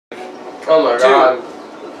Oh my god.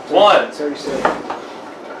 1. So you say.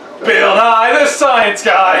 Bill Nye, the Science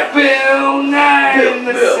Guy! Bill Nye,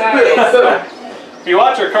 the Science Guy. If you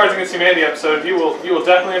watch our Cards Against Humanity episode, you will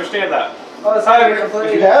definitely understand that. Oh, it's Hi,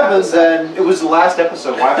 If you haven't, then it was the last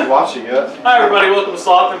episode. Why are you watching it? Hi everybody, welcome to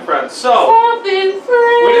Sloth N Friends. So, Sloth N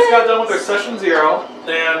Friends. we just got done with our session 0,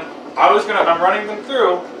 and I'm running them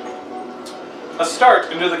through a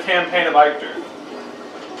start into the campaign of Eichder.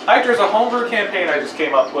 Eichder is a homebrew campaign I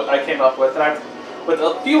came up with, and with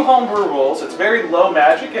a few homebrew rules. It's very low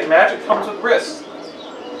magic, and magic comes with risks.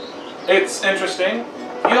 It's interesting.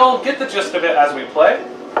 You'll get the gist of it as we play.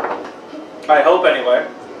 I hope anyway.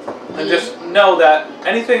 And just know that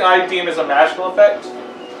anything I deem as a magical effect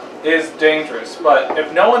is dangerous. But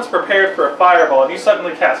if no one's prepared for a fireball, and you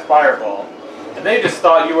suddenly cast fireball, and they just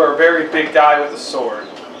thought you were a very big guy with a sword,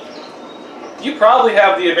 you probably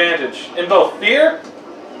have the advantage in both fear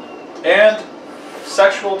and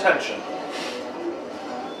sexual tension.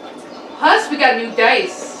 Plus, we got new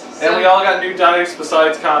dice. And we all got new dice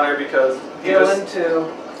besides Connor because he Dylan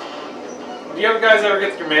too. Do you guys ever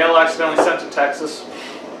get your mail accidentally sent to Texas?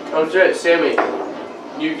 Oh shit, Sammy.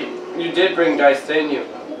 You did bring dice, didn't you?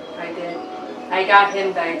 I did. I got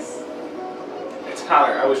him dice. It's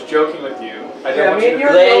Connor. I was joking with you. I Yeah, don't want me you and to...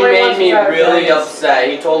 you- Lane only made ones me who got really dice. upset.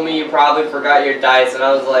 He told me you probably forgot your dice, and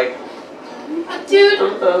I was like... Dude.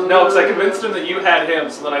 No, because I convinced him that you had him,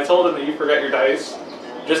 so then I told him that you forgot your dice,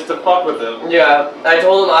 just to fuck with him. Yeah, I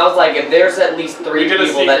told him, I was like, if there's at least 3 We did a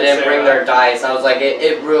people that secret didn't bring Santa. their dice, I was like,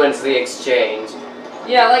 it ruins the exchange.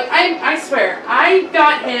 Yeah, like, I swear, I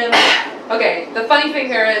got him... Okay, the funny thing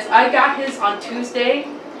here is, I got his on Tuesday,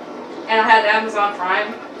 and I had Amazon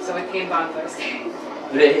Prime, so it came on Thursday.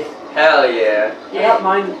 Hell yeah. I got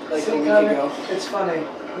mine like See, a week Connor, ago. It's funny.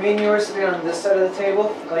 Me and you were sitting on this side of the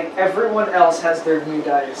table. Like everyone else has their new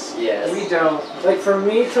dice. Yes. We don't. Like for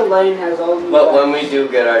me to Lane has all new But dice. when we do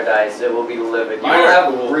get our dice, it will be livid. You Mine will are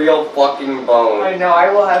have cool. real fucking bone. I know. I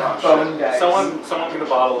will have Oh, bone shit. dice. Someone get a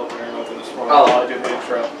bottle opener and open this for me Oh. while I do the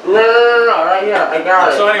intro. No, right here. I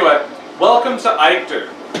got it. So anyway, welcome to Eichder.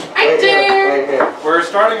 I did! Right here. We're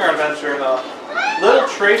starting our adventure in a little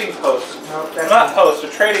trading post. No, that's Not post, a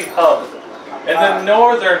trading hub. In the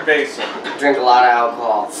northern basin. Drink a lot of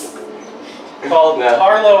alcohol. Called No.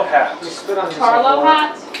 Tarlo Hat. You spit on yourself a Carlo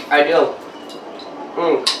lot. hat? I do.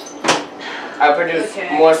 I produce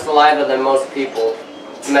Okay. more saliva than most people,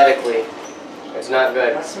 medically. It's not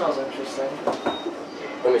good. That smells interesting.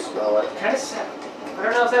 Let me smell it. Kind of sad. I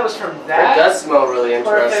don't know if that was from It that does smell really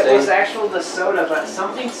or if it was interesting. actual the soda, but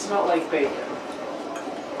something smelled like bacon.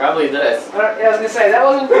 Probably this. Yeah, I was gonna say that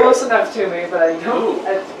wasn't close enough to me, but I Ooh. don't.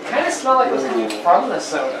 It kind of smelled like it was coming from the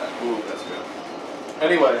soda. Ooh, that's good.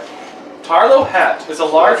 Anyway, Tarlo Hat is a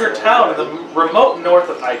larger town in the remote north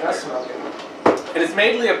of That Eichder. smelled good. It is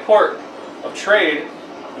mainly a port of trade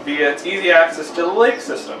via its easy access to the lake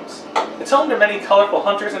systems. It's home to many colorful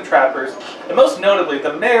hunters and trappers, and most notably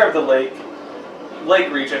the mayor of the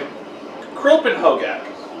lake region, Krilpin Hogak.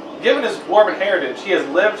 Given his dwarven heritage, he has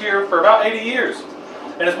lived here for about 80 years,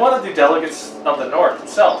 and is one of the delegates of the north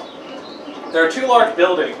itself. There are 2 large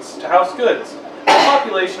buildings to house goods, and a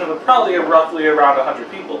population of probably roughly around 100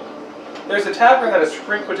 people. There's a tavern that is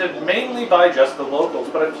frequented mainly by just the locals,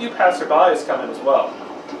 but a few passerbys come in as well.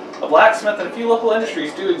 A blacksmith and a few local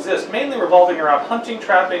industries do exist, mainly revolving around hunting,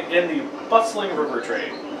 trapping, and the bustling river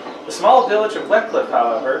trade. The small village of Wetcliff,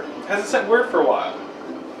 however, hasn't sent word for a while,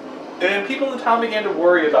 and people in the town began to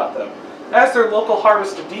worry about them, as their local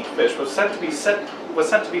harvest of deep fish was to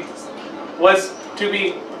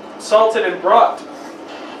be salted and brought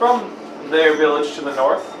from their village to the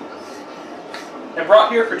north, and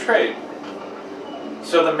brought here for trade.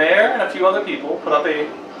 So the mayor and a few other people put up a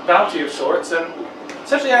bounty of sorts and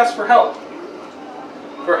essentially asked for help.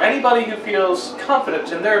 For anybody who feels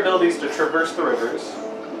confident in their abilities to traverse the rivers,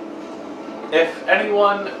 if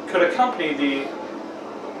anyone could accompany the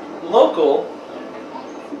local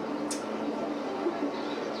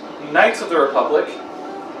Knights of the Republic,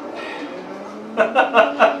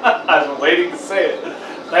 I've been waiting to say it,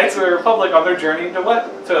 Knights of the Republic on their journey to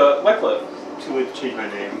Wetcliff. Too late to change my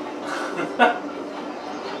name.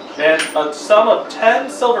 And a sum of 10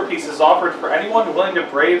 silver pieces offered for anyone willing to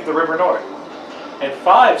brave the river north, and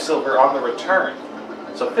 5 silver on the return.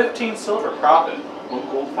 So 15 silver profit. 1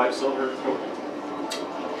 gold, 5 silver.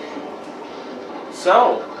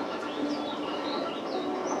 So,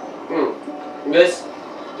 This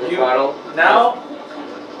bottle. now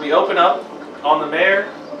we open up on the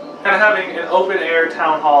mayor, kind of having an open air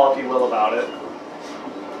town hall, if you will, about it.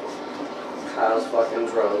 Kyle's fucking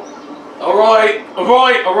drunk. Alright,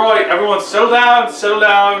 everyone settle down, settle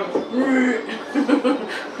down.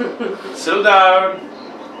 Settle down.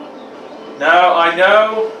 Now, I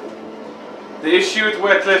know the issue with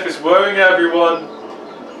Wycliffe is worrying everyone.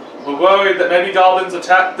 We're worried that maybe goblins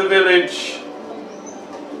attacked the village.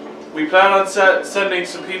 We plan on sending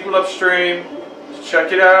some people upstream to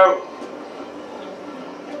check it out.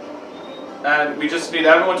 And we just need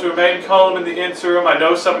everyone to remain calm in the interim. I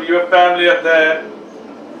know some of you have family up there.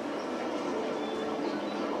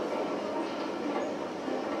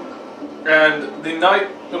 And the night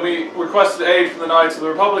when we requested aid from the Knights of the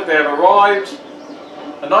Republic, they have arrived.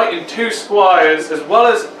 A knight and 2 squires, as well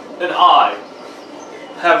as an I,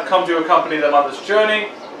 have come to accompany them on this journey.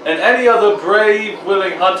 And any other brave,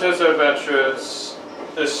 willing hunters or adventurers,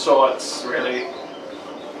 as sorts, really,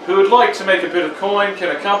 who would like to make a bit of coin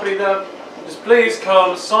can accompany them. Just please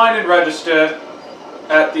come, sign and register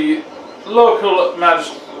at the local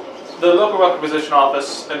requisition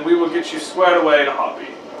office, and we will get you squared away in a heartbeat.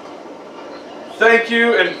 Thank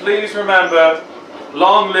you, and please remember,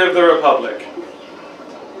 long live the Republic.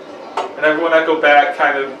 And everyone echo back,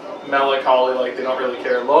 kind of melancholy, like they don't really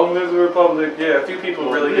care. Long live the Republic. Yeah, a few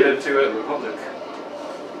people really get into it. Republic.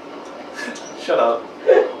 Shut up.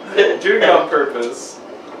 Doing it on purpose.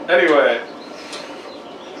 Anyway.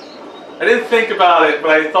 I didn't think about it,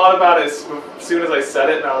 but I thought about it as soon as I said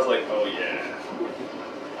it, and I was like, oh yeah.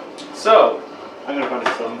 So, I'm gonna find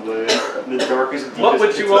a sunblade in the darkest, deepest. what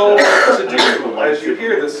would you all pits like to do as you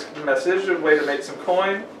hear this message? A way to make some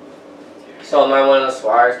coin? So am I one of the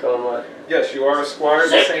squires going with? Yes, you are a squire,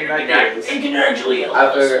 the same knight is. It can actually help I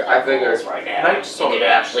us figure. right now. Knight It sword. can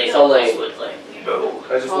actually So help us late. with, like, you know.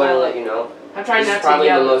 I just want to let you know. I'm trying This is not to probably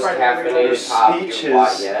yell the in most front of everyone. Your caffeinated pop speech you've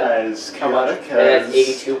bought is yet. as chaotic It has as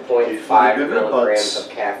 82.5 good milligrams butts.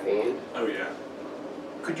 of caffeine. Oh yeah.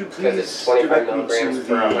 Could you Because it's please 25 direct me milligrams to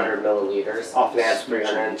per the 100 milliliters. office And that's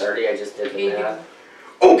 330. I just did the You math.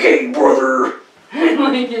 Okay, brother.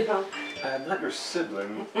 Like, you know. I'm not your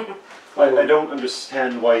sibling. I don't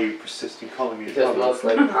understand why you persist in calling me Because brother. most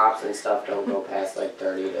like pops and stuff don't go past like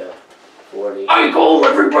 30 to 40. I call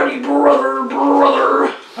everybody brother.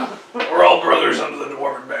 We're all brothers under the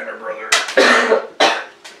Dwarven banner, brother.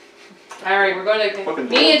 Alright, we're going to. Fucking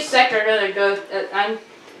Me and dwarves. Sec are going to go. I'm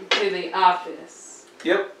to the office.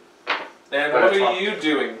 Yep. And Right what on are top. you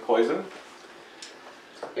doing, Poison?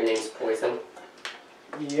 Your name's Poison.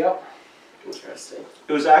 Yep. Interesting.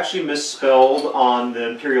 It was actually misspelled on the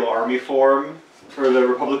Imperial Army form, or the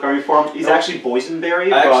Republic Army form. He's Nope. actually Boysenberry, I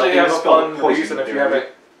but actually they have a misspelled fun reason if you Poisonberry. haven't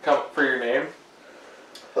come up for your name.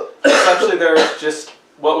 Essentially, there's just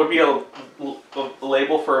what would be a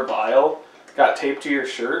label for a vial got taped to your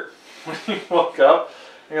shirt when you woke up,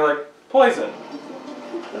 and you're like, Poison.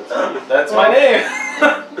 That's my name.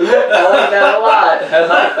 I like that a lot. I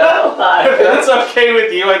like that a lot. If it's okay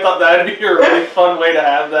with you, I thought that'd be a really fun way to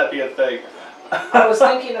have that be a thing. I was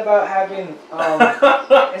thinking about having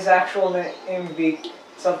his actual name be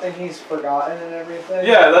something he's forgotten and everything.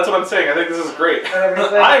 Yeah, that's what I'm saying. I think this is great. And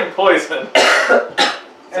everything. I'm Poison.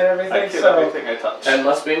 And everything. I kill So everything I touch. That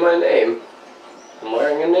must be my name. I'm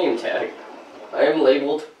wearing a name tag. I am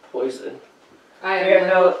labeled Poison. I yeah,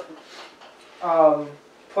 no.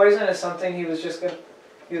 Poison is something he was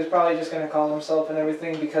probably just gonna call himself and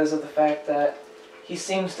everything because of the fact that he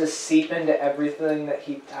seems to seep into everything that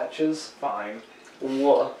he touches. Fine.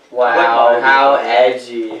 Wow, Like how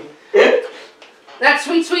edgy. That's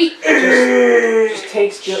sweet. Just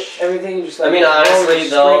takes everything and just like. I mean, honestly, straight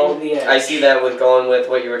though, to the edge. I see that with going with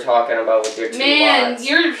what you were talking about with your 2 Man, lots.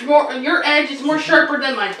 your edge is more sharper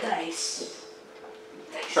than my dice.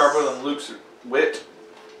 Sharper than Luke's wit.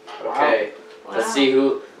 Okay, Wow. let's see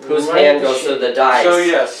whose Right hand the goes shit. to the dice. So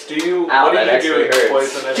yes, do you? Ow, what that are you actually doing, hurts.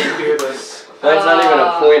 Poison? As you hear this, Mine's not even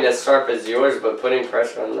a point as sharp as yours, but putting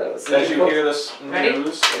pressure on those. as you hear this Ready?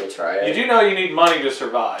 news, Let me try you it. do know you need money to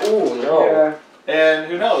survive. Ooh, no. Yeah. And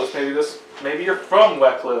who knows? Maybe you're from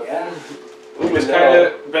Wycliffe. Yeah. Ooh, You just no. kind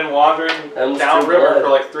of been wandering Almost downriver too for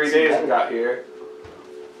like 3 Too days bad. and got here.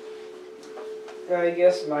 I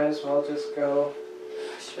guess might as well just go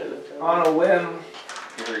Should've done on a whim.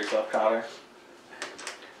 You hear yourself, Connor.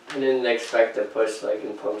 I didn't expect to push like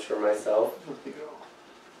and puncture myself.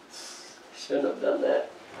 Shouldn't have done that.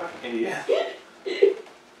 Idiot.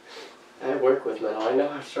 I work with metal. I know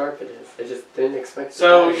how sharp it is. I just didn't expect.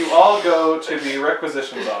 So it. you all go to the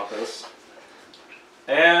requisitions office,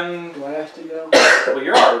 and Do I have to go? well,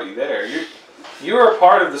 you're already there. You are a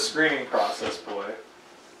part of the screening process, boy.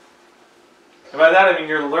 And by that I mean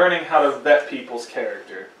you're learning how to vet people's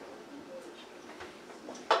character.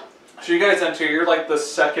 So you guys enter. You're like the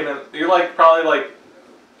second. You're like probably like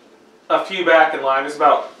a few back in line. There's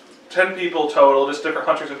about 10 people total, just different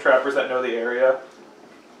hunters and trappers that know the area.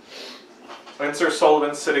 And Sir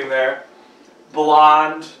Sullivan's sitting there.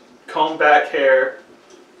 Blonde, combed back hair.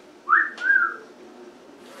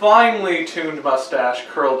 Finely tuned mustache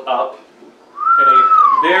curled up. And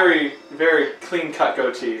a very, very clean cut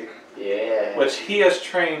goatee. Yeah. Which he has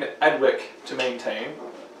trained Edwick to maintain.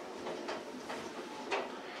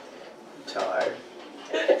 Tired.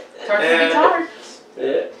 Tar for And- guitar.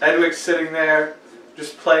 Yeah. Edwig's sitting there,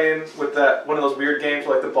 just playing with that one of those weird games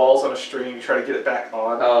where, like, the ball's on a string, you try to get it back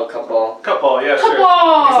on. Oh, couple. Cup ball, yeah, Come sure.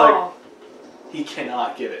 on! He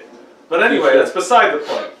cannot get it. But anyway, that's beside the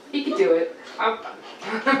point. He could do it.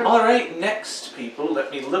 Alright, next, people, let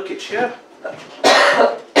me look at you.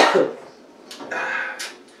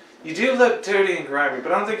 You do look dirty and grimy,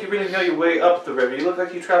 but I don't think you really know your way up the river. You look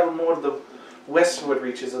like you travel more to the westward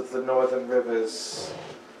reaches of the northern rivers.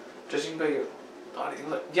 Judging by your body,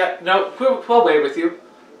 look. Yeah, no, we'll wait with you.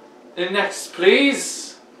 And next,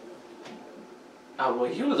 please. Oh,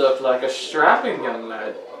 well, you look like a strapping young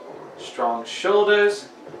lad. Strong shoulders.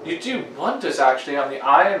 You do wonders, actually, on the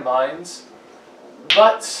iron mines.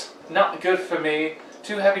 But not good for me.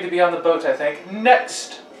 Too heavy to be on the boat, I think.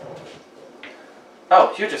 Next.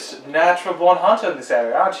 Oh, you're just a natural born hunter in this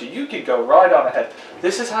area, aren't you? You could go right on ahead.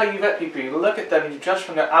 This is how you vet people. You look at them and you judge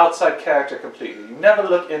from their outside character completely. You never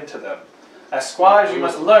look into them. As squires, you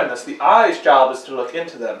must learn this. The eye's job is to look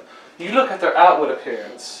into them. You look at their outward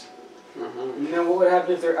appearance. You know, what would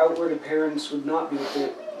happen if their outward appearance would not be what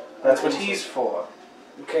they... That's what he's for.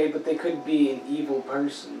 Okay, but they could be an evil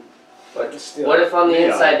person. But Still. what if on the Yeah.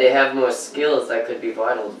 inside they have more skills that could be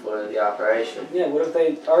vital for the operation? Yeah, what if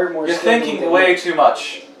they are more You're skilled than thinking they way are? too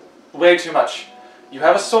much. Way too much. You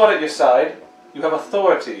have a sword at your side. You have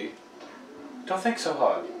authority. Don't think so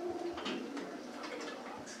hard.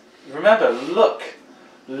 Remember, look.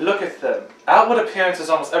 Look at them. Outward appearance is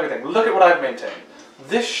almost everything. Look at what I've maintained.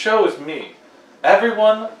 This shows me.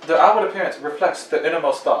 Everyone, their outward appearance reflects their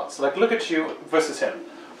innermost thoughts. Like, look at you versus him.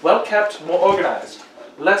 Well kept, more organized.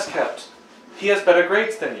 Less kept. He has better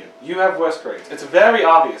grades than you. You have worse grades. It's very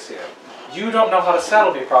obvious here. You don't know how to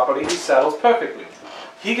saddle me properly. He saddles perfectly.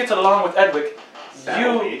 He gets along with Edwick.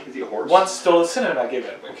 Saddle me? You Is he a horse? once stole a cinnamon I gave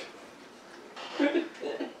Edwick.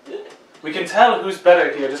 We can tell who's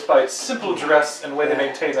better here just by simple dress and way they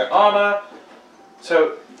maintain their armor.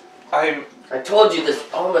 So, I told you this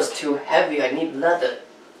armor's too heavy. I need leather.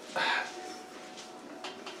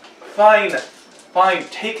 Fine. Fine.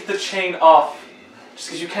 Take the chain off. Just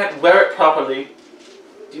because you can't wear it properly.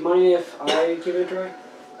 Do you mind if I give it a try?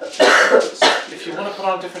 If you want to put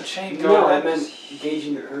on a different chain, go No, I ahead. meant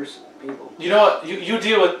engaging the person, people. You know what? You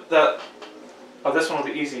deal with the... Oh, this one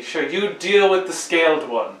will be easy. Sure, you deal with the scaled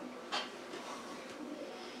one.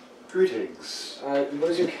 Greetings. What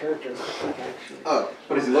does your character look like, actually? Oh,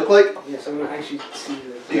 what does he look like? Yes, I'm going to actually see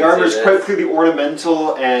this. The armor is quite clearly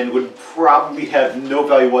ornamental and would probably have no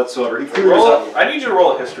value whatsoever. He clearly I need you to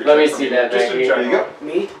roll a history Let me check for see that, just in Maggie. There you general. go.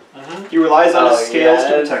 Me? He relies on his Oh, scales to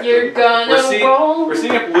yes. detect You're them. gonna roll. We're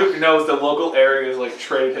seeing if Luke knows the local areas like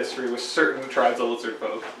trade history with certain tribes of lizard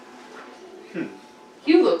folk.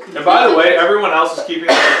 You look. And by the way, everyone else is keeping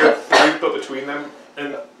like a good 3 foot between them,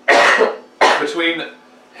 and between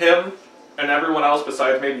him and everyone else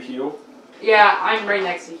besides maybe Hugh. Yeah, I'm right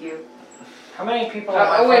next to Hugh. How many people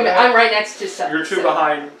Oh, wait a minute, I'm right next to Seth. You're 2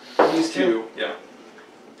 behind These two? Hugh. Yeah.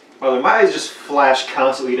 Well, my eyes just flash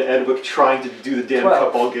constantly to Edwick trying to do the damn 12.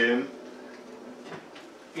 football game.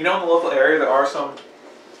 You know, in the local area, there are some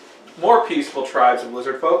more peaceful tribes of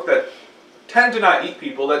lizard folk that tend to not eat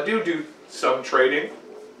people, that do some trading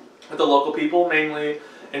with the local people, mainly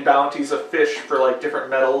in bounties of fish for like different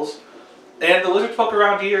metals. And the lizard folk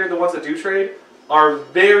around here, the ones that do trade, are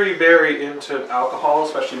very, very into alcohol,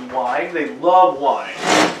 especially wine. They love wine.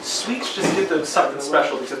 Sweets just give them something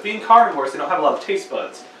special because being carnivores, they don't have a lot of taste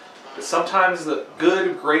buds. But sometimes the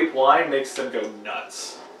good grape wine makes them go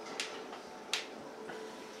nuts.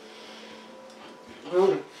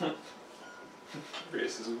 Well,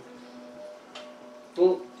 Racism.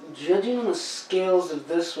 well, judging on the scales of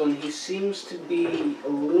this one, he seems to be a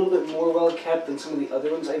little bit more well kept than some of the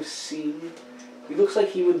other ones I've seen. He looks like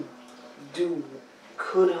he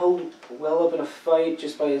could hold well up in a fight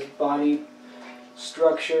just by his body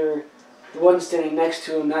structure. The one standing next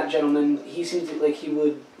to him, that gentleman, he seems like he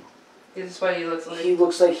would. This is what he looks like. He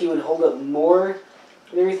looks like he would hold up more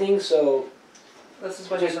and everything. So This is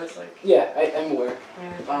what he looks like. yeah, I'm aware.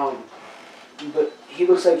 But he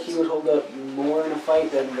looks like he would hold up more in a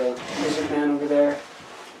fight than the lizard man over there.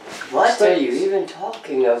 What are you even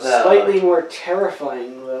talking about? Slightly more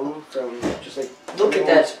terrifying, though, from just like... Look at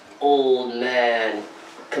that old man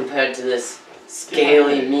compared to this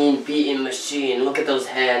Scaly, mean, beating machine. Look at those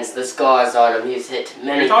hands, the scars on him. He's hit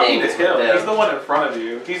many You're talking to things with him. them. He's the one in front of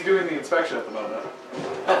you. He's doing the inspection at the moment.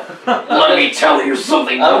 Let me tell you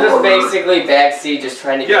something, I'm just brother. basically backseat, just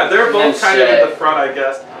trying to Yeah, give they're him both kind shit. of in the front, I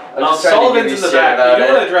guess. I'm just trying to Sullivan's give in you the shit back. about If you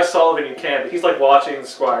want to it. address Sullivan, you can, but he's like watching the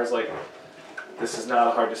Squire's like, this is not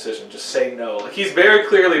a hard decision. Just say no. Like he's very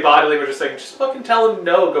clearly body language just saying, just fucking tell him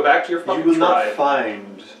no. Go back to your fucking You will not tribe.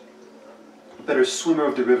 find a better swimmer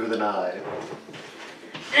of the river than I.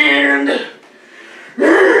 And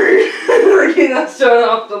You're not showing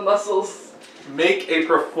off the muscles. Make a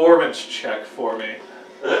performance check for me.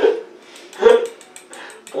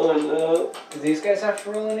 Oh no. Do these guys have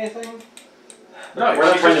to roll anything? No, We're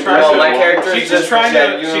not she's trying just to trying roll. to. My character she's is just just trying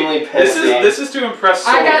genuinely to. This pissed is to impress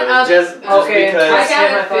I Sullivan. got Just Okay, because. I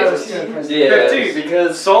got I thought it was 15. too impressive. Yeah, 15.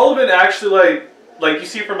 because. Sullivan actually like you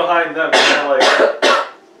see from behind them, he's kind of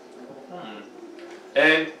like,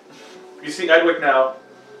 and you see Edwick now,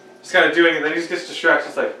 he's kind of doing it, then he just gets distracted.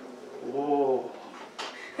 It's like, whoa,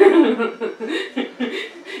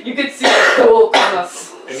 You could see the gold on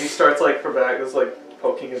us. and he starts like from back, just like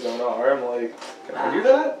poking his own arm, like, can I do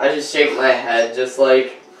that? I just shake my head, just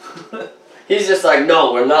like. He's just like,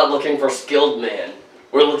 no, we're not looking for skilled man.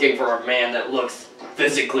 We're looking for a man that looks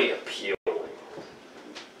physically appealing.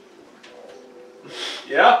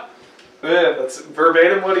 Yeah, that's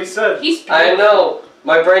verbatim what he said. He's I know.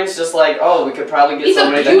 My brain's just like, oh, we could probably get He's a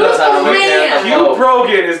somebody that knows how to beautiful look at the Hugh boat.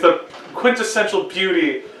 Brogan is the quintessential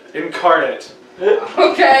beauty incarnate.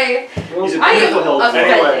 Okay. He's a I beautiful am held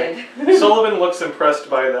Anyway. offended. Sullivan looks impressed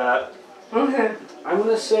by that. Okay. I'm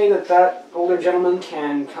gonna say that older gentleman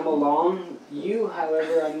can come along. You,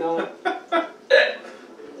 however, are not.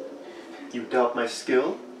 You doubt my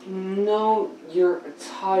skill? No, your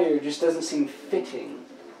attire just doesn't seem fitting.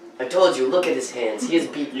 I told you, look at his hands. He has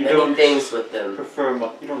beat You many don't things with them.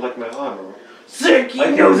 You don't like my armor. Sick, he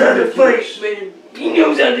I knows how to can fight, man. He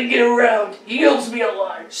knows how to get around. He helps me a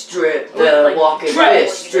lot. Strip Look the like walking traveling.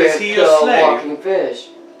 fish. Strip Is he a the slave? walking fish.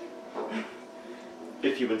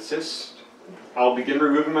 If you insist, I'll begin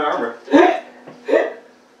removing my armor.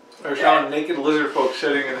 There's now naked lizard folk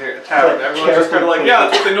sitting in here, a tavern. Everyone's just kind of like, yeah,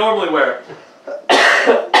 that's what they normally wear.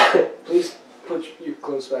 Please put your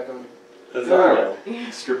clothes back on. His armor.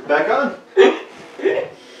 Strip back on.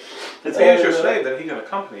 If he is your slave, then he can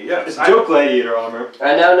accompany. Yes. It's joke gladiator armor.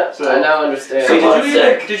 I now So- understand. So Come on,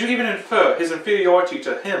 did you even infer his inferiority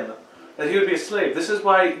to him, that he would be a slave? This is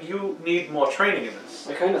why you need more training in this.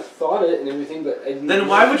 I kind of thought it and everything, but I didn't. Then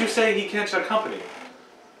why would you say he can't accompany?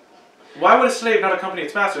 Why would a slave not accompany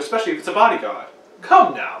its master, especially if it's a bodyguard?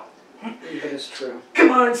 Come now. That is true. Come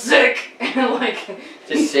on, sick. And like,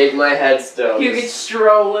 Just shake my head still. you get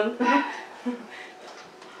strolling.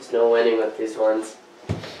 There's no winning with these ones.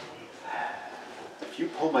 If you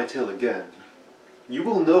pull my tail again, you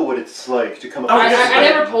will know what it's like to come up Oh, I against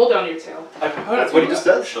never me. pulled on your tail. I've heard That's of what you, he just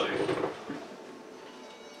does. actually.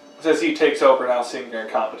 Says he takes over now, seeing your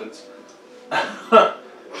incompetence.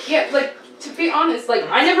 Yeah, like, to be honest, like,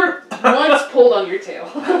 I never once pulled on your tail.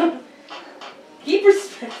 Keep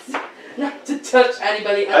respect not to touch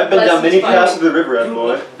anybody I've been unless down many it's fine. paths of the river, You boy.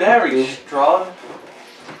 look very strong.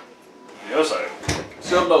 Yes, I am.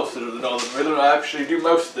 So most of the Northern River, I actually do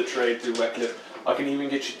most of the trade through Wetcliff. I can even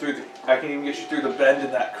get you through the bend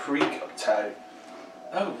in that creek up Tay.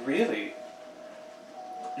 Oh, really?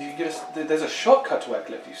 You can get us. There's a shortcut to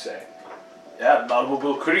Wetcliff, you say? Yeah,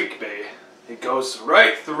 Malmable Creek, babe. It goes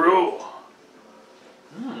right through.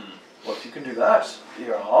 Well, if you can do that,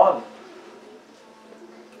 you're on.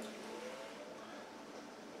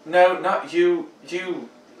 No, not you. You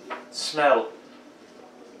smell.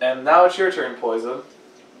 And now it's your turn, Poison.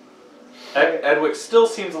 Edwick still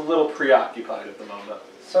seems a little preoccupied at the moment.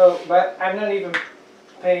 So, but I'm not even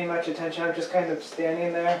paying much attention. I'm just kind of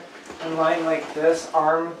standing there and lying like this,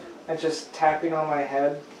 arm and just tapping on my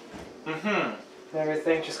head Mm-hmm. and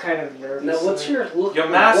everything, just kind of nervous. Now, what's your look? Your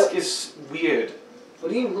mask is weird.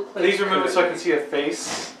 What do you look like? Please remove it so I can see a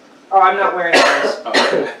face. Oh, I'm not wearing this. Oh,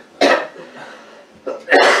 okay.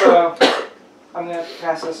 So, I'm gonna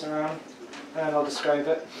pass this around and I'll describe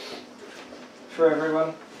it for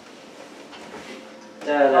everyone.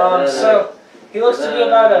 So, he looks to be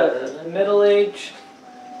about a middle-aged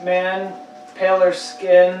man, paler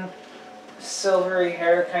skin, silvery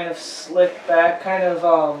hair, kind of slicked back, kind of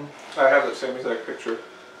I have that same exact picture.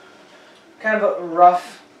 kind of a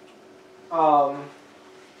rough,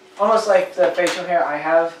 almost like the facial hair I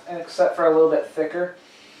have, except for a little bit thicker.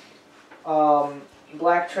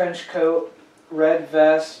 Black trench coat, red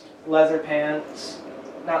vest, leather pants,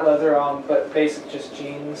 not leather, but basic just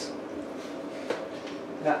jeans.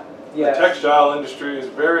 Not, The yeah. textile industry is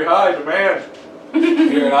very high demand.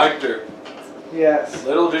 You're an Eichder. Yes.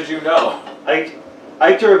 Little did you know.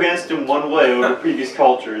 Eichder advanced in one way over previous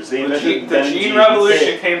cultures. They invented The gene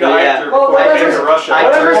revolution came to Yeah. Eichder Well, before it came to whatever's- Russia.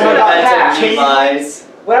 whatever's Eichder gonna pass. invented Levi's.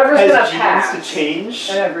 Whatever's Has gonna genes pass to change.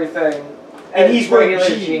 and everything. And he's wearing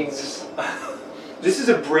regular jeans. This is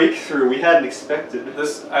a breakthrough we hadn't expected.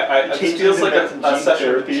 This Changes feels like a invented gene session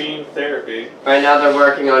of therapy. gene therapy. Right now they're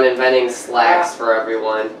working on inventing slacks for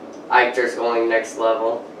everyone. Eichter's going next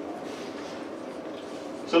level.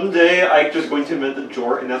 Someday Eichder's going to invent the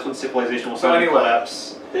jort, and that's when civilization will So finally anyway.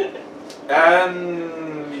 collapse.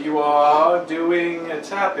 And you are doing a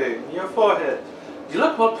tapping. Your forehead. You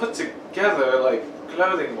look well put together, like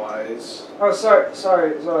clothing-wise. Oh,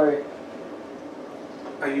 sorry.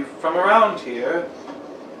 Are you from around here?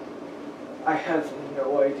 I have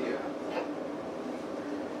no idea.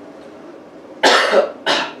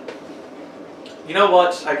 You know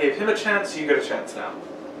what? I gave him a chance, you get a chance now.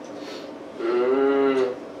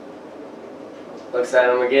 Looks at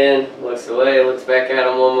him again, looks away, looks back at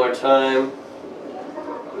him one more time.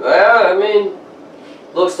 Well, I mean,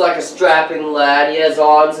 looks like a strapping lad. He has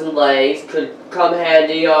arms and legs, could come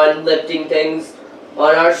handy on lifting things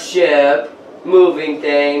on our ship, moving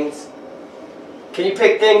things. Can you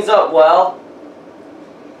pick things up well?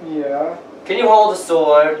 Yeah, Can you hold a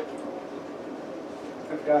sword?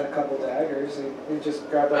 I've got a couple daggers. They just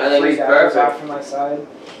grabbed I like think 3 he's daggers perfect. out from my side.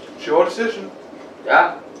 It's your decision.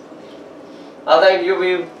 Yeah. I think you'll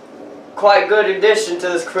be quite good addition to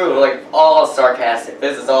this crew. Like, all sarcastic.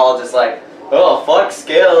 This is all just like, oh, fuck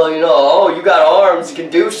skill, you know, oh, you got arms, you can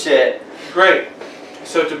do shit. Great.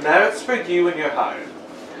 So demerits for you and you're hired.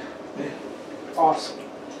 Awesome.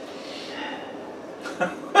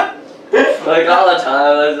 Like, all the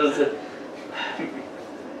time,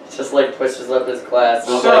 it's just like pushes up his class,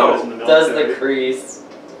 So, does the crease.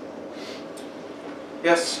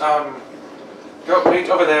 Yes, go wait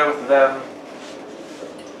over there with them.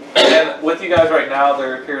 And with you guys right now,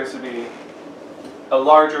 there appears to be a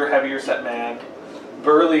larger, heavier set man,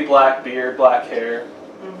 burly black beard, black hair,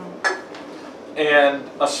 and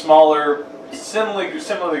a smaller, similarly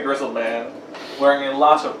grizzled man, wearing a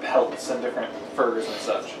lot of pelts and different furs and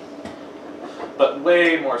such, but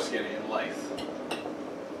way more skinny and lithe.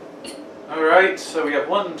 Alright, so we have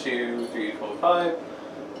 1, 2, 3, 4, 5,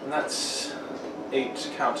 and that's 8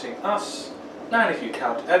 counting us. 9 if you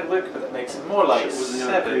count Edwick, but that makes it more like Shit, wasn't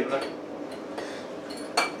enough 7. Greek.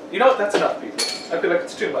 You know what? That's enough, people. I feel like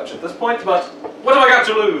it's too much at this point, but what do I got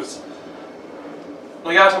to lose?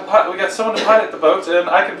 We got someone to pilot the boat, and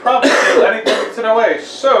I can probably kill anything that's in our way.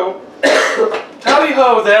 So, tally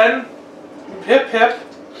ho then! Pip pip.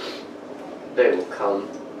 They will come.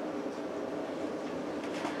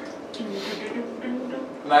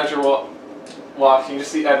 And as you're walking, you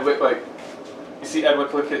see Edwick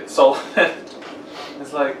look at Sullivan.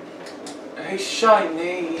 It's like, hey,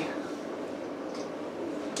 shiny.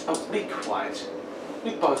 Oh, be quiet.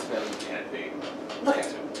 We both know you can't be. Look at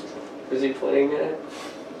him. Is he playing it?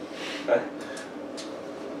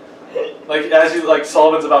 Like, as you, like,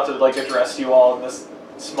 Sullivan's about to, like, address you all in this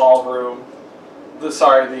small room.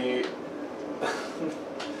 The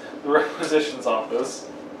requisitions office.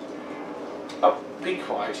 Oh, be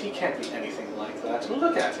quiet. He can't be anything like that.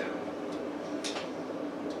 Look at him.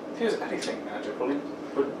 If he was anything magical, he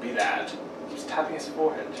wouldn't be that. He's tapping his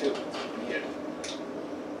forehead, too. It's weird.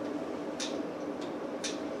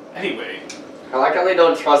 Anyway. I like how they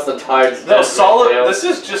don't trust the tides. No, Sullivan. This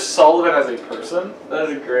is just Sullivan as a person.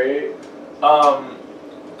 That's great.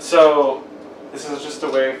 So this is just a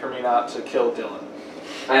way for me not to kill Dylan.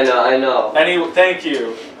 I know. Anyway, thank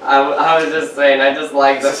you. I was just saying, I just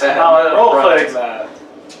like the This is how I'm role-playing that.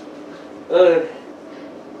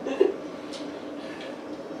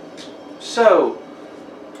 So,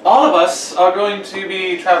 all of us are going to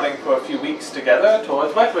be traveling for a few weeks together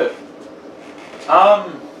towards Wetwood.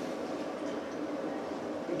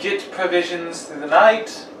 Get provisions through the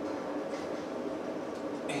night.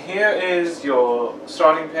 Here is your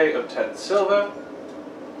starting pay of 10 silver.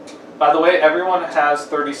 By the way, everyone has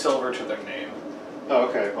 30 silver to their name. Oh,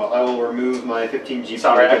 okay. Well, I will remove my 15 GP.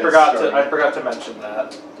 Sorry, I forgot starting. to mention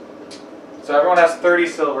that. So everyone has 30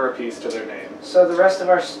 silver apiece to their name. So the rest of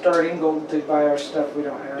our starting gold to buy our stuff we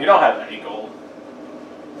don't have. You don't have any gold.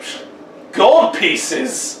 Gold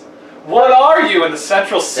pieces? What are you in the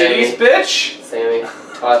central cities, bitch? Sammy,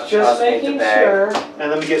 toss Just me the making bag. sure. And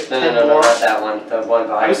let me get No, 10 no, more. not that one. The one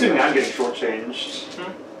behind. I'm assuming you. I'm getting shortchanged.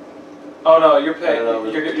 Oh no, your pay No,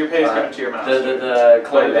 your pay is given to your master. The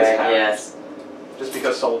coin But it is bag, half. yes. Just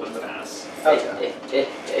because Sullivan's an ass. Okay.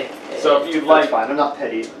 So if you'd That's like, fine. I'm not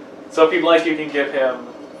petty. you can give him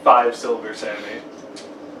 5 silver, Sammy.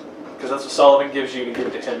 Because that's what Sullivan gives you to give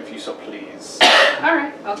it to him if you so please.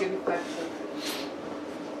 Alright, I'll give you 5 silver.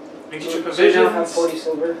 You get your So you now have provisions. 40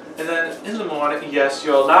 silver. And then in the morning, yes,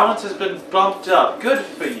 your allowance has been bumped up. Good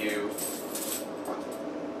for you.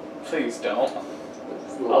 Please don't.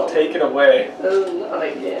 I'll take it away. Not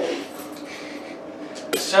again.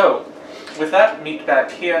 So, with that, meet back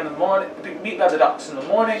here in the morning. Meet by the docks in the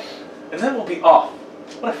morning, and then we'll be off.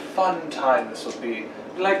 What a fun time this will be.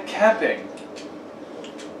 Like camping.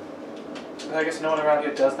 But I guess no one around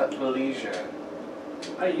here does that for leisure.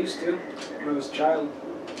 I used to when I was a child.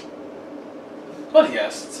 Well,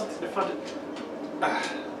 yes, it's something fun to.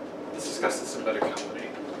 Let's discuss this in better company.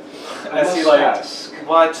 As he must like, ask.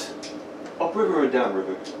 what? Upriver or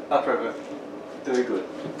downriver? Upriver. Very good.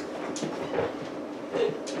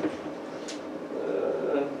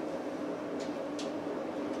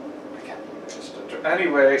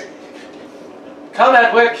 Anyway, come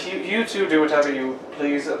Edwick, you two do whatever you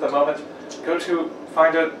please at the moment. Go to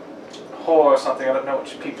find a whore or something. I don't know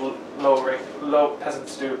what people low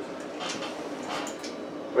peasants do.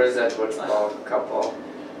 What is that? What's called? Couple.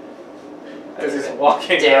 As he's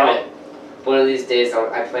walking Damn out. it. One of these days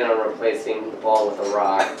I plan on replacing the ball with a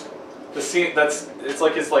rock. The scene it's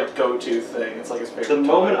like his go-to thing. It's like his favorite. The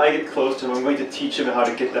moment toy. I get close to him, I'm going to teach him how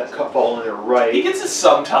to get that cup ball in there right. He gets it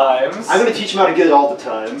sometimes. I'm going to teach him how to get it all the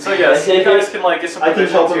time. So yes, you guys can get some I can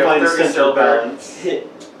provisions. help him You have find the 30 center silver. balance.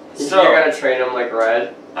 So You're gonna train him like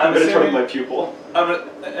Red. I'm going to turn assuming- my pupil.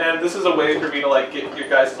 and this is a way for me to get your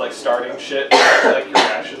guys starting shit, like your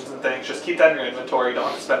rations and things. Just keep that in your inventory. You don't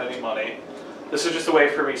have to spend any money. This is just a way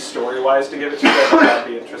for me story-wise to give it to you. I think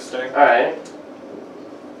that'd be interesting. Alright.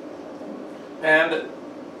 And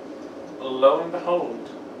lo and behold,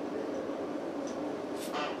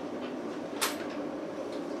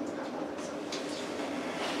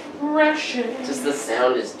 Russian. Just the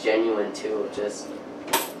sound is genuine too. Just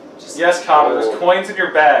Yes, Connor. There's gold. coins in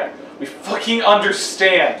your bag. We fucking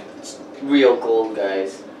understand. Real gold,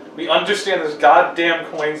 guys. We understand there's goddamn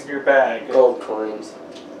coins in your bag. Gold coins.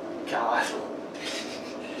 God.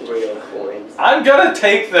 Real coins. I'm gonna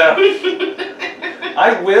take them.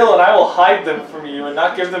 I will, and I will hide them from you and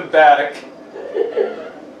not give them back.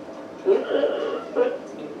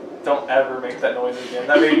 Don't ever make that noise again.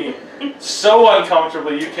 That made me so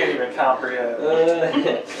uncomfortable you can't even comprehend.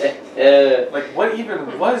 Like, what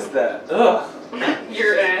even was that? Ugh.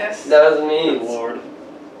 Your ass. That was me. Lord.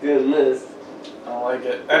 Goodness. I don't like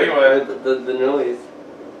it. Anyway, The noise.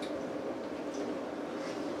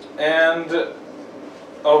 and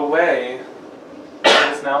away.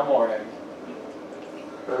 It is now morning.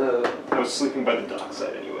 I was sleeping by the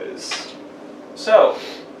dockside anyways. So,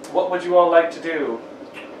 what would you all like to do?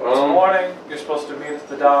 It's morning. You're supposed to meet at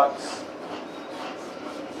the docks.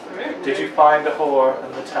 Did you find a whore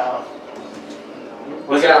in the town?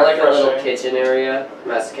 We Was it got like a little refreshing? kitchen area,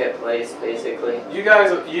 mess kit place, basically. You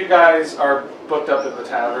guys are booked up at the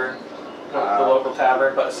tavern, the local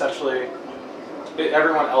tavern, but essentially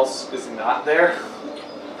everyone else is not there.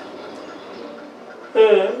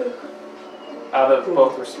 Out of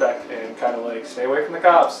both respect and kind of stay away from the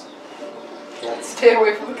cops. Stay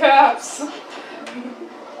away from the cops.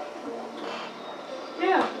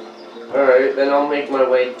 Yeah. Alright, then I'll make my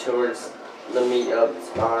way towards the meet-up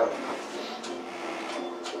spot.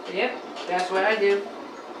 Yep, that's what I do.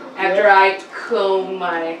 After I comb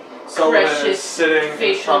my Sullivan is precious sitting in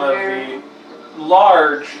facial front of hair. the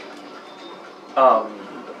large,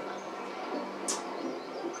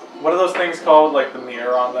 what are those things called? Like the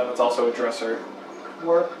mirror on them. It's also a dresser.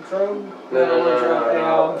 Wardrobe?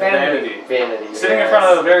 No. Vanity. Vanity. Sitting in front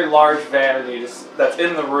of a very large vanity that's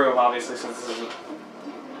in the room, obviously, since this is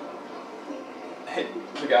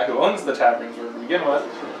the guy who owns the tavern's room to begin with.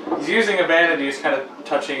 He's using a vanity, he's kind of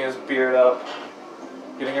touching his beard up,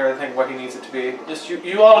 getting everything what he needs it to be. Just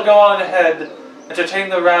you all go on ahead, entertain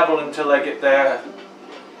the rabble until I get there.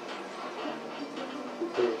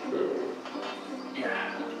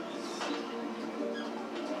 Yeah.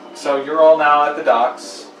 So you're all now at the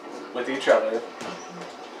docks with each other.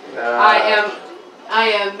 I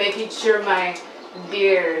am making sure my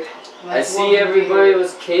beard. I see everybody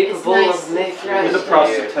was capable nice of making and I'm in the it.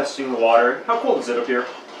 process of testing the water. How cold is it up here?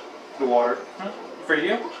 The water. For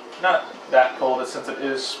you, not that cold since it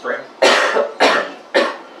is spring.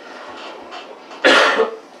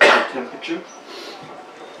 Temperature.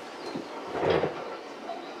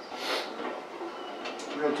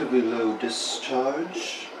 Relatively low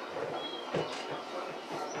discharge.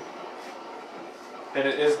 And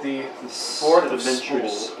it is the This Fourth of adventure school.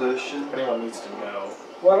 dispersion. if anyone needs to know.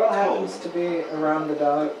 What all happens to be around the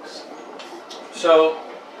docks? So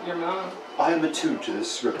Your mom. I am attuned to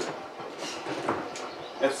this river.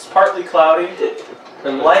 It's partly cloudy,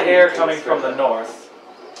 light air coming from the north,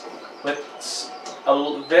 with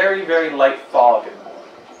a very, very light fog in it.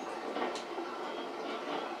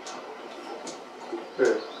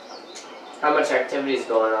 How much activity is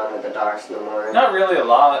going on at the docks in the morning? Not really a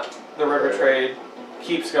lot. The river trade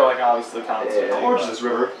keeps going, obviously, constantly. Yeah. How large is this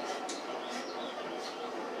river?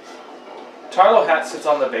 Tarlo Hat sits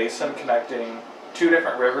on the basin connecting two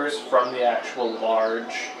different rivers from the actual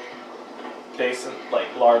large basin, like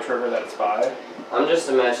large river that it's by. I'm just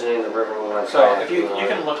imagining the river when I So if you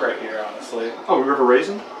can look right here, honestly. Oh, River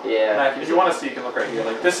Raisin? Yeah. Mac, if you want to see, you can look right here.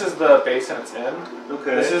 Like this is the basin it's in.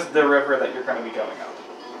 Okay. This is the river that you're going to be going up.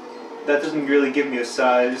 That doesn't really give me a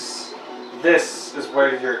size. This is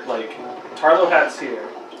where you're like Tarlo Hat's here.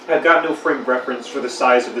 I've got no frame of reference for the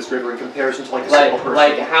size of this river in comparison to like a single person.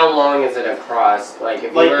 Like how long is it across? Like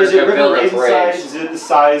if Like, you were is it to River build a Raisin bridge, size? Is it the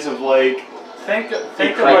size of like... Think of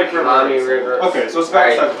like like River Kami Raisin. River. Okay, so it's about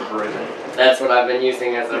Right. the size of River Raisin. That's what I've been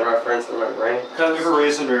using as a reference in my brain. River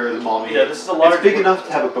Raisin or the Malmi. Yeah, this is a large. It's big enough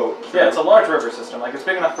to have a boat. Yeah, it's a large river system. Like it's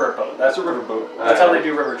big enough for a boat. That's a river boat. That's how they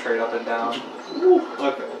do river trade up and down. Ooh,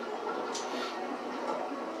 okay.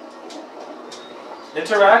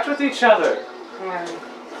 Interact with each other.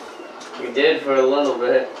 We did for a little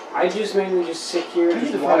bit. I just mainly just sit here I need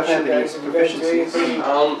to and find watch you out how guys. If you guys do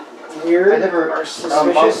anything Weird I never- or Bugs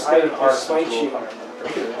suspicious, made an I artist smite tool, you. if I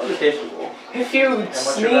remember. If you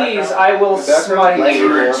what's your sneeze, background? I will Your background? smite Like, you.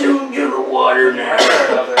 You're attuned to the water now.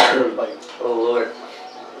 Another, like, oh lord.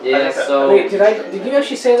 Yeah, think that- so Wait, did you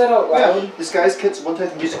actually say that out loud? Yeah, disguise kit's one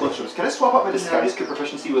type of musical instruments. Can I swap out my disguise kit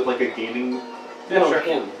proficiency with like a gaming yeah, No, sure.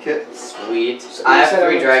 him. kit? sweet. So I you have said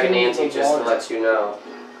 3 I'm dragon attuned to ante just to water. let you know.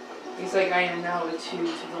 He's like, I am now attuned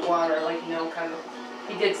to the water, like, you know, kind of.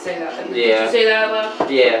 He did say that. Did Yeah. you say that out loud?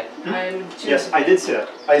 Yeah. I am attuned. Yes, I did say that.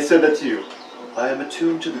 I said that to you. I am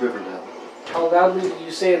attuned to the river now. How loudly did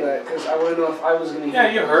you say that? Because I want to know if I was going to hear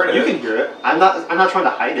Yeah, you heard it. You can hear it. I'm not trying to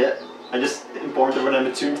hide it. I just informed everyone I'm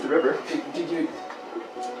attuned to the river. Did you...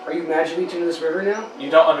 Are you magically tuned to this river now? You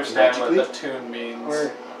don't understand Magically? what the tune means.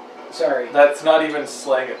 Or... Sorry. That's not even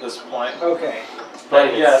slang at this point. Okay.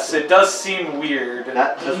 But yes, it does seem weird.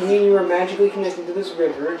 Did you mean you were magically connected to this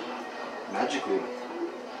river? Magically.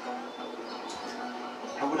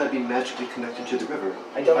 How would I be magically connected to the river?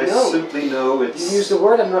 I don't I know. simply know it's... You used a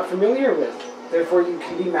word I'm not familiar with. Therefore, you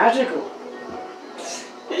can be magical.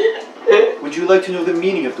 Would you like to know the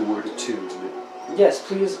meaning of the word attune? Yes,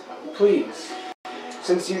 please. Please.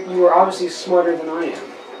 Since you are obviously smarter than I am.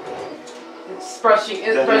 It's brushing.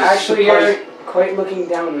 It's That brushing. is- Actually, surprise- you're quite looking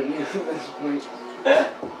down on you at this point.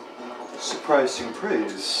 Surprising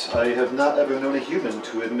praise. I have not ever known a human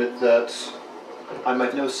to admit that I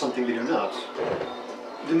might know something they do not.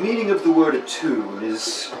 The meaning of the word attune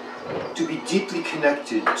is to be deeply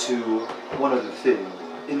connected to one other thing.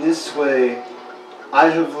 In this way, I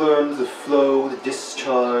have learned the flow, the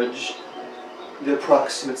discharge, the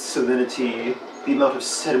approximate salinity, the amount of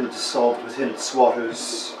sediment dissolved within its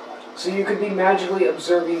waters. So you could be magically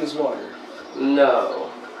observing this water. No.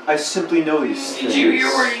 I simply know these Did things. you hear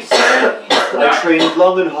what he said? I trained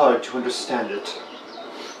long and hard to understand it.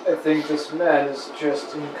 I think this man is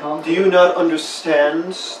just incompetent. Do you not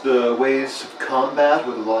understand the ways of combat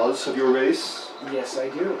or the laws of your race? Yes, I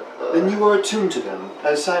do. Then you are attuned to them,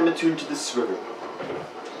 as I am attuned to this river.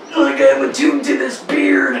 Like I'm attuned to this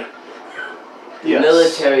beard. Yes.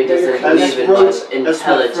 Military doesn't As believe in Ro- much as my friend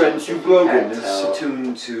intelligence. Hugh if you Rogan can't is tell.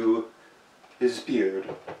 attuned to his beard.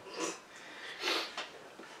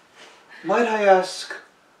 Might I ask,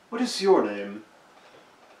 what is your name?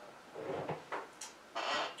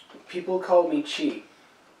 People call me Chi.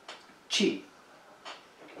 Chi.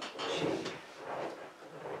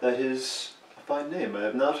 That is a fine name. I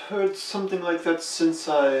have not heard something like that since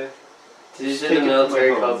I... Did you say Take the it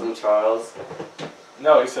military from my calls home. him Charles?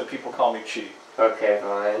 No, he said people call me Chi. Okay,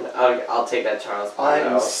 fine. I'll take that Charles part I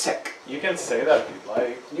am out. sick. You can say that if you'd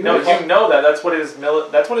like. You No, call- you know that. That's what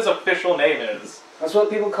his official name is. That's what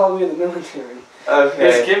people call me in the military. His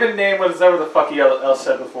Okay. given name was whatever the fuck he else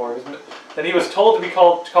said before. Then he was told to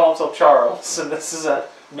call himself Charles, and this is a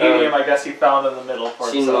medium I guess he found in the middle for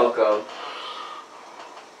himself. Shinmoko.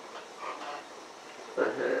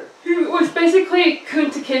 It was basically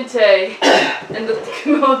Kunta Kinte in the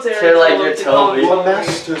military. Feel like told you're him to call telling me me. Your Tony.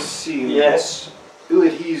 master seemed Yes. ill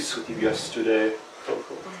at ease with you yesterday.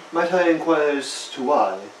 Might I inquire as to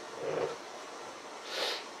why?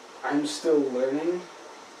 I'm still learning.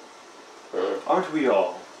 Aren't we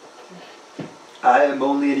all? I am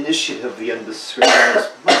only an initiate of the endless river. There is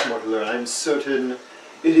much more to learn. I'm certain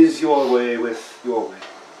it is your way with your way.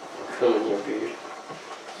 Combing your beard.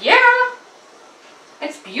 Yeah!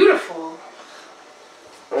 It's beautiful.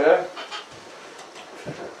 Yeah.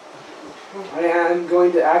 I am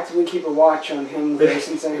going to actively keep a watch on him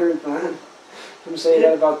since I heard that. Him say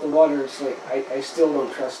that about the water, it's like, I still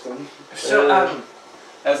don't trust him. So,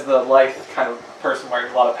 as the lithe kind of person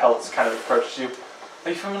wearing a lot of pelts kind of approaches you, are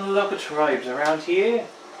you from the local tribes around here?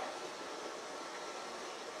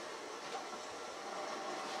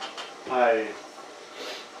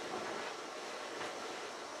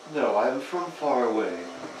 No, I'm from far away.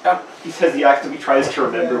 He says he actively tries to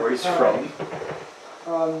remember where he's from.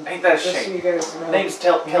 Ain't that a Just so shame? you guys know, Name's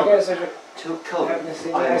you guys are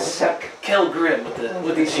Kelvin, I am sick. Kelgrim with the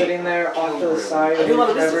Would be sitting there off to the side I do a lot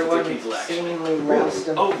of of business with everyone, your people, actually. seemingly lost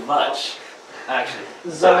and Oh, much. Actually.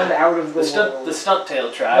 zoned out of the world. The stunt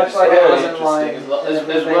tail tribe Much like is I very was in interesting, line as well and as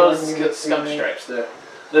everything well as when you skunk see me. stripes.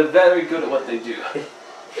 They're very good at what they do.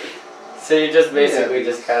 So you're just basically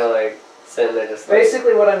just kind of like sitting there just like...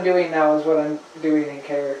 Basically, what I'm doing now is what I'm doing in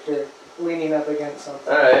character, leaning up against something.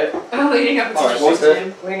 Alright. I'm leaning up Alright, to what's his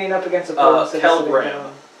name? Leaning up against a pole instead of Kel sitting Graham.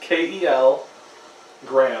 down. K-E-L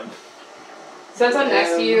Graham. Since I'm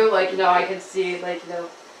next to you, like, you know, I can see, like, you know.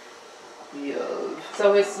 Yeah.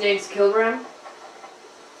 So his name's Kilgram?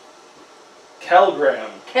 Kelgram.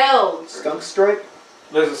 Kel. Skunk stripe?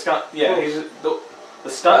 There's a skunk. Yeah, he's the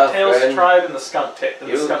stunt tails friend. tribe and the skunk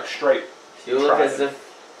You- skunk stripe. You look Tribe. as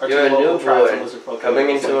if are you're a two local tribes newborn in lizard folk coming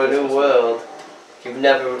areas into like a this new as well. world. You've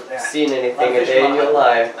never Yeah. seen anything a Fish day in your hunt,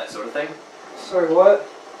 life. That sort of thing. Sorry, what?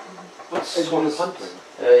 What sort of hunting?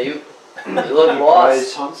 You look Prize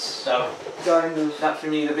lost. hunts? No, Kind of. not for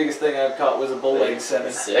me. The biggest thing I've caught was a bull leg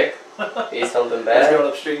salmon. Sick. Eat something I was bad. going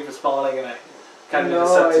upstream for spawning and I kind of No,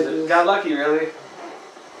 accepted I it. just- Got lucky, really.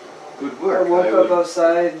 Good I work. woke I up would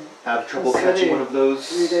outside have trouble the city catching one of 3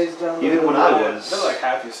 those. days down the Even road. when I Yeah, was- They're like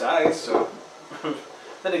half your size, so.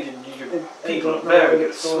 Then again, your I people are don't know very good at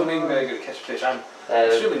what's going swimming, on. very good at catching fish. I'm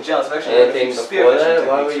And extremely jealous. I've actually learned a anything few before spearfishing that?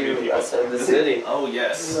 Why were techniques from you people. outside the city? Oh,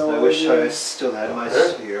 yes. No I wish I idea. still had my Huh?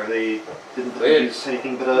 spear. They didn't Weird. use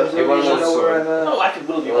anything but There's a You're one of no reason those to know where I'm Oh, at. I can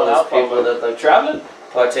build you One one of out those people probably. that like Traveling?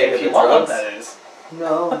 partake If of you the want one, drugs. that is.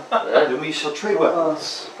 No, Yeah. Then we shall trade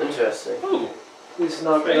weapons. Interesting. Ooh, at least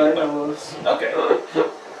not that I know of. okay.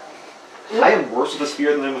 I am worse with a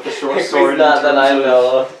spear than I am with a short It's sword in not that terms I of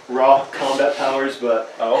know. raw combat powers,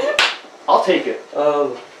 but Oh, I'll take it.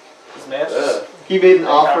 Oh, this man's ugh. He made an Hey,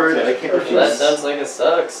 offer that I can't competition. That refuse. sounds like it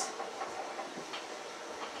sucks.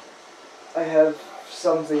 I have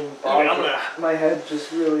something I'm off. gonna My head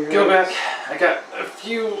just really hurts. go back. I got a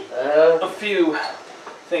few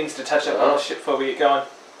things to touch up on this shit before we get going.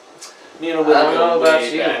 Me and I a Will don't go know about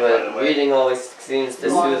way you, back, by the but way. reading always seems to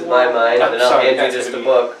soothe my mind, I'm and I'll sorry, hand you guys, just a gonna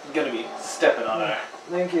book. Gonna be stepping on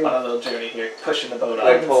Thank you. a little journey here, pushing the boat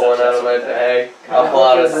I off. pull one out of my bag. I'll pull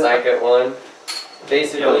out a second one.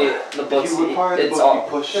 Basically, the If books, you require the it's book all, be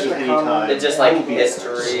pushed just at a any comment. time, it's just I like will be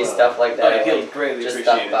history, there as stuff like Oh, that. he'll Like, greatly just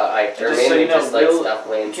appreciate stuff it. about Eichder. Just so Mainly you know, just like Will- stuff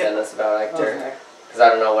Wayne sent us about Eichder. Okay. Because I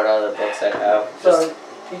don't know what other books I have. So,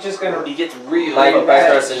 he's just gonna He gets real. My focused.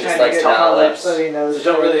 person trying just to likes get caught up knowledge. so he knows.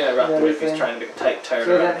 So don't really interrupt and him if he's everything. trying to get tight, tired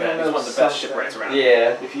So around then the bend. he He's one of the knows best something. shipwrights around.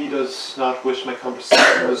 Yeah. If he does not wish my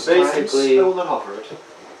conversation those Basically- times, I will not offer it.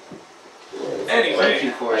 Anyway, Thank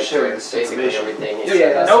you for Like, sharing this basically information. everything he Yeah,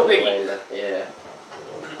 said us no to biggie. Wayne, Yeah.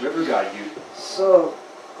 Whoever got you. So,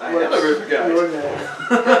 I am a river guy. your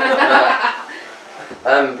name?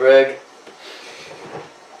 I'm Brig.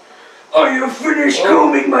 Are you finished Oh.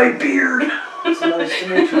 combing my beard? It's nice to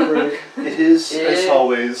meet you, Greg. It is, as Yeah.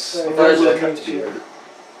 always, a Very very nice to well kept meet you. beard.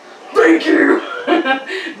 Thank you,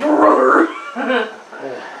 brother.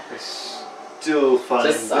 I still find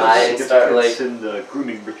Just sigh and start, significance in the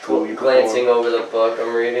grooming ritual you Glancing perform. over the book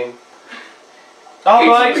I'm reading.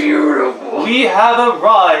 Alright, Beautiful. we have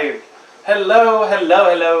arrived. Hello, hello,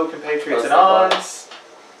 hello, compatriots Close in the arms. box.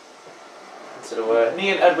 Is it away? Me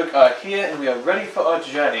and Edwick are here and we are ready for our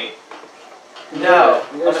journey. Now,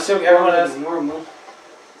 You I'm guys assuming took everyone longer has... than normal.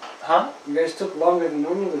 Huh? You guys took longer than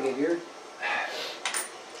normal to get here.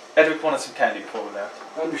 Edwick wanted some candy before we left.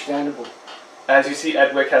 Understandable. As you see,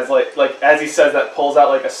 Edwick has like as he says that, pulls out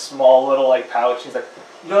like a small little like pouch. He's like,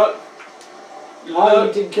 look, Oh,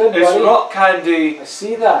 you did good, it's buddy. rock candy. I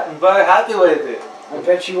see that. I'm very happy with it. I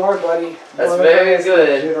bet you are, buddy. That's One of very them is good.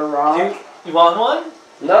 legit a rock. You want one?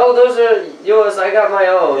 No, those are yours. I got my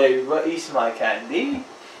own. Yeah, you eat my candy.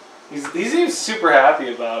 He seems super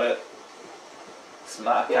happy about it. It's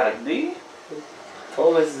my candy.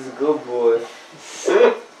 Thomas is a good boy.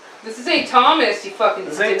 This is ain't Thomas, you fucking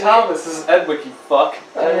This ain't stupid. Thomas. This is Edwick. You fuck.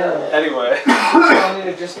 I know. Anyway, I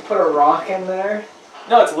need to just put a rock in there.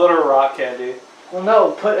 no, it's literal rock candy. Well,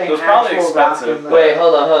 no, put an It was probably actual rock expensive. in there. Wait,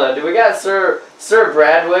 hold on. Do we got Sir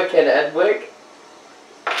Bradwick and Edwick?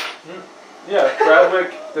 Yeah,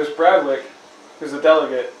 Bradwick. There's Bradwick, who's a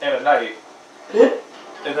delegate and a knight. And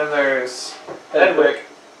then there's Edwick.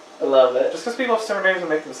 I love it. Just because people have similar names and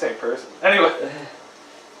make them the same person. Anyway.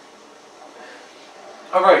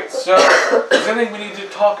 Alright, so is there anything we need to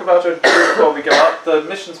talk about or do before we go up? The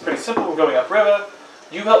mission's pretty simple. We're going upriver.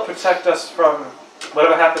 You help protect us from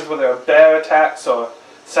whatever happens, whether there are bear attacks or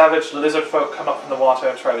savage lizard folk come up from the water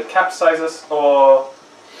and try to capsize us, or,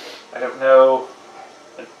 I don't know,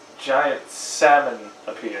 a giant salmon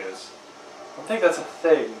appears. I don't think that's a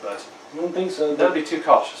thing, but I don't think so. don't be too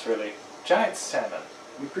cautious, really. Giant salmon.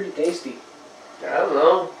 Be pretty tasty. I don't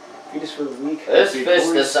know. Feed us for a week. There's fish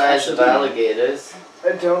the size of alligators.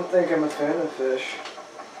 I don't think I'm a fan of fish.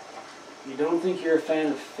 You don't think you're a fan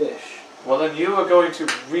of fish? Well, then you are going to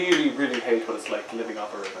really, really hate what it's like living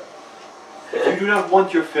off a river. If you do not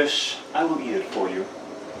want your fish, I will eat it for you.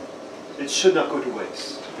 It should not go to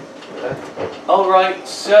waste. Alright,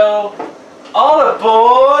 so, all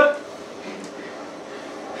aboard!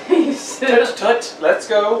 Tut tut, let's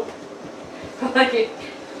go. Like it.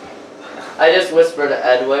 I just whispered to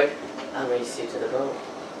Edwick, I'll race you to the boat.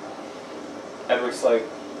 Edward's like,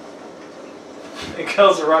 he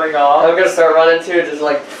goes running off. I'm gonna start running too, just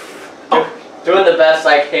like doing the best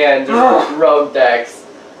I can, just rogue decks.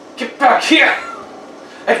 Get back here!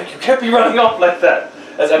 Edward, you can't be running off like that!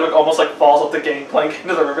 As Edward almost like falls off the gangplank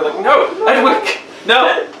into the river, like, no! Edward!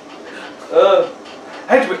 No!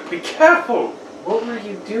 Edward, be careful! What were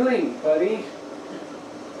you doing, buddy?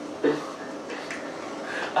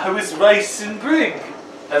 I was racing brig!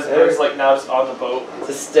 As Edward's like now just on the boat.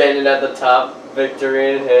 Just standing at the top,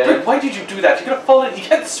 victory in hand. Rick, why did you do that? You could have fallen, he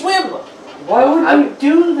can't swim! Why would you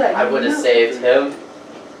do that? I would have saved him.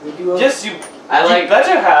 Yes, you I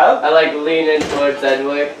better have! I lean in towards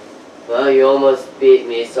Edwick. Well, you almost beat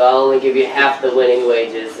me, so I'll only give you half the winning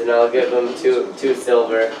wages, and I'll give him two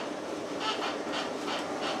silver.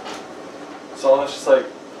 Solomon's just like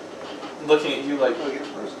looking at you like,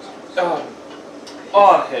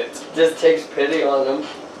 on hit. Just takes pity on him.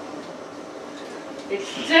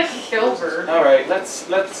 It's just silver. Alright, let's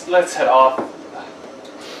head off.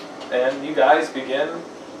 And you guys begin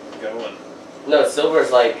going. No,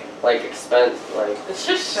 silver's like expense, like. It's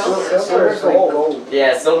just silver. Silver's like gold.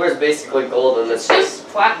 Yeah, silver's basically gold, and It's just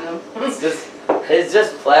platinum. it's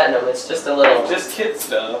just platinum. It's just a little. Just kid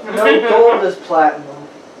stuff. No, gold is platinum.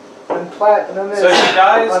 And platinum is. So you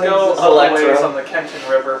guys go unexistent. a ways on the Kenton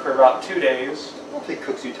River for about 2 days. I'll take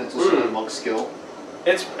cook's utensils from the monk's skill.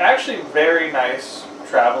 It's actually very nice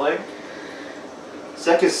traveling.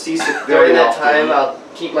 Zek is seasick very During that often. time, I'll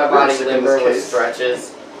keep my body Risk in limber this with case.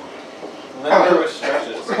 stretches. Limber with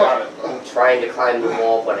stretches. Got it. I'm trying to climb the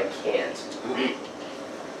wall, but I can't.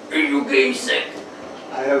 Are you getting sick?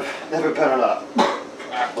 I have never been on a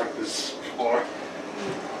act like this before.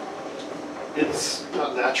 It's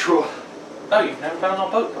not natural. Oh, you've never been on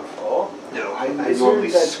a boat before? No, I Lizard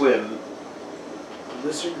normally that- swim.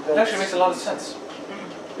 Lizard It actually makes a lot of sense.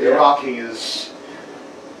 The rocking is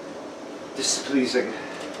displeasing.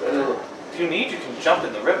 If you need, you can jump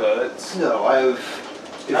in the river. It's No, I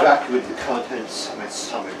have evacuated the contents of my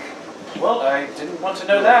stomach. well, I didn't want to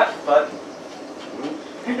know that, but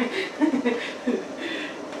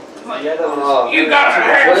Yeah, that was. Oh, You gotta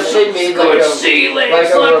what have if some they made good like sea a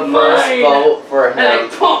legs reverse mine. boat for And I him?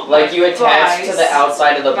 pump Like you my attach to thighs. the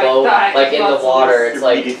outside of the My boat, thighs, like in the muscles. water. It's Your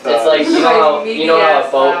like meaty it's like you know thighs. how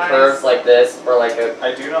a boat Thighs. curves like this for like a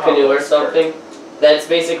I do know how canoe or boats work. something. That's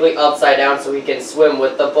basically upside down, so he can swim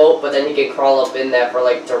with the boat, but then he can crawl up in that for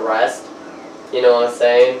like to rest. You know what I'm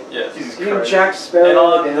saying? Yes. Jesus You can Christ. Jack And Sparrow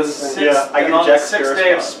on again. the sixth, Yeah, I and can on the Jack sixth Sparrow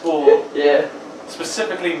day of spot. spool, Yeah.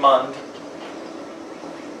 specifically Mund.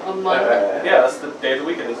 A month. Yeah, that's the day of the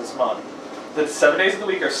week it is. It's Mund. The 7 days of the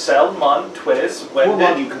week are Sel, Mund, Twiz, Well, Wended,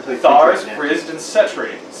 Mund you can play Thars, Flickr, Frizzed, and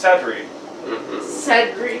Setri. Setri. Mhm.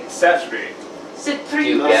 Cedric. Setri. Citri.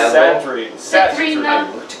 You Not gamble? Setri. Citrina.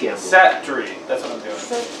 I work to gamble. Setri. That's what I'm doing.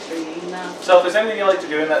 Citrina. So if there's anything you like to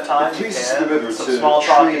do in that time, you Please can. remember Some to small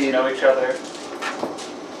talk, get to trade- know each other.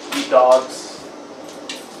 Eat dogs.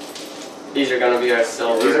 These are gonna be our These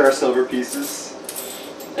silver. are our silver pieces.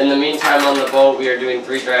 In the meantime, on the boat, we are doing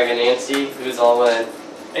 3 Dragon Nancy, who's all in.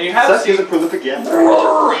 And you have Zek is seen a prolific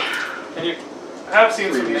gambler. and you have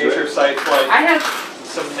seen some Freebies, nature right? sites like I have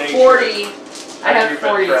some nature. 40. I As have you've been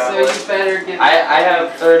 40, so traveling. you better get. I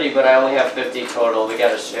have 30, but I only have 50 total. We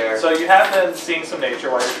gotta share. So you have been seeing some nature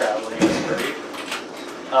while you're traveling. It's great.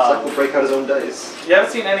 Zek will break out his own dice. You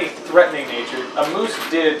haven't seen any threatening nature. A moose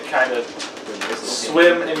did kind of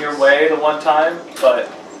swim in your way the one time, but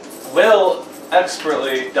Will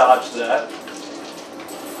expertly dodged that.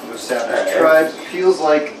 No savage tribe feels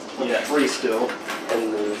like I'm Yeah. free still.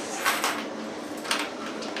 And lose.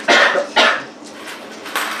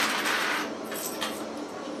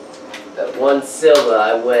 1 silver,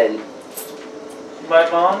 I win. My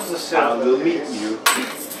mom's a I silver. will meet you.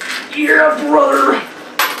 Yeah, brother.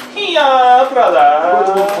 Yeah, You are the one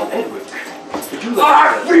brother. called Edward. Would you like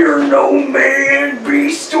I fear no man,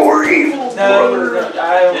 beast, or evil, brother. No,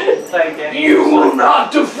 I don't think any. You will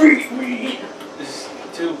not defeat me. It's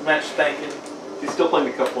too much thinking. He's still playing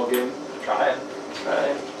the couple game. Trying.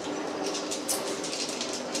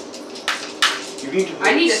 You need to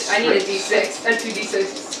I need a scripts. D6 and 2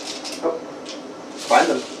 D6s. Find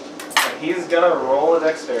them. And he's gonna roll a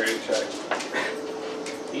dexterity check.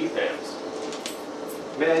 He fails.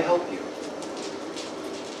 May I help you?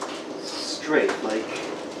 Straight like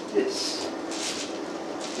this.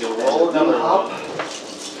 He'll roll another hop. one.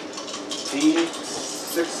 He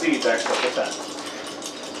succeeds actually with that.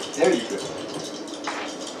 There you go.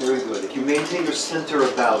 Very good. If you maintain your center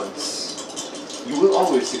of balance, you will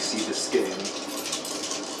always succeed this game.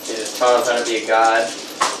 You just taught him how to be a god.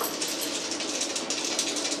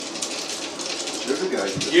 There's a guy.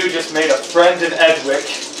 You just made a friend in Edwick.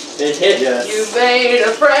 Yes. You made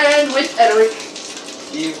a friend with Edward.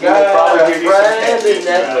 You will got probably a give you some friend candy in for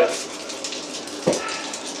that. Edward.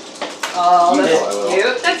 Oh, You that's know I will.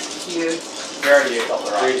 cute. That's cute. You already ate all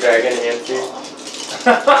the 3 rocks. dragon hamsters.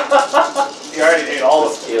 You already ate all I'll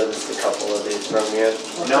of them. steal just a couple of these from you.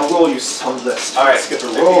 Now roll, you sunless. Alright, Skip a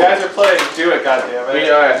if roll. you guys are playing, do it, goddammit. We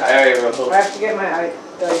are. I already rolled. I have to get my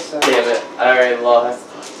dice out. Damn it. I already lost.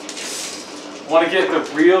 Want to get the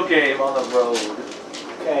real game on the road.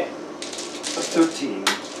 Okay. A 13.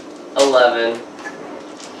 11.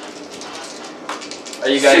 Are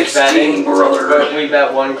you guys 16, betting? brother. We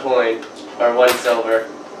bet 1 coin. Or 1 silver.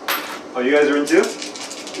 Oh, you guys are in two?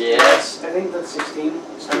 Yes. I think that's 16.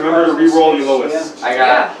 And remember to re-roll your lowest. I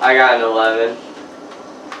got an 11.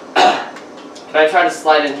 Can I try to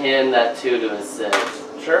slide in him that 2 to a 6?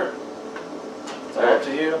 Sure. It's all up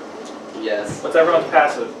to you. Yes. What's everyone's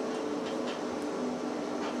passive?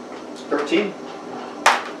 13.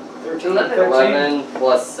 13. 11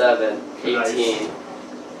 plus 7. 18. Nice.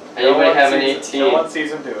 Anybody have an No 18? one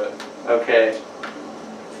sees him do it. Okay.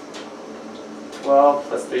 12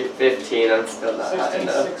 plus 3, 15. I'm still not high 16,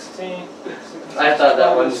 enough. 16. I thought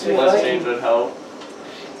that one See, change would help.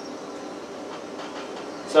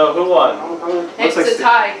 So, who won? It's like a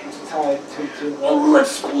tie. It's a tie. 2-2. Oh,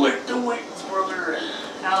 let's split the wings, brother.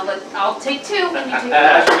 I'll take 2 and you take And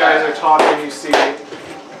as you guys are talking, you see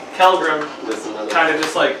Kelgrim This another. kind of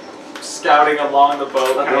just like scouting along the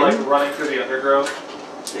boat, kind of like running through the undergrowth.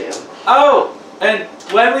 Damn. Oh! And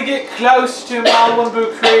when we get close to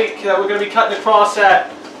Malwambu Creek that we're going to be cutting across at,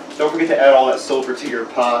 Don't forget to add all that silver to your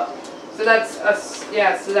pot. So that's I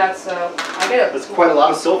get a That's quite a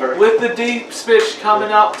lot of silver. with the deep fish coming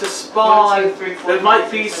up to spawn, 1, 2, 3, 4, there might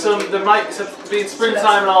 5, be 6, some, 7, there might be in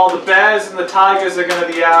springtime and all, the bears and the tigers are going to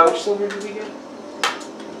be How much out. silver did we get?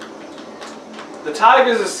 The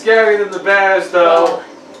tigers are scarier than the bears though.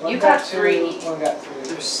 One You got 2, 3. One got 3.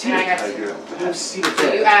 Never seen And a I got tiger. I have seen a So you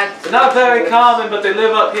bear. add. They're not very common, but they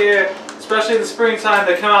live up here, especially in the springtime.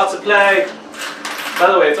 They come out to play.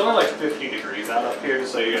 By the way, it's only like 50 degrees out up here,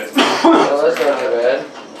 just so you guys know. Oh, that's not too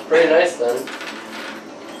bad. Pretty nice then.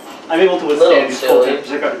 I'm able to Little withstand these cold chilly.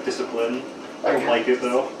 temperatures. I got a discipline. I don't like it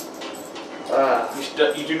though. Ah,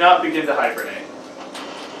 You do not begin to hibernate.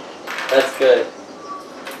 that's good.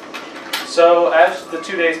 So, as the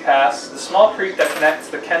 2 days pass, the small creek that connects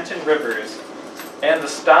the Kenton rivers and the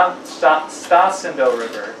Stasindo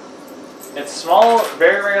River, it's small,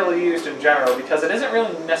 very rarely used in general because it isn't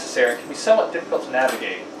really necessary and can be somewhat difficult to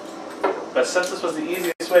navigate. But since this was the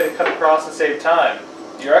easiest way to cut across and save time,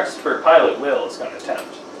 your expert pilot, Will, is going to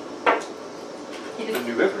attempt. The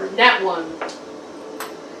new river. That one.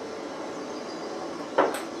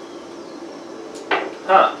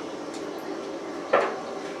 Huh.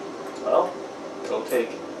 Well, it'll take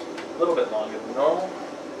a little bit longer than normal.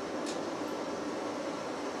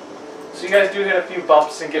 So you guys do hit a few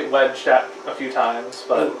bumps and get wedged at a few times,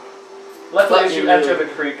 but luckily as you enter the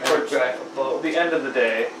creek towards the end of the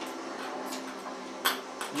day,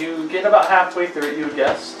 you get about halfway through it, you would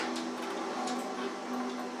guess.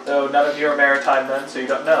 Though none of you are maritime men, so you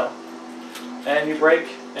don't know. And you break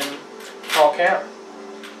and call camp.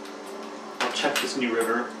 I'll check this new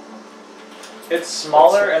river. It's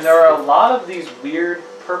smaller, and there are a lot of these weird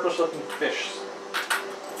purplish-looking fish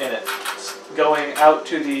in it, going out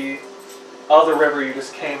to the other river you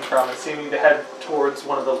just came from and seeming to head towards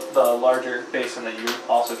one of the larger basin that you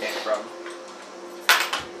also came from.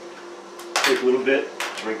 Take a little bit,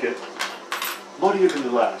 drink it. Muddier than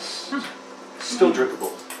the last. Still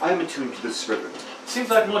drinkable. I am attuned to this river. Seems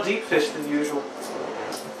like more deep fish than usual.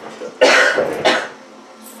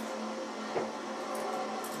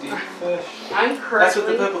 Deep fish. I'm That's currently.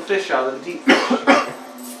 what the purple fish are, the deep fish.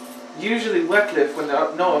 Usually wetcliff, when they're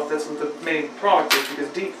up north, that's what the main product is, because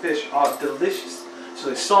deep fish are delicious. So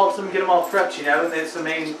they salt them, get them all prepped, you know, and it's the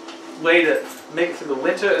main way to make it through the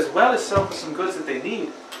winter, as well as sell for some goods that they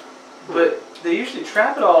need. But they usually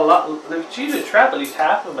trap it all a lot. They usually trap at least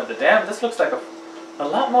half of them at the dam. This looks like a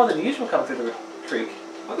lot more than usual come through the creek.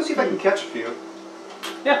 I'll go see if I can catch a few.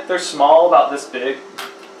 Yeah, they're small, about this big.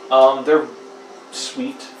 They're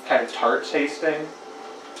sweet, kind of tart tasting.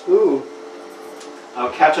 Ooh.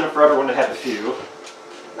 I'll catch enough for everyone to have a few.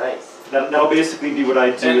 Nice. That'll basically be what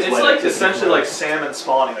I do. And is it's light like activity essentially for- like salmon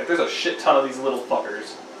spawning. Like there's a shit ton of these little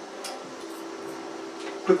fuckers.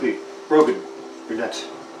 Quickly, Brogan, your net.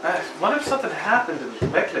 I wonder if something happened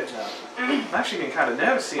in Redcliffe now. I'm actually getting kind of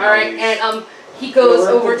nervous seeing all Alright, these. and he goes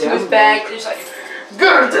Well, over to his yeah. bag and he's like,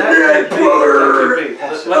 Got the That net, could be- brother! that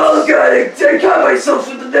could be. Oh, gotta take out myself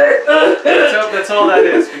with the net! That's all that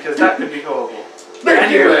is, because that could be horrible.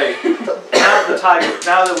 Thank you! Anyway,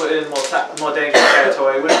 now that we're in more dangerous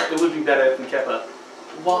territory, it would be better if we kept a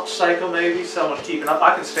watch cycle maybe, someone keeping up.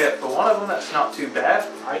 I can stay up for one of them, that's not too bad.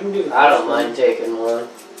 I can do the I first don't one. mind taking one.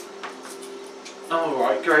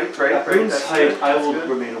 Alright, great. At That's moon's good, height, I that's will good.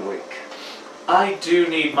 remain awake. I do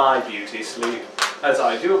need my beauty sleep, as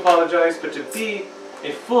I do apologize, but to be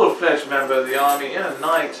a full-fledged member of the army in a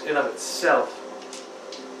night in of itself,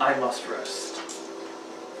 I must rest.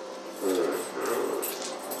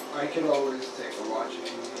 I can always take a watch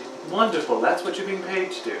if you need. Wonderful, that's what you're being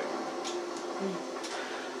paid to do.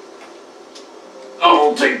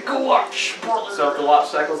 I'll take a watch, brother! So if the watch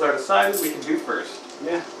cycles are decided, we can do first.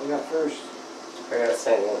 Yeah, I got first. I gotta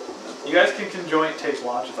say that. You guys can conjoint take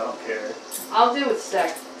watches, I don't care. I'll do it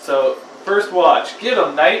second. So, first watch, get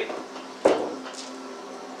 'em, knight!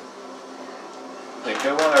 The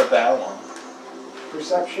good one or bad one?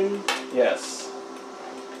 Perception, Yes.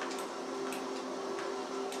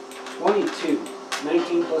 22.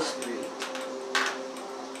 19 plus 3.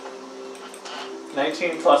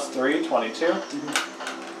 19 plus 3, 22.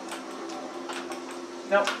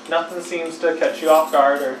 Nope, nothing seems to catch you off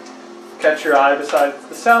guard or catch your eye besides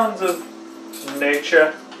the sounds of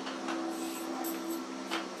nature.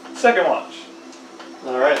 Second watch.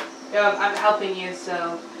 Alright. Yeah, I'm helping you,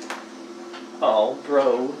 so. Oh,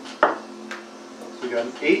 bro. So we got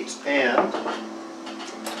an 8 and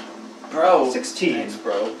Bro. 16. Thanks,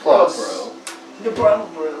 bro. Plus. Bro. No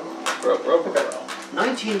problem, bro. Bro.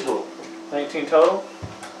 19 total. 19 total.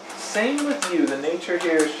 Same with you. The nature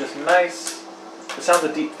here is just nice. The sounds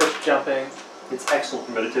of deep fish jumping. It's excellent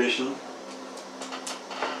for meditation.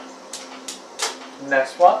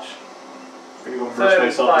 Next watch. I'm gonna go immerse Third and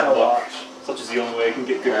myself in final the book. watch. Such is the only way I can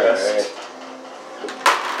get good Alright. rest.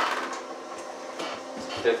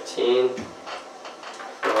 15.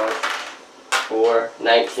 Plus 4.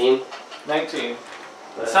 19. 19.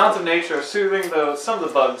 The sounds of nature are soothing, though some of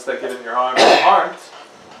the bugs that get in your arm aren't.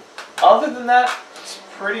 Other than that, it's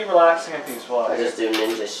pretty relaxing and peaceful out I here. just do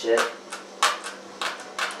ninja shit.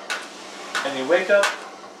 And you wake up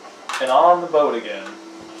and on the boat again.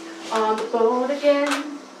 On the boat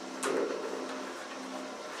again.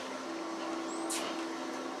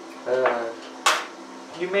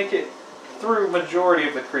 You make it through majority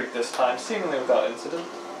of the creek this time, seemingly without incident.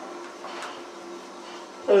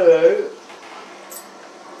 Alright.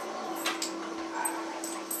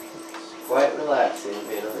 Quite relaxing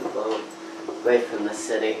being on the boat. Away from the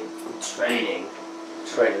city. Trading.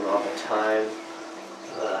 Trading all the time.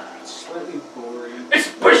 Ugh. Slightly boring.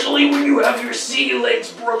 Especially when you have your sea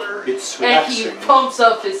legs, brother! It's And he relaxing. pumps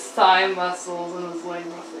up his thigh muscles and his leg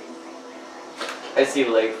muscles. I see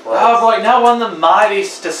leg Oh flaps. boy, now on the mighty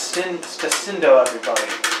Stasindo, everybody.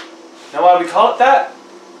 Know why we call it that?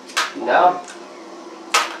 No.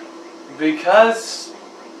 Because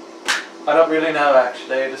I don't really know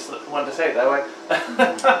actually, I just wanted to say it that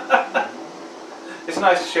way. It's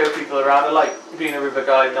nice to show people around. I like being a river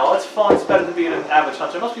guide and all. It's fun, it's better than being an average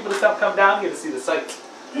hunter. Most people just don't come down here to see the sights.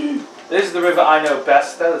 This is the river I know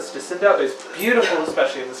best though, the Stasindo. It's beautiful,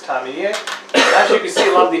 especially in this time of year. As you can see,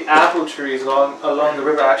 a lot of the apple trees along the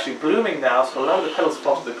river are actually blooming now, so a lot of the petals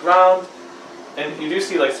fall to the ground. And you do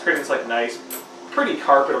see like creating this like nice, pretty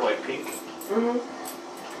carpet of like pink.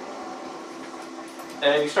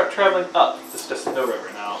 And you start traveling up the Stasindo River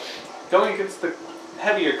now, going against the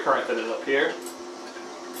heavier current that is up here.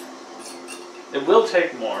 It will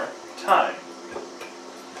take more time.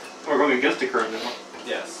 We're going against the current now.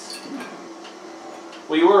 Yes.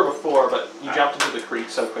 Well, you were before, but you jumped into the creek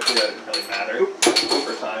so quickly that it didn't really matter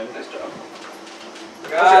for time. Nice job.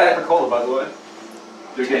 Got What's that it. Agricola, by the way?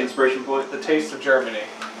 Do you get an inspiration point? The taste of Germany.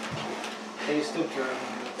 Taste of Germany.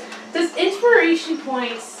 Does inspiration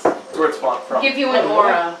points Where it's from. Give you an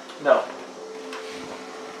aura. No.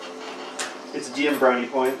 It's DM brownie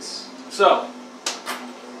points. So,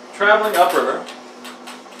 traveling upriver,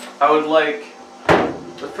 I would like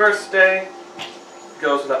the first day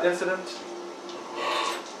goes without incident.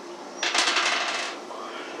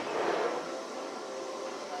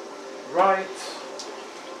 Right.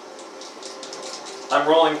 I'm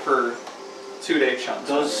rolling for 2-day chunks.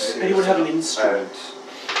 Does anyone have an instrument?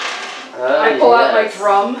 I pull out my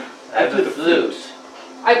drum. I have a flute.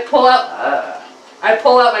 I pull out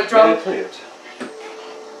my May I drum. play it?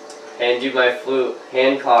 Hand you my flute,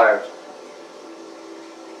 hand carved.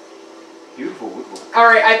 Beautiful woodwork.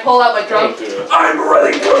 Alright, I pull out my drum. Thank you. I'm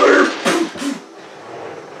ready, brother!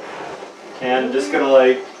 And I'm just gonna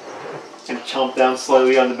like and chomp down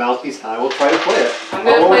slightly on the mouthpiece, and I will try to play it. I'm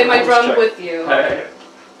gonna I'll play roll my a drum check. with you. Alright.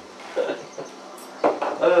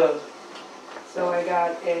 So I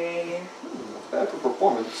got a. Bad for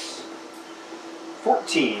performance.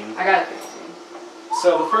 14. I got a 15.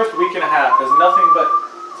 So the first week and a half is nothing but.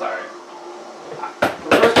 Sorry.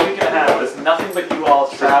 The first week and a half is nothing but you all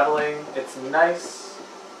traveling. It's nice.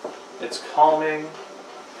 It's calming.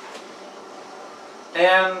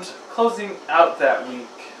 And closing out that week,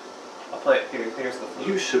 I'll play it here. Here's the flute.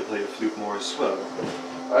 You should play the flute more as well.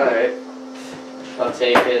 Alright. I'll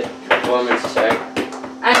take it. Performance check.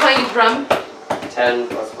 I'm playing drum. 10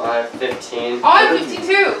 plus 5, 15. Oh, I'm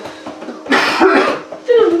 52!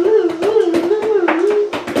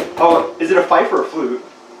 Oh, is it a fife or a flute?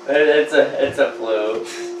 It's a flute.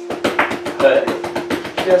 But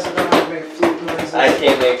He doesn't know how to make flute noises. I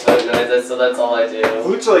can't make flute noises, so that's all I do.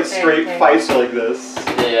 Flutes are like straight Okay. fifes are like this.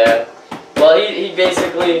 Yeah. Well, he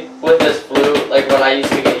basically, with this flute, like when I used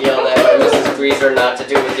to get yelled at by Mrs. Greaser not to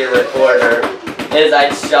do with your recorder, is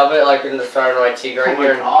I'd shove it like in the front of my cheek right Oh my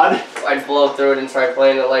here, and god. I'd blow through it and try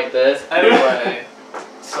playing it like this. Anyway,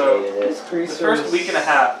 so This the greaser first is- week and a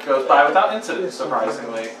half goes by without incident,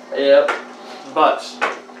 surprisingly. Yep. But,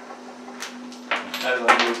 as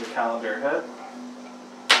I move the calendar ahead,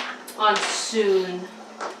 On soon.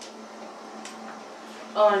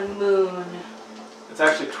 On moon. it's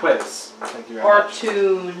actually quiz. Thank you very Or much.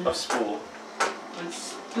 tune. Of school. On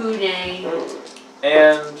spooning.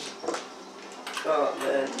 And Oh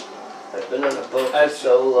man. I've been on a boat for as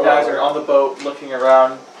so you long. guys are on the boat looking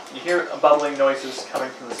around, you hear bubbling noises coming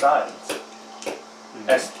from the sides.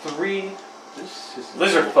 As 3 This is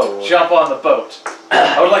lizard folk jump on the boat.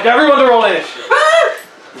 I would like everyone to roll initiative.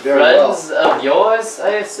 Very well. Friends of yours, I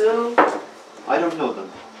assume? I don't know them.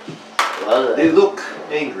 Well, They look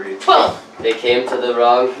angry. 12. they came to the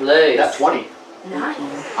wrong place. That's 20. Nice.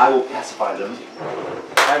 I will pacify them.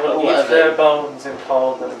 I will eat 11. their bones and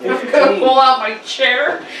call them again. I'm gonna pull out my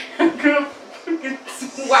chair. I'm gonna fucking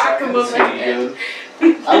whack him with my Pretty hand.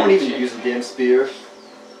 good. I won't even use the damn spear.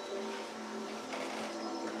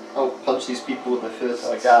 I'll punch these people with my fists.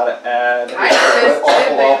 So I gotta add. I My fist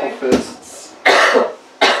awful, awful it, fists.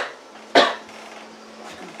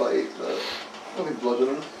 Bite, but I'll be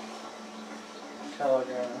bludgeoning.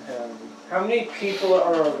 Telegram him. How many people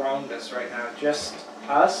are around us right now? Just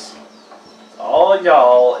us? All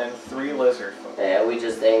y'all and 3 lizard folk. Yeah, we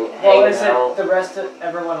just hang Well, is out. it the rest of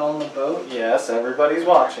everyone on the boat? Yes, everybody's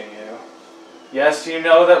watching you. Yes, you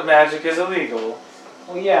know that magic is illegal.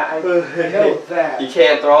 Well, yeah, I know that. You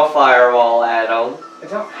can't throw a fireball at them. I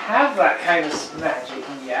don't have that kind of magic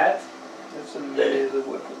yet. That's a melee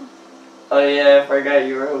weapon. Oh yeah, I forgot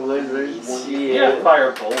you were a wizard. You have Shit.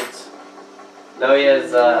 fire bolts. No, he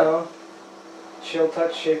has, No. Chill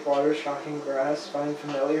touch, shape water, shocking grass, find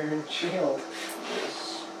familiar, and shield.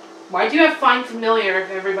 Why do you have find familiar if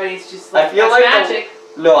everybody's just like, I feel that's like magic?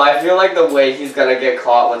 No, I feel like the way he's gonna get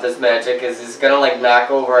caught with his magic is he's gonna like knock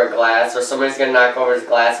over a glass, or somebody's gonna knock over his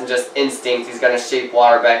glass, and just instinct he's gonna shape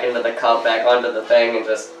water back into the cup, back onto the thing, and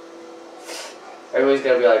just everybody's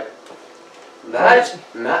gonna be like, magic,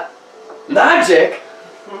 magic.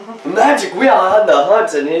 We are on the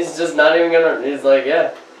hunt, and he's just not even gonna. He's like,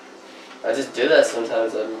 yeah, I just do that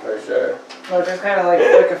sometimes. I'm for sure. No, just kind of like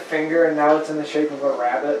flick a finger, and now it's in the shape of a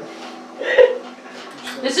rabbit.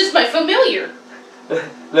 This is my familiar.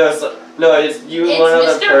 No, it's you and It's one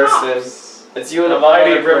other Mr. person. Hops. It's you and The one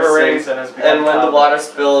mighty other river person. raisin has become And when the common. water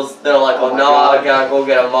spills, they're like, Oh "Oh my no, God. I gotta go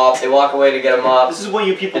get a mop." They walk away to get a mop, This is what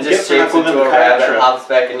you people and get just for not shapes going on into the a kayak rabbit, trip. hops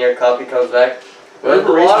back in your cup, he comes back. Where'd the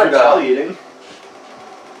River raisin water go? retaliating.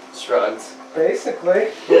 Shrugs. Basically.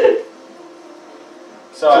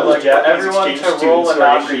 So I'd like everyone to roll a and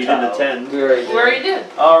non-retell. attend. We already We already did.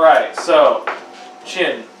 did. Alright, so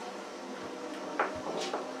Chin.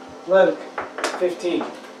 Luke, 15.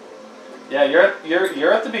 Yeah,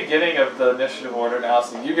 you're at the beginning of the initiative order now,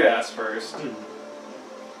 so you could ask first.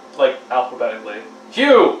 like alphabetically.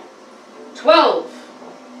 Hugh!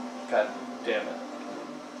 12. God damn it.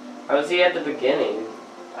 How was he at the beginning?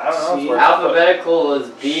 I don't know. It's where Alphabetical was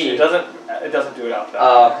B. it doesn't do it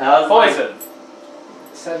alphabetically. How's Poison.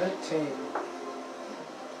 17.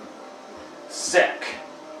 Sick.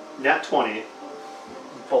 Nat 20.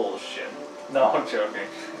 Bullshit. No, I'm joking.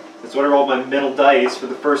 That's what I rolled my middle dice for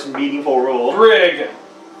the first meaningful roll. Brig!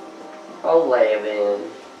 11.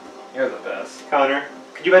 You're the best. Connor,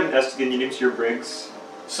 could you add an S to the names to your Briggs?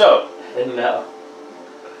 So, No.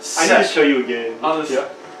 I need to show you again. on this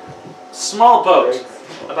small boat,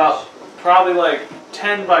 about probably like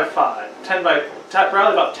 10 by 5, probably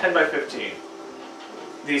about 10 by 15.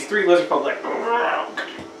 These 3 lizard folk like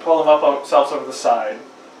pull them up themselves over the side.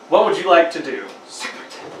 What would you like to do?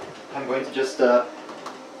 I'm going to just,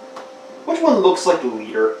 which one looks like the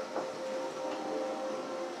leader?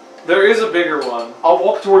 There is a bigger one. I'll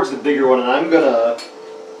walk towards the bigger one and I'm gonna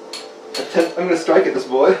strike at this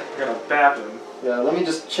boy. You're gonna bap him. Yeah, let me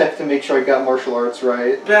just check to make sure I got martial arts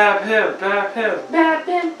right. Bap him, bap him. Bap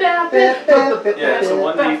him, bap him. Yeah, it's a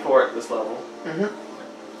 1d4 at this level. Mm-hmm.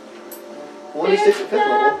 1d6 at 5th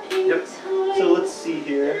level. Yep. So let's see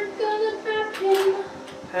here.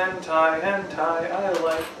 Hentai, I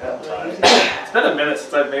like hentai. It's been a minute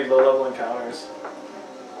since I've made low-level encounters.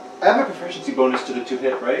 I have a proficiency bonus to the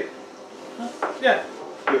 2-hit, right? Yeah.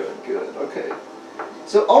 Good, okay.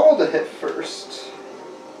 So I'll roll the hit first.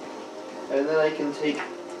 And then I can take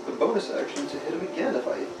the bonus action to hit him again if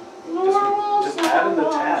I... Just add an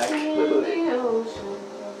attack.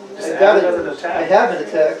 Just add it as an attack. I have an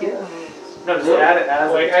attack, yeah. No, just add it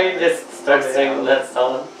as Wait, an how attack. you just start singing that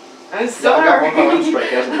song? I'm Yeah, I sorry. got one more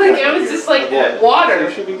strike as an Like, attack I was here. just like Yeah. So water.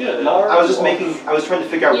 you should be good. I was trying to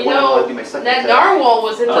figure out You what I want know, to do my second that attack. narwhal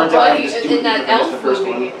was in the Turns out I buddy just do in it that because I missed elf the first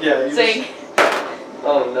movie. one. Yeah, you Saying,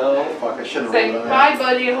 Oh no. Fuck, I shouldn't have saying, rolled on bye that.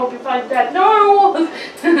 buddy, I hope you find that narwhal.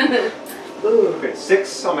 Okay,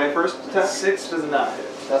 6 on my first attack. 6 does not hit.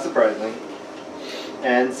 Not surprising.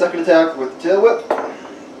 And second attack with the tail whip.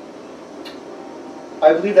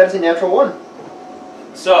 I believe that is a natural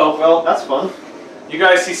 1. So, Well, that's fun. you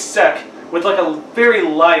guys see Sek with like a very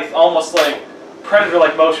lithe, almost like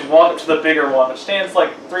predator-like motion walk up to the bigger one, which stands like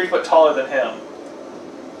 3 foot taller than him.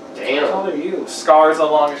 How Damn. tall are you? Scars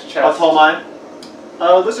along his chest. How tall am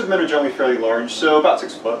I? Lizard men are generally fairly large, so about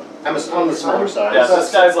 6 foot. I'm on the smaller side. Yeah,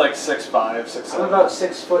 this guy's like 6'5", 6'7". I'm about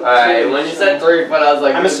 6 foot. Alright, 2, when you so- said 3 foot, I was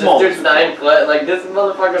like, I'm a this small dude's lizard. 9 foot. Like, this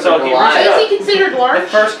motherfucker's So a he lot. Is he considered The large?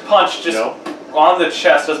 first punch just No. on the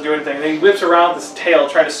chest doesn't do anything, and he whips around this tail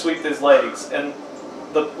trying to sweep his legs, and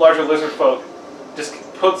the larger lizard folk just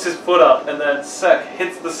puts his foot up, and then Sek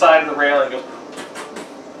hits the side of the railing and goes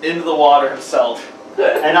into the water himself.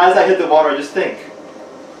 And as I hit the water, I just think,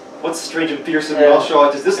 what's strange and fearsome and I'll show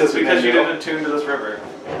it does this It's lizard because man you do? didn't attune to this river.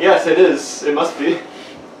 Yes, it is. It must be.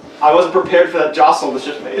 I wasn't prepared for that jostle the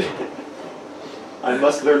ship made. I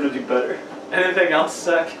must learn to do better. Anything else,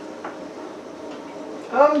 Sek?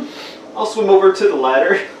 I'll swim over to the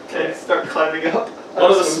ladder and start climbing up.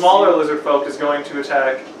 One of the smaller lizard folk is going to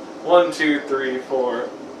attack 1, 2, 3, 4,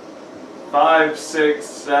 5, 6,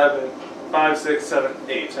 7, 5, 6, 7,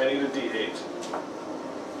 8. I need a D8.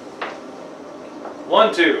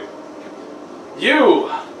 1, 2.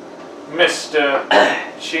 You, Mr.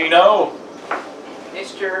 Chino,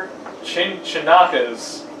 Mr.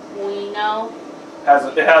 Chinchinakas, We know.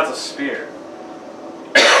 it has a spear.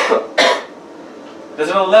 Does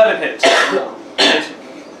an 11 hit?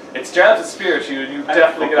 It jabs its spear at you, and you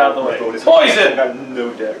definitely get out of the way. I Poison! got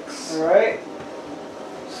no decks. Alright.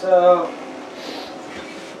 So,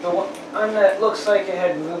 the one that looks like it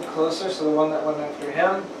had moved closer, so the one that went after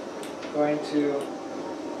him, going to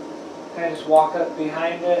kind of just walk up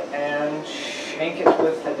behind it and shank it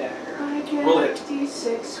with the dagger. I get Roll it.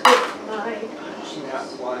 D6 with my punch. Not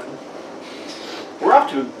one. We're off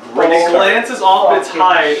to a It great start. glances off its Fucking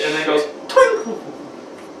hide, and then goes twink!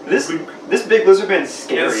 This big lizard man's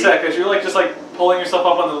scary. In a sec, as you're like just like pulling yourself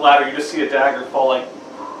up on the ladder, you just see a dagger falling,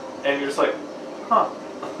 and you're just like, huh.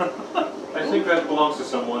 I think that belongs to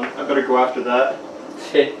someone. I better go after that.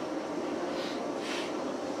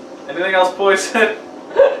 Anything else, Poison?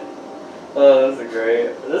 Oh, this is great.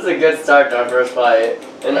 This is a good start to our first fight.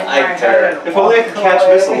 An Eichder. If only I could catch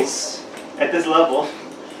Away. missiles at this level.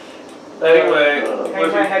 Anyway,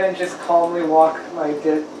 Hang my head and just calmly walk my if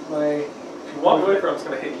you walk away from him, it's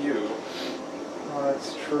gonna hit you. Oh,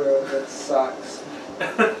 that's true. That sucks.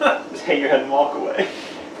 Just hang your head and walk away.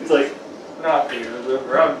 He's like, Not you,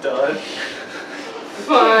 River, I'm done.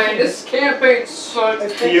 Fine, this campaign sucks. I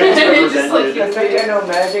think, You're Just like I think I know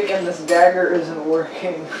magic and this dagger isn't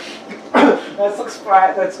working. That's looks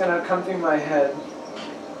flat. That's gonna come through my head.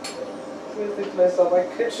 I think to myself, I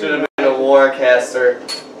could Should have been a warcaster.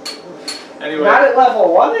 Anyway, Not at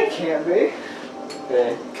level 1, I can't be.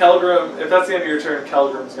 Okay. Kelgrim, if that's the end of your turn,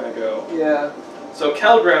 Kelgrim's gonna go. Yeah. So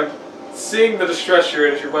Kelgrim, seeing the distress you're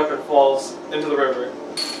in as your weapon falls into the river,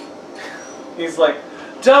 he's like,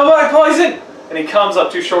 "Down by poison!" And he comes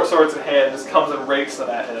up, 2 short swords in hand, just comes and rakes them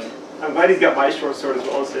at him. I'm glad he's got my short sword as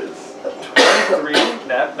well as his. 23,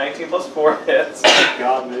 nat, 19 plus 4 hits. Oh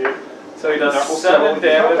God, dude. So he does That will 7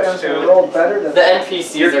 damage to... roll better than The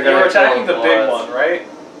NPCs You're are gonna attacking the kill big him. one, right?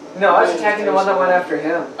 No, I was attacking the one that went after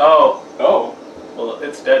him. Oh, Oh. well,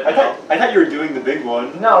 it's dead I now. thought you were doing the big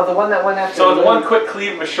one. No, the one that went after So the Luke, one quick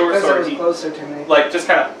cleave of a short because it sword, was he, closer to me. like, just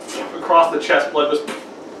kind of across the chest, blood goes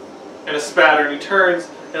in a spatter, and he turns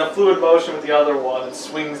in a fluid motion with the other one and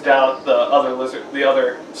swings down at the other lizard, the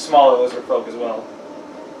other smaller lizard folk as well.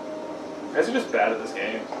 You guys are just bad at this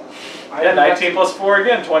game. Yeah, 19 plus 4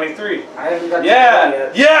 again, 23. I haven't got Yeah!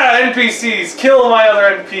 Yeah, NPCs! Kill my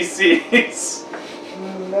other NPCs!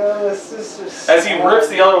 No, this is just... As he rips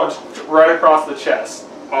the other one right across the chest.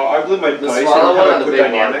 Oh, I blew my The dice. smaller I one or don't the have a big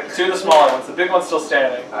dynamic. 2 of the smaller ones, the big one's still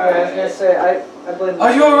standing. I was gonna say, I blame...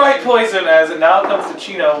 Are you alright, Poison? As it now comes to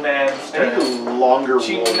Chino Man's I need turn. a longer roll.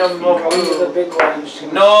 Chino Going to Moku. the big one. just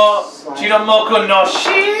gonna No! slide. Chino Moku no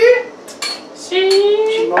shi!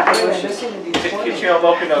 Chimoku I'm wishes. missing a D20. Chino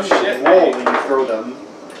Moku no shit. Roll when you throw them.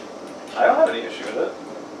 I don't have any issue with it.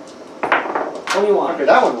 21. Okay,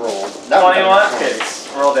 that one rolled. That one 21 hits.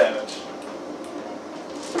 Roll damage.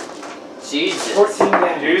 Jesus. 14 You're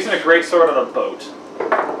damage. using a great sword on a boat.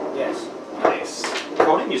 Yes. Nice.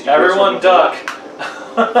 Conan used to Everyone use duck.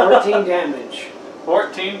 14 damage.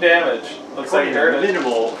 14 damage. Looks like you heard it.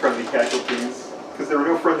 minimal friendly casualties. Because there were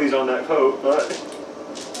no friendlies on that boat, but...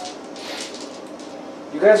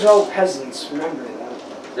 You guys are all peasants, remember that.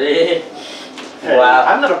 Hey, Wow.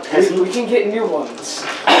 I'm not a peasant. We can get new ones.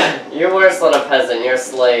 You're worse than a peasant, you're a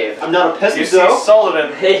slave. I'm not a peasant, You see though.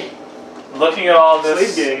 Sullivan Hey. looking at all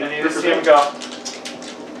this, Slave gang, and you just see him go,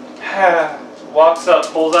 walks up,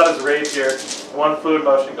 pulls out his rapier, one fluid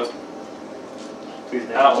motion, goes Please,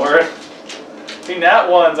 now. outward. See, nat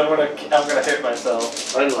ones, I'm gonna hit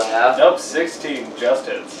myself. I laugh. Nope, 16 just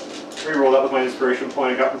hits. Reroll that with my inspiration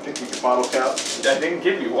point I got from picking the bottle cap. I didn't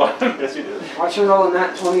give you one. Yes, you did. Watch him roll in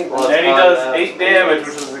that 20. Well, And he it's does fine, 8 damage,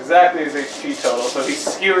 which is exactly his HP total. So he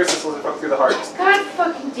skewers this lizard folk through the heart, God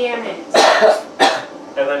fucking damn it.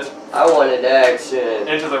 and then just I wanted action.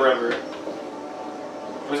 into the river.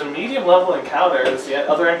 It was a medium level encounter. As the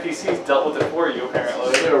other NPCs dealt with it for you,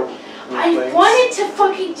 apparently. I wanted to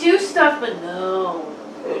fucking do stuff, but no.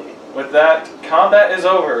 With that, combat is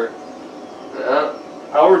over.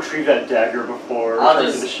 I'll retrieve that dagger before I'll returning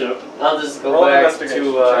to just- the ship. I'll just go Roll an back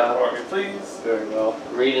investigation to check for me, please. Very well.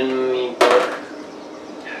 reading me book.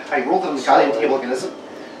 I rolled on the goddamn table again, is it?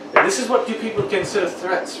 And this is what you people consider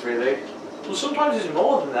threats, really. Well, sometimes it's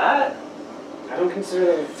more than that. I don't consider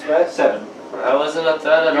that a threat. 7. I wasn't a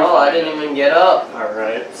threat at You're all. I fine. didn't even get up.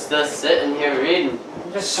 Alright. Just sitting here reading.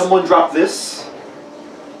 Just Someone drop this.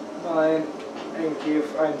 fine. Thank you,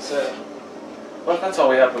 fine, sir. Well, that's all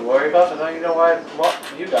we have to worry about. I know you know why I want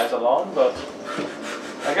you guys along, but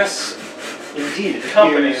I guess Indeed, it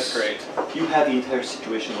company appears is great. You have the entire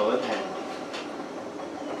situation well at hand.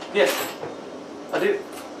 Yes, I do.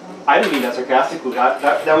 I didn't mean that sarcastically.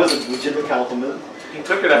 That was a legitimate compliment. He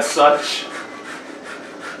took it as such.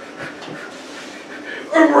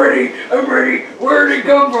 I'm ready. Where'd he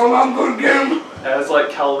come from? I'm gonna get him. As like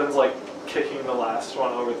Kelvin's like kicking the last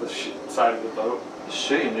one over the side of the boat.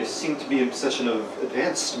 Shame, they seem to be in possession of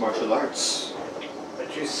advanced martial arts.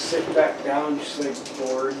 But you sit back down, just like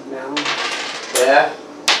bored now. Yeah.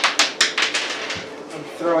 I'm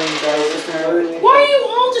throwing dice apparently. Why are you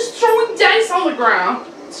all just throwing dice on the ground?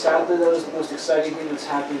 Sadly, that was the most exciting thing that's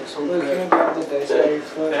happened this whole Luke, you trip. can grab the dice out of your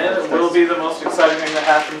foot. And it will be the most exciting thing that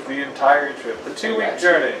happens the entire trip. The 2-week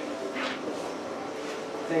journey.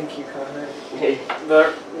 Thank you, Connor.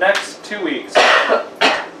 The next 2 weeks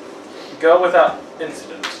go without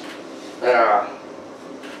incident. Ah.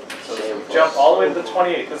 So Shameful. jump all the way to the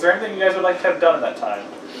 28th. Is there anything you guys would like to have done in that time?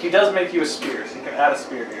 He does make you a spear, so you can add a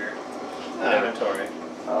spear to your inventory.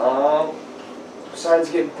 Besides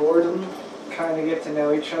get boredom, Kind of get to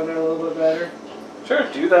know each other a little bit better. Sure,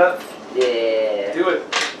 do that. Yeah. Do it.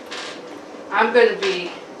 I'm gonna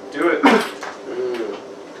be Do it.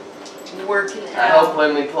 working I hope out.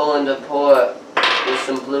 when we pull into port, there's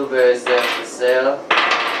some blueberries there for sale.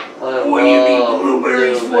 I What do you need love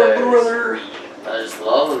blueberries for, brother? I just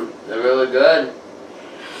love them. They're really good.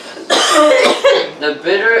 They're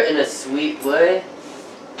bitter in a sweet way.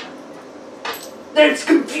 That's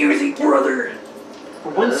confusing, brother.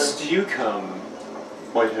 Whence do you come?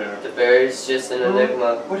 White hair. The berry's just an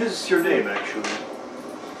enigma. What is your name, actually?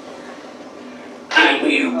 I'm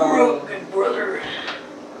you broken, brother.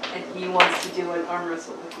 And he wants to do an arm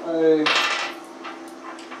wrestle with me.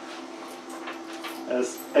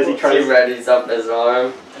 As he He tries. readies up his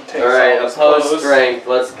arm. And takes Alright, off his opposed clothes. strength,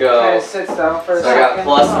 let's Kind of go. sits down for a So I second. got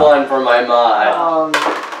 +1 for my mod.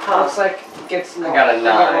 Looks like it gets lost. I got a I get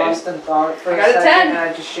 9. lost in thought for I a got a second, 10. and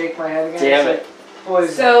I just shake my head again. Damn It's it. like,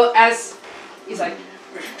 boys, So as he's like,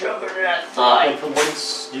 We're stronger than I thought. And from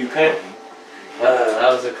whence do you come?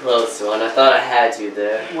 That was a close one. I thought I had you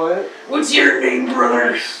there. what? What's your name,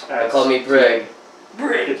 brother? Call me Brig.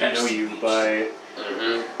 Brig. Get to know you by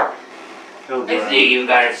I see you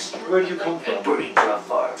guys. Where do you come from? A pretty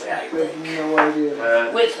rough arm, I have no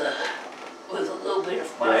idea. With a little bit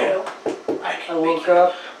of my help, I I can woke make you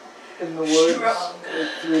up in the woods strong. like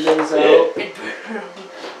 3 days out.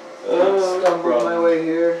 And Stumbled my way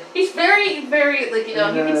here. he's very, very, like, you know,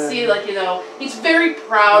 you can see, like, you know, he's very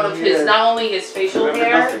proud of his, Yeah. not only his facial Remember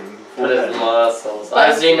hair. nothing. But his muscles. But-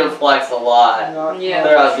 I've seen him flex a lot Not Yeah.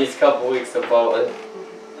 throughout these couple weeks of bowling.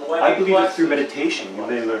 I believe that through meditation you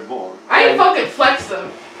may learn more. I ain't fucking flex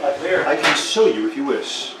them. I can show you if you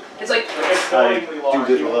wish. It's like, I do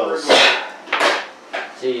little else.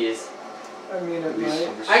 Jeez. I mean, At it least might.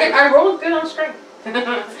 on this I rolled good on strength. And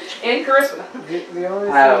charisma. The only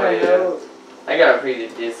thing How I are know I got a pretty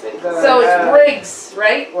decent. that So I it's had Briggs,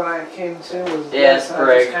 right? when I came to was Yeah, this, it's and I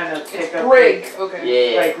Brig. just kind of It's pick up, Brig.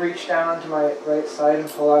 Okay. Yeah. like reach down onto my right side and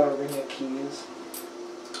pull out a ring of keys.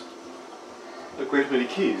 A great many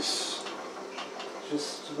keys.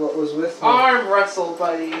 Just what was with me. Arm wrestle,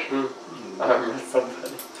 buddy. Arm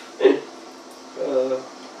somebody.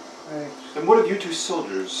 I And what of you two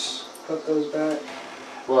soldiers? put those back.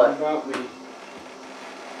 What? About me.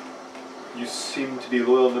 You seem to be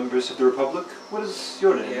loyal members of the Republic. What is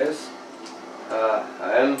your name? Yes.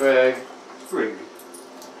 I'm Brig. Brig.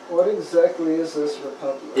 What exactly is this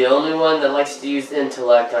republic? The only one that likes to use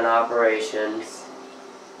intellect on operations,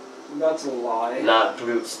 That's a lie. not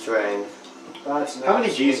brute strength. That's not How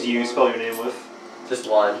many G's do you spell your name with? Just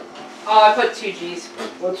one. Oh, I put 2 G's.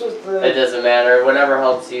 What's with It the doesn't matter. Whatever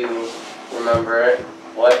helps you remember it.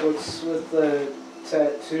 What? what's with the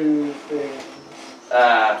tattoo thing?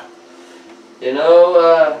 You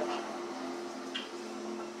know,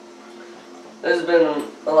 there's been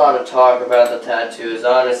a lot of talk about the tattoos.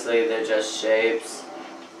 Honestly, they're just shapes.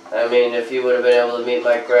 I mean, if you would have been able to meet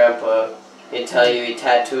my grandpa, he'd tell you he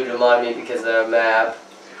tattooed them on me because they're a map.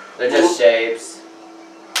 They're just shapes.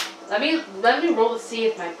 Let me roll to see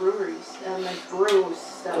if my breweries, my brew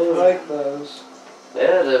stuff. I like those.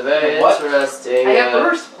 Yeah, they're very What? interesting. I got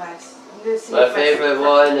brewer supplies. I'm gonna see My if favorite I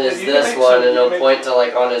one is You can this make one, some- and you it'll can point to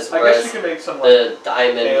like on his I guess you wrist. can make some like The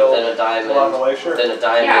diamond ale within a along the diamond way, sure. within a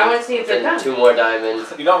diamond. Yeah, I want to see if they're within done. 2 more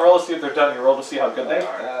diamonds. You don't roll to see if they're done. You roll to see how good they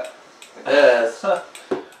are. Yes.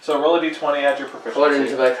 So roll a d20, add your According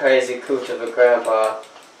proficiency. to my crazy coot of a grandpa,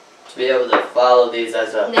 to be able to follow these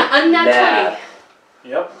as a Now, I'm not map,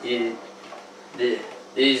 Yep.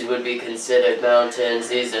 these would be considered mountains.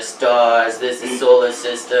 These are stars. This is solar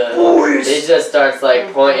system. Boys. He just starts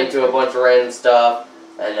like pointing to a bunch of random stuff,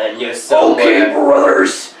 and then you're somewhere. Okay,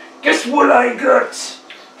 brothers. Guess what I got?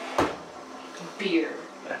 beer.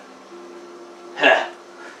 Ha!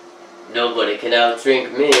 Nobody can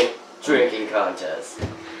outdrink me. Drinking contest.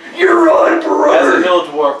 You're on, As a brother. hill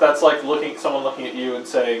dwarf, that's like someone looking at you and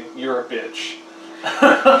saying, "You're a bitch."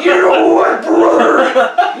 You know what,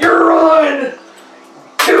 brother? You're on.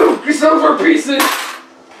 2 silver pieces.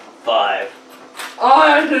 5.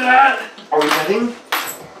 On to that. Are we betting?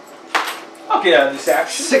 I'll get out of this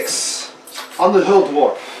action. 6 on the hill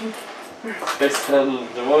dwarf. This time,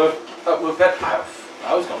 dwarf. With that,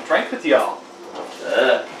 I was gonna drink with y'all.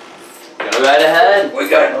 Go right ahead. We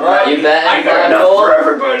got. Alright. You bet. I got enough for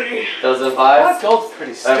everybody. Those are 5. That gold's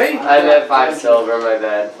pretty steady. I meant 5 silver, my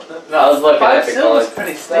bad. I was looking at 5 the silver's coin.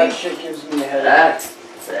 pretty That steady. shit gives me a headache.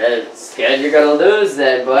 Scared you're gonna lose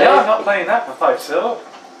then, buddy. Yeah, I'm not playing that for 5 silver,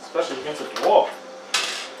 especially against a dwarf.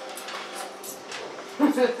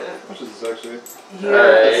 Which is this actually?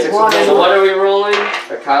 Alright, One. so what are we rolling?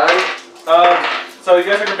 A con? So you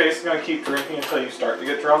guys are basically gonna keep drinking until you start to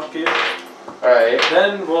get drunk, Keith. Alright.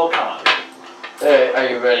 Then roll con. Hey, are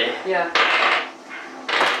you ready? Yeah.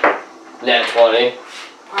 Nat 20.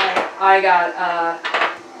 Alright. I got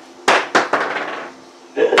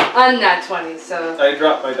unnat 20. So I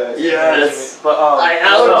dropped my dice. Yes. But I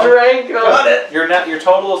outdrank him. got it. Your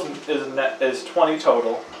total is 20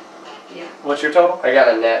 total. yeah. What's your total? I got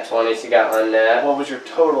a nat 20, she got unnat. What was your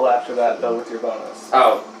total after that though with your bonus?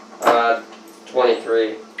 Oh,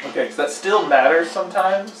 23. Okay, because that still matters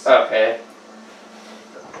sometimes. Okay.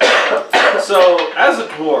 So, as a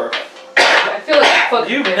dwarf, I feel like a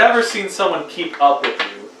fucking you've bitch. never seen someone keep up with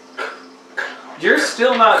you. You're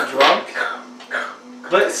still not drunk,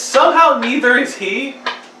 but somehow neither is he.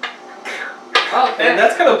 Okay. And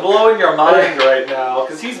that's kind of blowing your mind right now,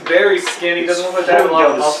 because he's very skinny, doesn't look like that a lot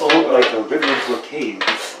of muscle. like a river into a cave.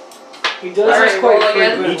 He does Alright, this quite roll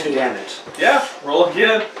again. frequently. Damn it. Yeah, roll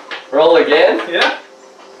again. Roll again? Yeah,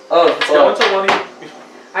 Oh, it's going fuck. to one.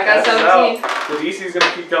 I got Passes 17. out. The DC's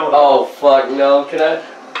gonna keep going. Oh, fuck, no. Can I?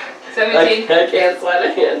 17. I can't sleight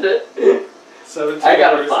of hand it. 17 I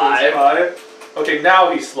got a versus 5. 5. Okay,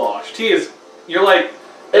 now he's sloshed. He is. You're like.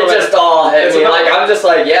 It just all hit It's me. about- Like, I'm just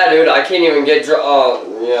like, yeah, dude, I can't even get drunk. Oh,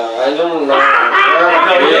 yeah, I don't know.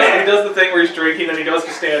 No, he Yeah. does the thing where he's drinking and he goes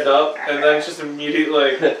to stand up, and then it's just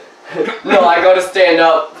immediately like. No, I go to stand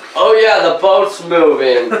up. Oh, yeah, the boat's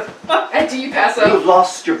moving. And do you pass out? You've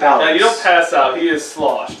lost your balance. Yeah, you don't pass out. He is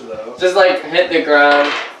sloshed though. Just like hit the ground.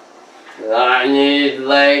 I need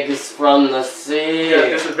legs from the sea. You got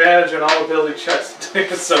disadvantage on all ability checks to take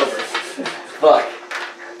us sober. Fuck.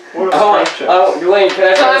 What Oh, strength checks? oh, Wayne, can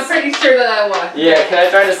I So try I'm to... pretty sure that I won. Yeah, can I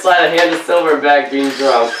try to slide a hand of Silverback being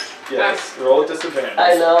drunk? Yes, roll at disadvantage.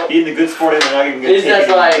 I know. Being the good sport and I can get He's just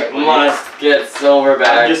taken like, immediately. must get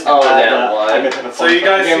Silverback. I'm just Oh, glad that that I'm one. gonna So you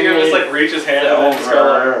guys Give see him me just like reach his hand out and just go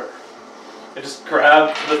like, and just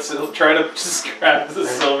grab the try to just grab the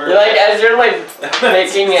silver. You're like, as you're like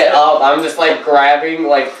picking it up, I'm just like grabbing,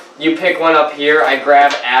 like, you pick one up here, I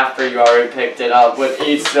grab after you already picked it up with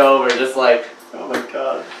each silver, just like, Oh my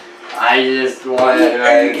god. I just want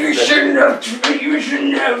to... You shouldn't have. You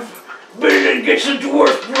shouldn't have been against a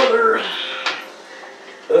dwarf, brother.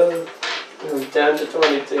 I'm down to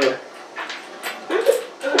 22.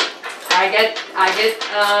 I get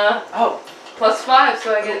Oh, +5,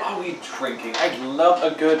 so I get. are we drinking? I love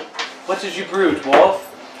a good. What did you brew, dwarf?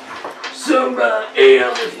 Some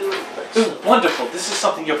ale, if you Ooh, wonderful. This is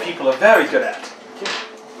something your people are very good at.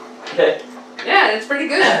 Okay. Yeah, it's pretty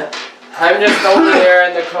good. I'm just over there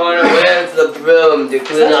in the corner with the broom to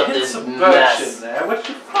clean up this some birch in mess. there. What did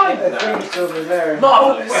you find I there? think it's over there.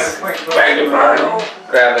 Marvelous. Bag of bottle.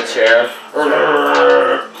 Grab a chair.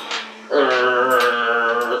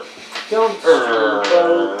 Don't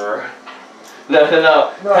stir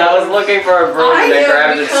No. I was looking for a broom I and I am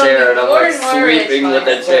grabbed a chair and I'm like becoming sweeping with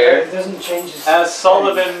ordinary. the chair. It doesn't change his... As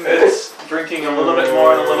Sullivan is drinking a little bit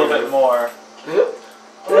more and a little bit more,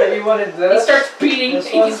 What, you wanted He this? starts beating. This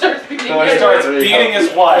He one? starts beating No, he it's Edward. starts beating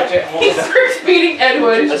his wife. He starts beating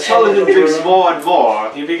Edward. As Sullivan drinks more and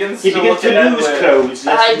more, He begins he to begins look to at lose Edward. clothes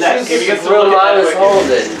I less and less. He just begins to broom look I at was Edward.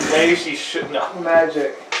 holding. Maybe she should. No.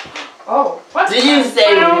 Magic. Oh. What? Did you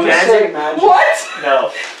say Did you magic? say magic? What? No.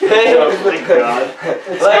 Oh, thank God.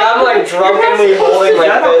 Like I'm like drunkenly holding my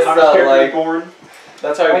fist up like... born?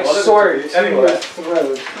 That's how he My wanted it sword to be. to Anyway. your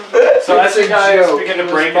throat. So as you It's a guys joke. begin to It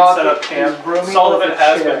break was and set up Bobby- camp, it was brooming Sullivan with a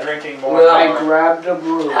has chair. been drinking more Well, and I more. grabbed a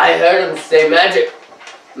broom. I heard him say magic.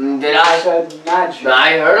 Did I I? said magic.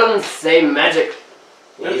 I heard him say magic.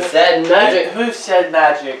 He said magic. Who said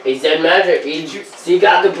magic? He said magic. He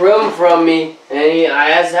got the broom from me, and I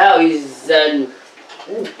asked how. He said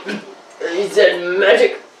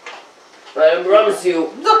magic. I promise you.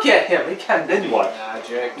 Look at him. He can't do Then what?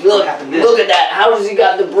 magic. Look at that. How does he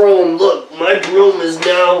got the broom? Look, my broom is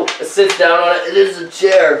now. Sits down on it. It is a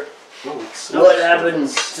chair. What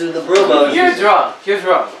happens to the broom? I was You're using? drunk. You're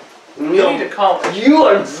drunk. You need No, to calm. you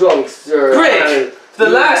are drunk, sir. Brick! The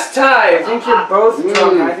last I time! think you're both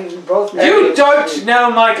drunk. I think you both... You don't know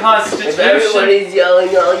my If constitution! everybody's yelling,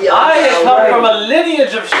 I'll yell. I have come right. from a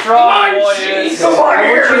lineage of strong warriors! Come on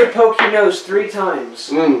I want you here. to poke your nose 3 times.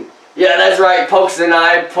 Yeah, that's right. Pokes an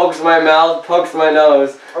eye, pokes my mouth, pokes my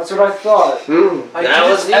nose. That's what I thought. I That do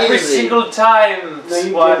was this every easy. single time, No, you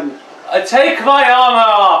Squire. didn't. Take my armor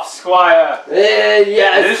off, Squire!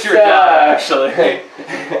 Yes, It is your guy, actually.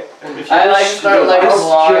 I like to start like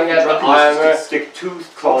clawing at the armor. Stick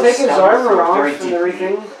tooth I'll claws take his down armor through off very and deeply,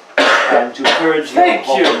 everything. and to purge the Thank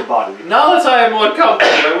alcohol you. from the body. Now that I am more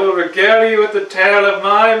comfortable, I will regale you with the tale of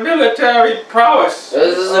my military prowess.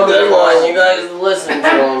 This is a good one. You guys listen to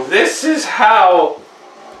him. This is how.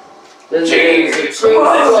 This Jeez, is a true come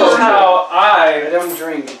on. This is story. how I I don't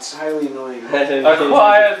drink. It's highly annoying.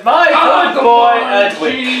 acquired my Ah, good come boy on,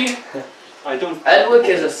 Edwin. I don't. Edwick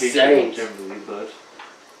is a saint. Generally, but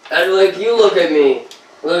Edwick, you look at me.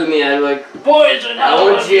 Look at me, Edwick. Boys and I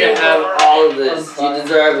want you to have all of this. You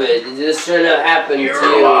deserve it. This shouldn't have happened to You're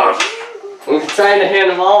you. lost. I'm trying to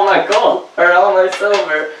hand him all my gold or all my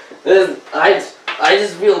silver. I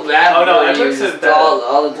just feel bad Oh, no, for you Edwick said just that.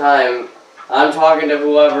 all the time. I'm talking to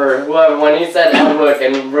whoever, when he said Edwick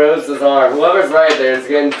and rose his arm, whoever's right there is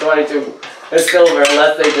getting 22 It's silver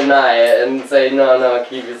unless they deny it and say, no,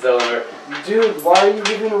 keep it silver. Dude, why are you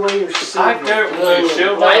giving away your silver? I don't really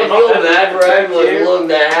silver. Why feel bad for Edwin? Look,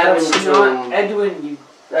 that happened That's to not him. Edwin, you...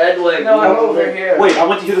 Edwin, No, I'm over here. Wait, I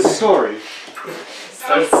want to hear the story.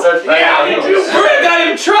 Yeah, you brig! I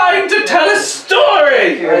am trying to tell a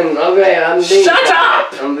story! Okay, I'm being... Shut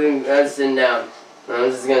up! I'm sitting down. I'm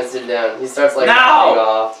just gonna sit down. He starts like Now! getting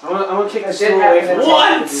off. I'm gonna kick the It stool did away happen from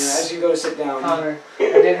once! you as you go to sit down. Connor, I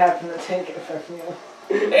did happen to take it from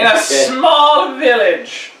you. In a small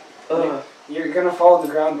village. You're gonna fall on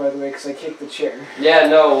the ground, by the way, because I kicked the chair. Yeah,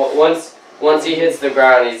 no, once he hits the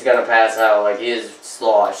ground, he's gonna pass out. Like, he is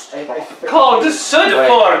sloshed. Called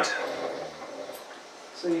Sudford.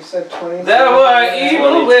 So you said 20. There were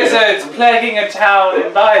evil wizards plaguing a town,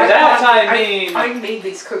 and by that I mean... I made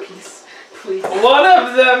these cookies. Please. One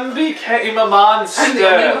of them became a I'm the only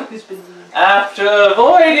monster one who's been... after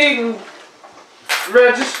avoiding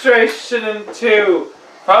registration into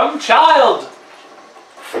from child.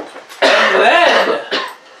 And then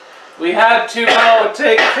we had to go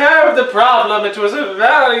take care of the problem. It was a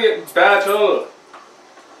valiant battle.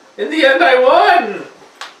 In the end, I won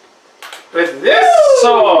with this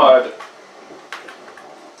sword.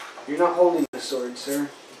 You're not holding the sword, sir.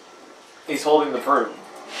 He's holding the broom.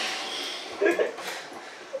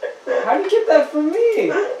 How do you get that from me?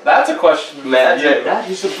 That's a question. Magic. That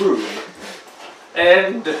is a broom.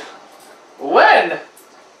 And when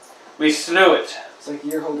we slew it, It's like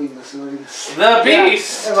you're holding the sword. the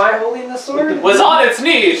beast Am I holding the sword? was on its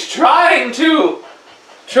knees, trying to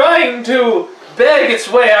beg its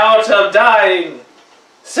way out of dying,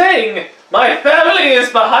 saying, "My family is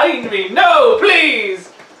behind me. No,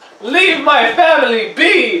 please, leave my family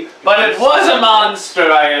be." But it was a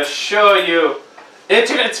monster, I assure you. It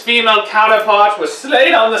and its female counterpart was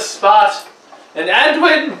slain on the spot, and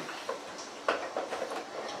Edwin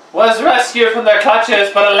was rescued from their clutches,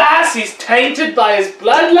 but alas, he's tainted by his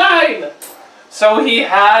bloodline. So he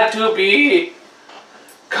had to be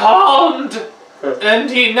calmed, and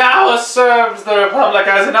he now serves the Republic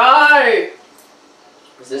as an eye.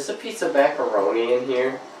 Is this a piece of macaroni in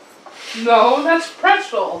here? No, that's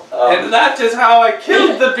pretzel. And that is how I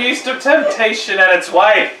killed the Beast of Temptation and its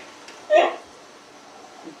wife.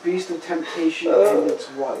 Beast of Temptation and its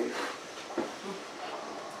wife.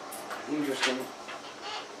 Interesting.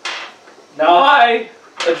 Now I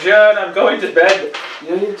adjourn, I'm going to bed. You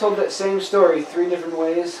know, you've told that same story 3 different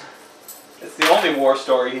ways. It's the only war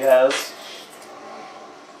story he has.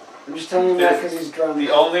 I'm just telling him that because he's drunk. The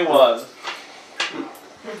only one.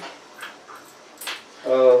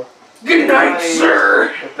 Good night,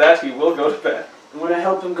 sir. With that, he will go to bed. I'm gonna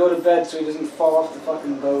help him go to bed so he doesn't fall off the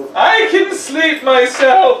fucking boat. I can sleep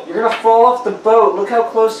myself. You're gonna fall off the boat. Look how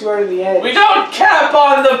close you are to the edge. We don't camp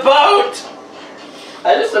on the boat.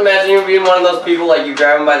 I just imagine you being one of those people, like, you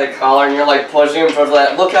grab him by the collar and you're, like, pushing him towards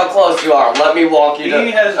that. Look how close you are. Let me walk you to He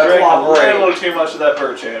has drank a cooperate. little too much of that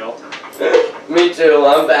birch ale. Me too.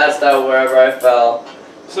 I'm passed out wherever I fell.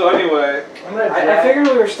 So anyway, I figured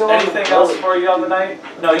we were still anything on the else boat. for you on the night?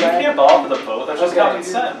 No, you can't off of the boat. That's just Okay. common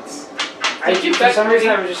sense. For some reason,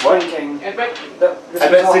 I was just What? thinking. And but This I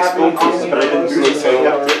was bet all 6 happening gold pieces, on but I didn't the do boat, it, so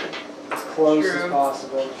yeah. As close as True.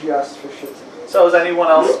 possible, just for shits and giggles. So is anyone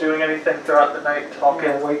else doing anything throughout the night? I'm Talking?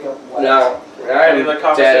 gonna wake up late. No. Any I'm other dead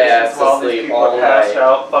conversations ass while these asleep people all are passed night.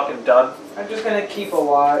 out, fucking done? I'm just gonna keep a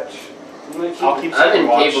watch. I'm gonna keep. I'll keep I'm second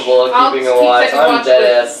watch. incapable of I'll keeping keep a watch. second I'm watch dead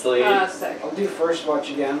with, ass asleep. Second. I'll do first watch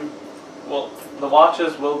again. Well, the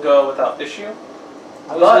watches will go without issue.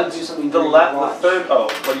 I was But gonna do something the during watch. third. Oh,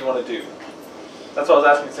 what do you want to do? That's what I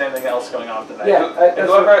was asking. Is anything else going on tonight? Yeah,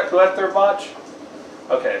 Who had third watch?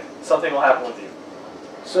 Okay, something will happen with you.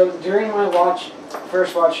 So during my watch,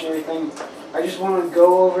 first watch and everything, I just want to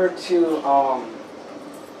go over to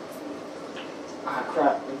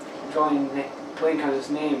crap, I'm drawing blank on his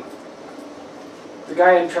name. The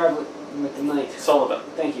guy I'm traveling with tonight. Sullivan.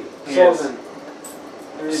 Thank you, He Sullivan.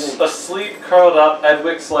 Everything. Asleep, curled up.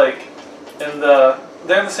 Edwic's like they're in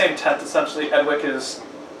the same tent essentially. Edwick is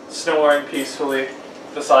snoring peacefully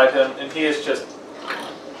beside him, and he is just.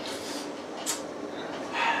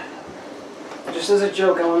 Just as a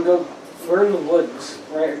joke, I want to go. We're in the woods,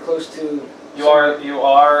 right, close to. You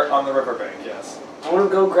are on the riverbank, yes. I want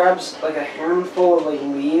to go grab like a handful of like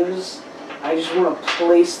leaves. I just want to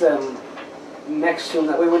place them next to him.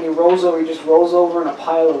 That way, when he rolls over, he just rolls over in a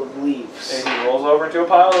pile of leaves. And he rolls over into a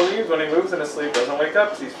pile of leaves when he moves in his sleep. Doesn't wake up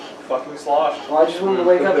 'cause he's fucking sloshed. Well, I just want to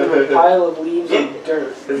wake up in a pile of leaves and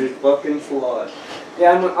dirt. Cause he's fucking sloshed.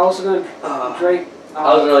 Yeah, I'm also gonna drape.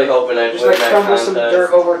 I was really hoping I'd just win like that crumble some contest.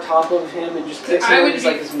 dirt over top of him and just fix I him would with be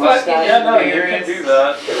like his fucking mustache. Yeah, no, you can embarrassed. do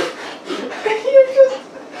that. You're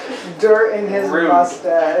just dirt in his Rude.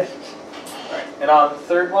 mustache. Alright, and on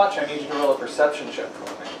third watch, I need you to roll a perception check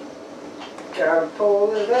for me. Gotta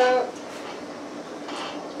pull it out.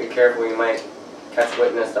 Be careful, you might catch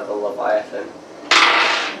witness of a Leviathan.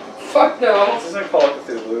 Fuck no. This isn't Call of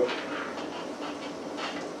Cthulhu.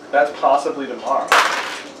 That's possibly tomorrow.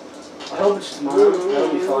 I hope it's tomorrow.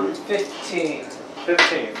 That'll be fun. 15.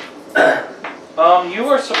 15. You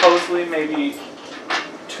are supposedly maybe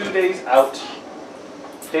 2 days out,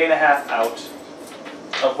 day and a half out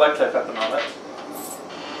of Wetcliff at the moment.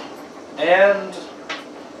 And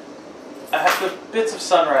at the bits of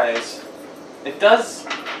sunrise, it does,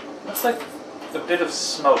 looks like a bit of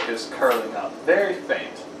smoke is curling up, very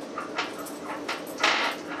faint.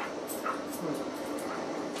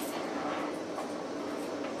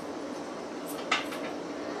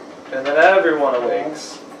 And then everyone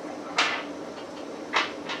awakes.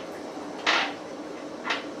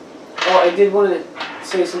 Oh, I did want to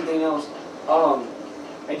say something else.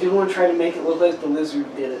 I did want to try to make it look like the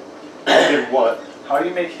lizard did it. Did what? How do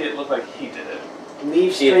you make it look like he did it?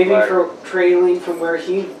 Leaves trailing from where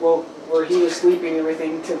he was sleeping and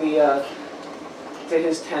everything to the to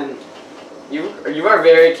his tent. You are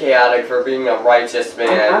very chaotic for being a righteous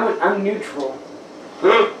man. I'm neutral.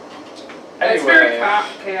 It's very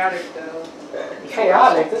chaotic though.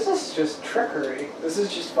 Chaotic? This is just trickery. This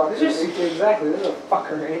is just fuckery. Exactly, this is a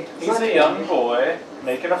fuckery. He's a young boy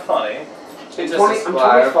making a funny. He's just 20 a I'm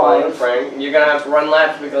squire 25. Frank. You're gonna have to run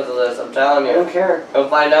laps because of this, I'm telling I don't you. care. He'll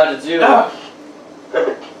find out it's you. No.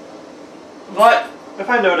 What? If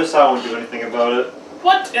I notice, I won't do anything about it.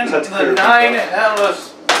 What in That's the clear. nine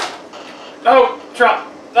hells? No,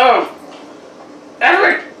 drop. No.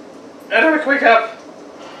 Edward! Edward, wake up!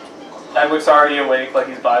 Edward's already awake, like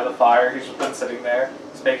he's by the fire. He's just been sitting there.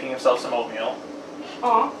 He's making himself some oatmeal.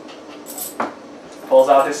 Aw. Pulls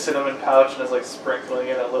out his cinnamon pouch and is like sprinkling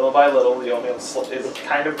it little by little. The oatmeal is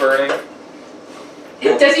kind of burning.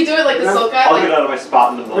 Does he do it like the soul guy? I'll Like, get out of my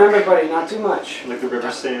spot in the Remember, milk. buddy, not too much. Like the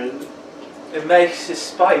river sand. It makes it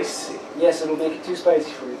spicy. Yes, it'll make it too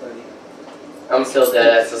spicy for you, buddy. I'm still dead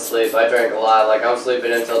ass asleep. I drank a lot. Like, I'm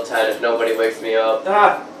sleeping until 10 if nobody wakes me up.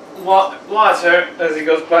 Water! As he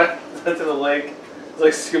goes by to the lake. He's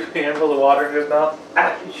like scooping a handful of water in his mouth.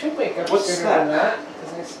 You should wake up What's sooner that? than that.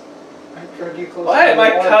 Because I drug you close Why to am the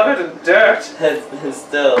I water. covered in dirt?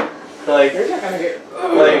 Still. Like, You're not gonna get...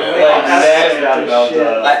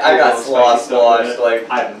 I got sloth washed. Like,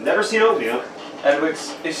 I've never seen oatmeal. And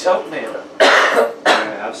it's oatmeal. I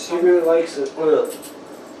have He some. really likes it.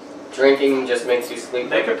 drinking just makes you sleep.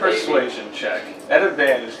 Make a like baby. persuasion check. At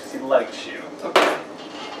advantage, because he likes you. Okay.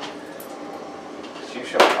 Because you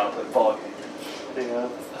show up at ball game. Yeah.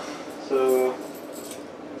 So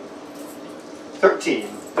 13.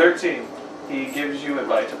 13. He gives you a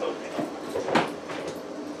bite of oatmeal.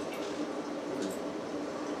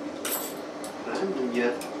 And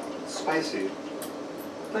yet spicy.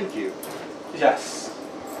 Thank you. Yes.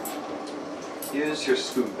 Here's your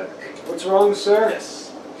spoon back. What's wrong, sir?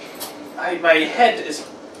 Yes. My head is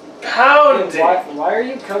pounding. Why are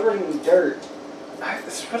you covered in dirt?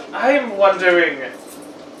 That's what I'm wondering.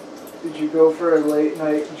 Did you go for a late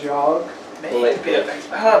night jog? Maybe.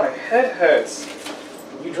 My head hurts.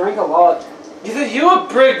 You drank a lot. Either you or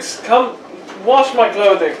Briggs, come wash my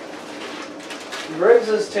clothing. Briggs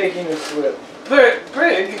is taking a slip.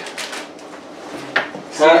 Brig.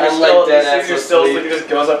 I'm like dead ass you're still asleep. asleep. He just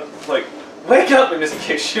goes up, like, wake up, and just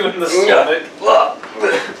kicks you in the stomach.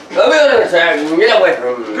 I'm under attack. Get away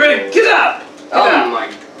from me. Brig, get up! Oh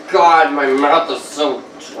my god, my mouth is so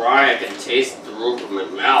dry I can taste the roof of my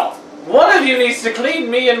mouth. One of you needs to clean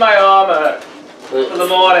me and my armor for the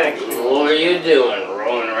morning. What are you doing?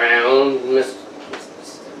 Rolling around, Mr.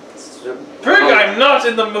 Brig, I'm not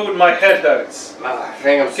in the mood. My head hurts. I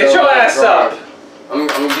think I'm so Get your ass drunk. up. I'm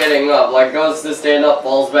getting up. Like, goes to stand up,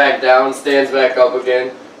 falls back down, stands back up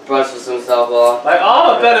again, brushes himself off. My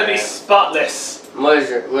armor better be spotless. Where's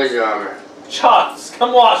your armor? Charts,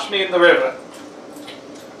 come wash me in the river.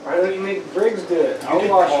 Why don't you make Briggs do it? You I'll did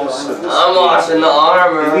wash call your us armor. I'm washing the The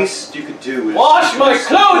armor. least you could do is Wash my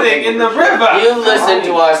clothing in the river. You listen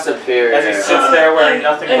to our superior. As he sits there wearing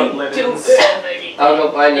nothing but linens. I'll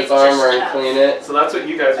go find his armor and clean it. So that's what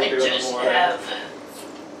you guys will do in the morning.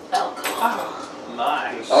 alcohol.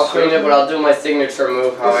 Nice. I'll clean it, but I'll do my signature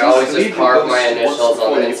move, how I always just carve my initials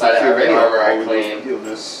on the inside of every armor I clean.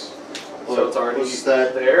 Illness. So it's already Was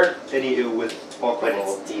that there? any ill with But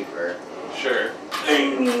alcohol? it's deeper. Sure.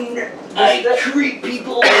 I treat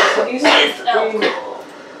people He's with alcohol.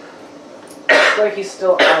 it's like he's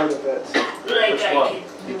still out of it. Like Which I one? can.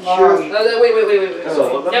 Wait.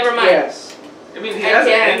 So, Never mind. Yes. mean, he has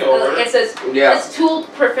a hangover. It says Yeah. this tool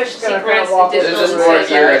proficiency Gonna grants kinda walk additional This is more insight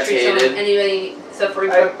to irritated. anybody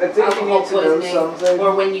suffering I from think you alcohol need to know poisoning, something.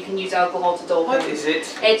 or when you can use alcohol to dull What pain. is it?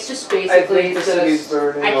 It's just I basically think the city's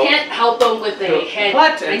burning. I can't help them with a head.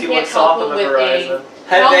 What? I Empty can't what's off help on them the with horizon. a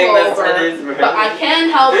I think that's hungover, what it is. but I can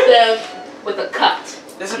help them with a cut.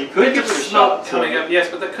 There's a You could bit give of it a smoke shot, coming too. up, yes,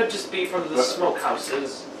 but that could just be from the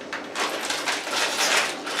smokehouses.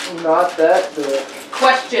 Not that big.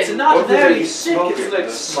 Question. It's not What would very they thick, smoke it's it? like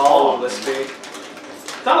That's small, small. this big.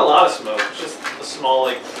 Not a lot of smoke, it's just a small,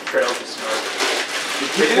 like, trails of smoke.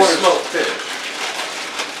 They do smoke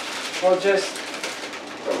fish. Well, just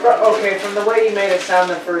okay. From the way you made it sound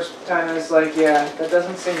the first time, I was like, yeah, that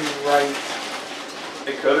doesn't seem right.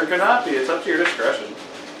 It could or could not be, it's up to your discretion.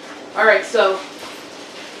 Alright, so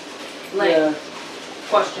Lane, Yeah.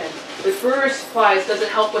 question. With brewer's supplies, does it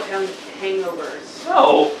help with hangovers?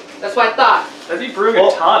 No, That's what I thought. that'd be brewing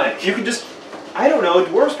Well, a tonic. You could just, I don't know,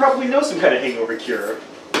 dwarves probably know some kind of hangover cure.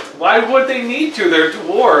 Why would they need to? They're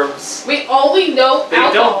dwarves. We only know They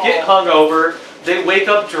alcohol. don't get hungover, they wake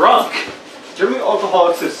up drunk. German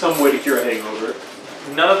alcoholics have some way to cure a hangover.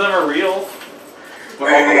 None of them are real. But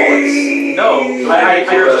alcoholics? No, I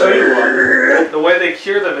show you one. the way they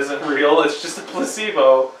cure them isn't real, it's just a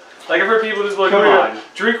placebo. Like I've heard people just like, Come on.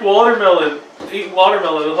 drink watermelon, eat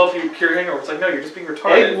watermelon, it'll help you cure hangover. It's like, no, you're just being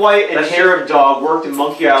retarded. Egg white and That's hair of dog worked in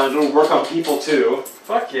Monkey Island. It'll work on people too.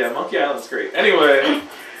 Fuck yeah, Monkey Island's great. Anyway,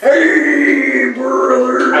 Hey,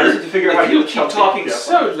 brother. I just have to figure out how if to you do keep something. talking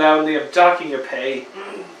so loudly, I'm docking your pay.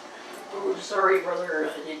 Oh, sorry, brother.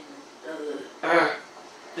 I didn't.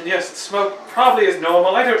 And yes, the smoke probably is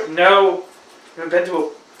normal. I don't know. I've been to a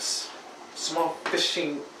small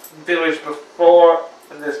fishing village before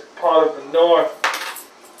in this part of the north.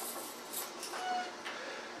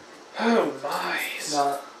 Oh my.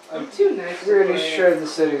 No, I'm too nice. to pretty play. sure the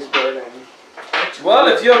city's burning. Well,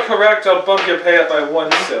 if you're correct, I'll bump your pay up by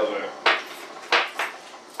 1 silver.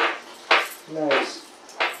 Nice.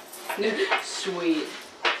 Sweet.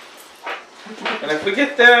 And if we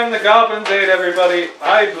get there and the goblins ate everybody,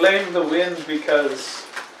 I blame the wind because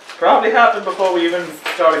it probably happened before we even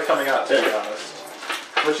started coming out, to be honest.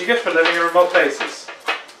 What you get for living in remote places.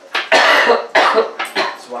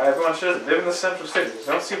 That's why everyone should live in the central cities.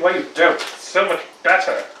 I don't see why you don't. It's so much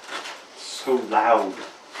better. So loud.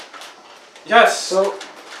 Yes, So,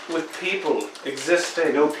 with people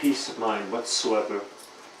existing. No peace of mind whatsoever.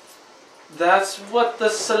 That's what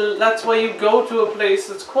that's why you go to a place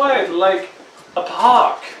that's quiet, like a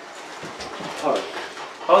park. Park.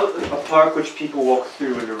 Oh, A park which people walk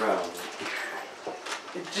through and around.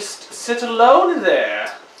 just sit alone there.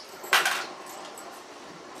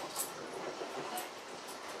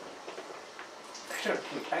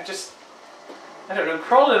 I don't know,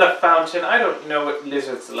 crawl in a fountain, I don't know what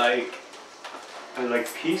lizards like. I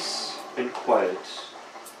like peace and quiet.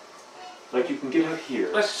 Like you can get out here.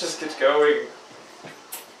 Let's just get going.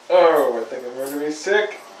 Oh, I think I'm going to be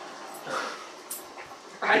sick.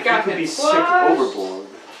 I If got you could him be sick flushed. overboard,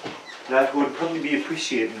 that would probably be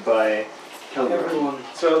appreciated by Helga. everyone.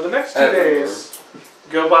 So the next 2 Everyone. days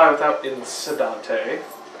go by without incidente.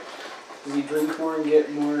 Does he drink more and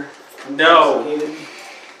get more No. intoxicated?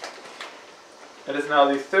 It is now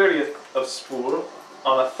the 30th of Spool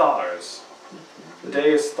on a Thars. The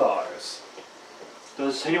day is Thars.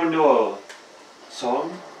 Does anyone know a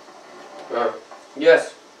song?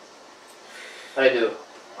 Yes, I do.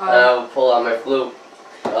 I'll pull out my flute.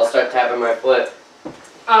 I'll start tapping my foot.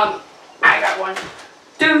 I got one.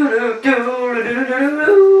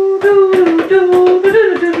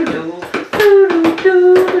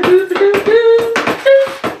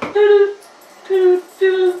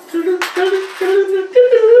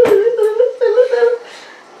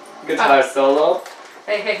 Guitar solo.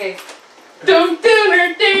 Hey, hey, hey. Dum dum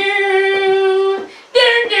dum dum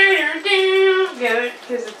dum dum dum. Get it?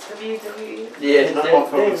 Because it's WWE. Yeah, Not all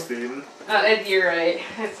Thomas theme. You're right.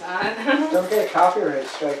 It's not. Don't get a copyright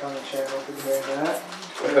strike on the channel for doing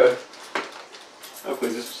that. Oh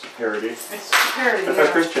please, this is a parody. It's just a parody. That's how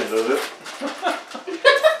Yeah. Christian does it.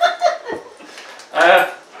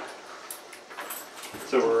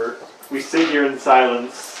 So we sit here in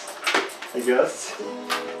silence, I guess.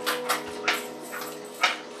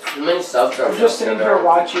 How many subs are I'm we just up sitting to here now?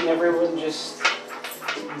 watching everyone just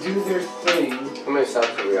do their thing. How many subs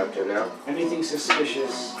are we up to now? Anything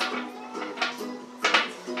suspicious.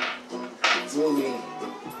 Will be.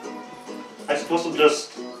 I'm supposed to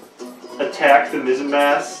just attack the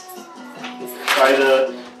mizzenmass? Try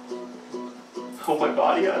to hold my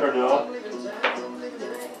body? I don't know.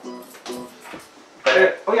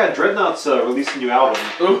 Oh yeah, Dreadnought's released a new album.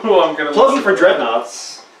 Ooh, I'm gonna Plugging listen for to that.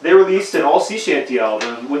 Dreadnoughts. they released an all sea shanty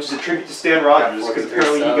album, which is a tribute to Stan Rogers, because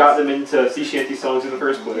apparently he got them into sea shanty songs in the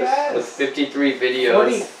first place. With 53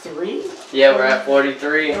 videos. 43? Yeah, we're at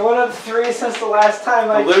 43. I went up 3 since the last time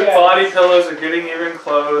I The Luke checked. body pillows are getting even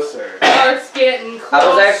closer. It's getting closer. I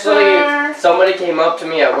was actually, somebody came up to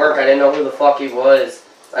me at work, I didn't know who the fuck he was.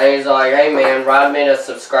 And he's like, hey man, Rod made us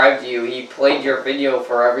subscribe to you. He played your video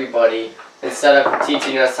for everybody instead of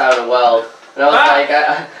teaching us how to weld. And I was like,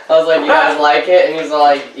 I was like, you guys like it? And he's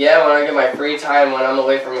like, yeah, when I get my free time when I'm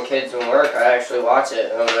away from kids and work, I actually watch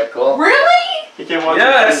it. And I was like, cool. Really? He can't watch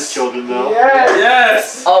his children though. Yes.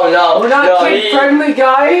 Yes! Oh no, We're not no, kid friendly,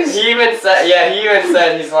 guys! He even said,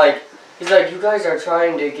 he's like, you guys are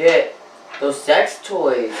trying to get those sex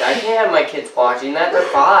toys. I can't have my kids watching that, they're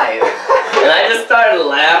 5. And I just started I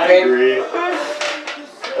laughing. agree.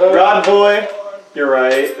 Rod boy, you're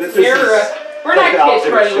right. We're not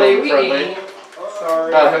kid friendly. We ain't.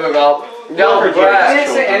 Sorry. Oh, here we go. No, I Brad.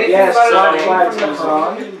 didn't say anything Yes, about it Sonic from the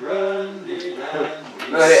song.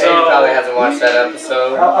 No, he probably hasn't watched that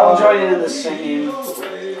episode. I'll join in the singing.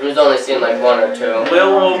 He's only seen like 1 or 2.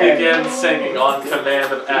 Will will begin singing on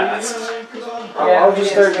command of Ask. I'll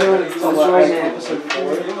just start doing it. I'll join in. Episode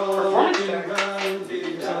 4.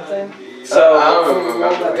 Something. So, I don't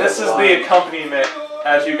remember. this is the accompaniment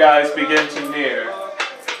as you guys begin to near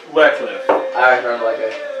Wycliffe. I heard like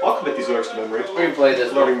a. I'll commit these words to memory. We played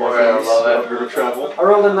this Learning more before, I things love about it. river travel. I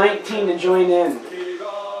rolled a 19 to join in.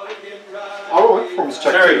 I'll roll a performance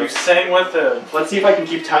check Sure, too. you sang with him. Let's see if I can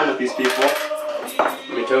keep time with these people.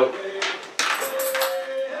 Me too.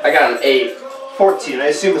 I got an 8. 14. I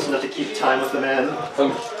assume it's enough to keep time with the man.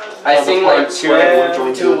 I sing like Everyone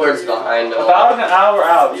joins 2 in. words behind him. About an hour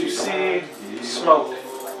out, you see smoke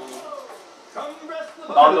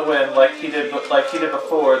on the wind, like he did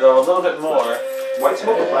before, though a little bit more. White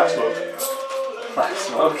smoke or black smoke? Black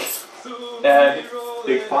smoke, and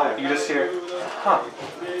Big fire. you just hear, huh?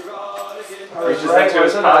 I was Reaches right, into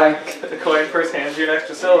his wasn't I? pocket, the coin purse hands you an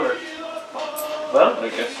extra silver. Well, I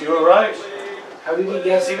guess you were right. How did you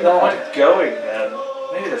guess What's even the point that? of going then?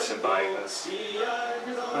 Maybe they should buy this.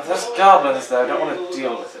 If there's goblins there, I don't want to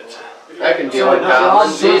deal with it. I can deal So with now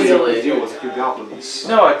goblins John's easily. Deal with a few goblins.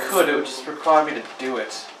 No, I could. It would just require me to do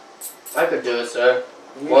it. I could do it, sir.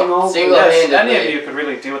 We Well, can all single- Yes, Single-handedly. any of you could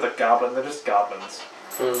really deal with a goblin. They're just goblins.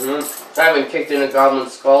 I haven't kicked in a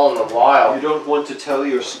goblin's skull in a while. You don't want to tell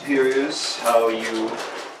your superiors how you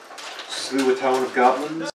slew a town of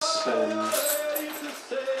goblins and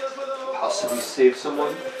possibly saved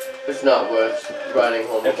someone? It's not worth riding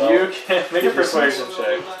home If about. you can make a persuasion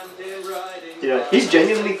check. Yeah, he's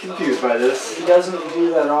genuinely confused by this. He doesn't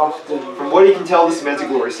do that often. From what he can tell, this man's a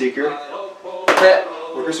glory seeker.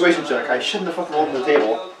 Or persuasion check. I shouldn't have fucking rolled on the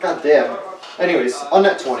table. God damn. Anyways, on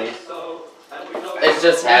that 20. It's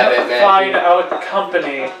just habit, man. Find out the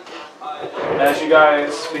company as you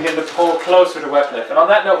guys begin to pull closer to Wycliffe. And on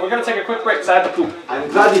that note, we're going to take a quick break beside the poop. I'm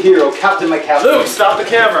glad to hear, oh Captain, my captain. Luke, stop the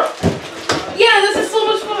camera! Yeah, this is so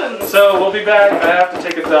much fun. So, we'll be back. I have to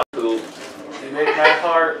take a dump. Poop. You make my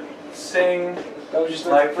heart sing That was just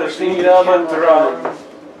like the first thing beat that of a came drum.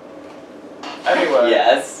 Anyway,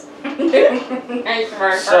 Yes. Nice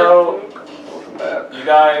work. so you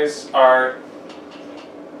guys are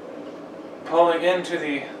pulling into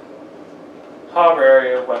the harbor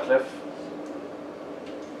area of Wycliffe.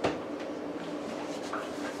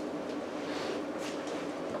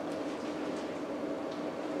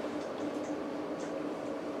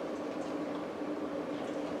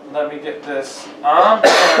 Let me get this on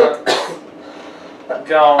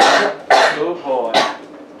going. Oh boy.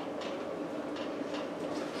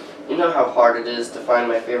 You know how hard it is to find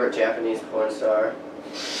my favorite Japanese porn star?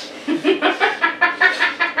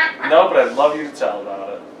 No, but I'd love you to tell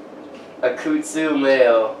about it. Akutsu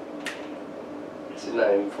Mayo. She's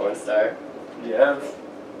not even a porn star. Yes.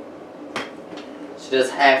 She does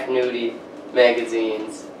half nudie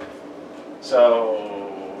magazines. So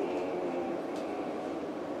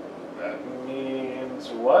that means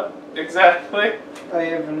what exactly? I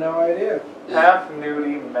have no idea. Half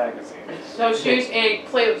nudie magazine. So she's a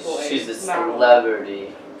Playboy. She's a model.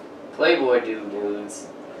 celebrity. Playboy do nudes.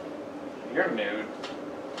 You're nude.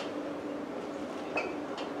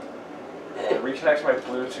 Reconnect my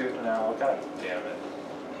Bluetooth now. God damn it.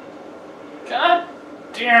 God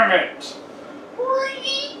damn it!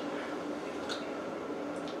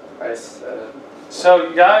 I said. So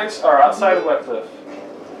you guys are outside of Wycliffe,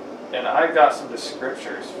 and I got some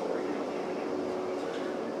descriptors for you.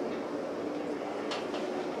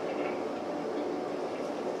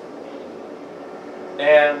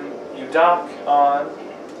 And you dock on,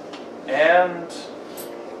 and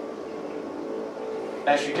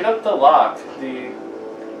as you get up the lock, the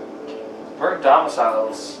burnt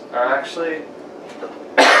domiciles are actually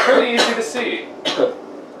pretty easy to see.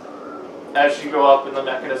 As you go up and the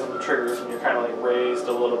mechanism triggers and you're kind of like raised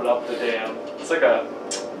a little bit up the dam. It's like a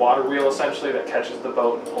water wheel essentially that catches the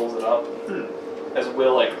boat and pulls it up. As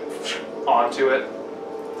Will like onto it,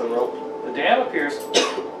 the rope. The dam appears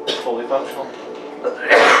fully functional.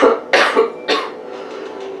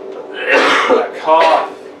 That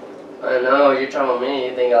cough. I know, you're telling me,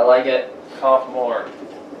 you think I like it? Cough more.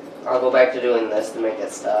 I'll go back to doing this to make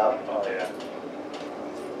it stop. Oh yeah.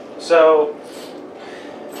 So,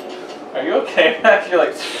 are you okay, Mac? You're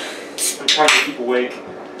like, I'm trying to keep awake.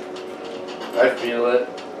 I feel it.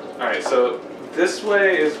 alright, so this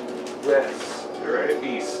way is west, right?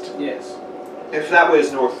 East. Yes. If that way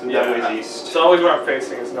is north, then that Yeah. way is east. It's always where I'm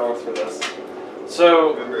facing is north for this.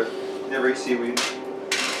 So, Remember, never eat seaweed.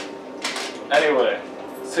 anyway,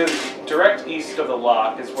 so direct east of the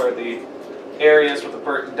lock is where the areas with the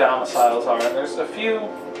burnt domiciles are, and there's a few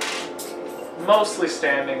mostly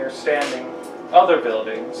standing or standing other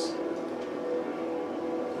buildings.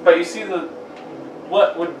 But you see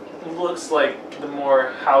what looks like the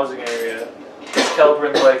more housing area is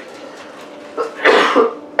Kelbrin Lake. What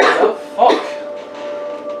the fuck?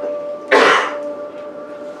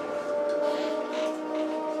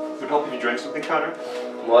 Would it help if you drank something, Connor?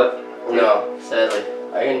 What? No, sadly.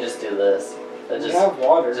 I can just do this. It We have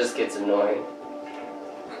water. just gets annoying.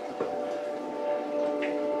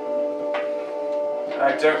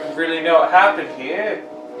 I don't really know what happened here.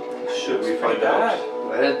 Should we It's find pretty out? bad.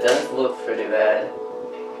 But it does look pretty bad.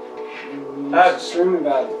 Stream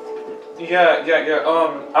about it. Yeah.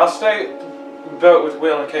 I'll stay boat with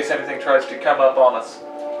Will in case anything tries to come up on us.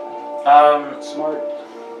 Smart.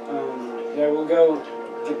 Yeah, we'll go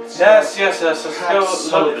get Yes. Let's go. Perhaps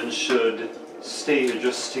Sullivan should stay here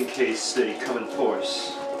just in case they come in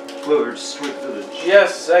force. Whoever destroyed the village.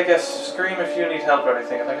 Yes, I guess scream if you need help or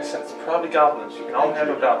anything. Like I said, it's probably goblins. You can all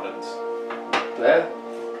handle goblins. Yeah.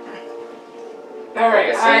 Alright,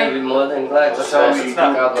 I guess I'd be more than glad to Let's hope smash it's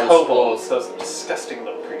not goblin kobolds, skulls. those disgusting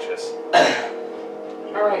little creatures.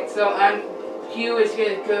 alright, so Hugh is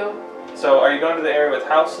gonna go. So, are you going to the area with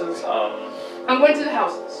houses? I'm going to the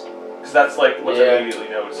houses. Because that's like what's Yeah. immediately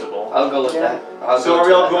noticeable. I'll go with Yeah. that. I'll So go are we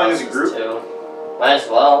to all the going as a houses group? Too. Might as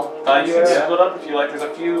well. You can Yeah. split up if you like. There's a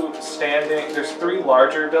few standing. There's 3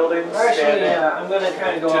 larger buildings Actually, standing. yeah, I'm gonna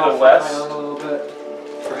kind of go to the off west. on my own a little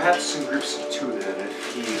bit. Perhaps in groups of 2 then,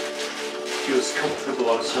 if he feels comfortable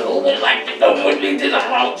on his Who own. would like to go with me to the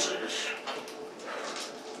houses?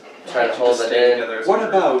 Try to Just hold it stay in. together as a What group.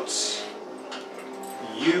 about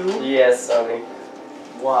you Yes, Sonny.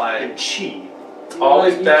 Why? and Chi?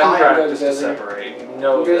 Always You bad can't go practice to together. separate. You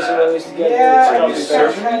know You guys are that. always together. Are It's you probably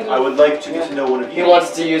certain? better. I would like to get to know one of He you.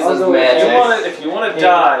 wants to use I'll his go with magic. If you want to He-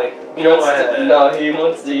 die, He go wants ahead. to, no, he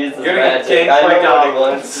wants to use his You're gonna get magic. ganked I by know what he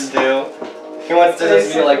goblins. wants to do. He wants to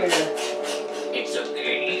just be like, It's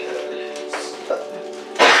okay.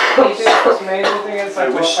 Anything anything it's I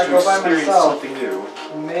like, well, wish if I to go by experience myself, something new.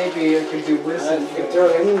 maybe I could do wisdom. If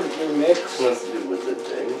they're in the mix, he wants to do wizard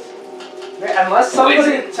things. Unless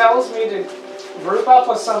somebody tells me to group up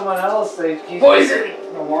with someone else, they keep Poison!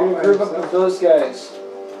 a long way. group up with those guys.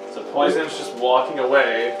 So Poison's just walking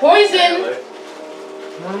away. Poison!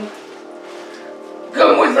 apparently.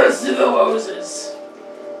 Come with us to the houses.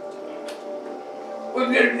 We're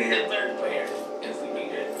gonna need a 3rd player if we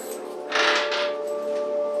need it.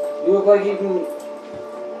 You look like you can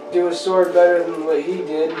do a sword better than what he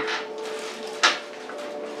did.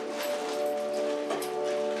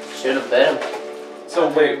 Should have been. So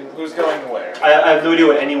wait, who's going where? I have no idea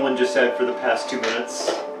what anyone just said for the past 2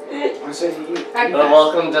 minutes. I said you. But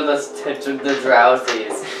welcome to the Stitch of the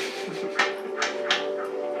Drowsies.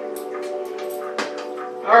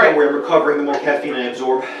 Don't Alright, worry, I'm recovering the more caffeine I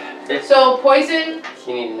absorb. so Poison,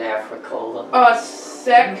 You need an Africola.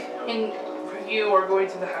 Sec, and you are going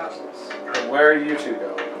to the houses. And where are you 2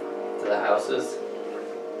 going? To the houses.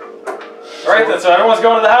 Alright then, so everyone's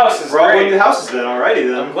going to the houses. We're all going to Great. the houses then, alrighty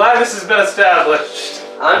I'm then. glad this has been established.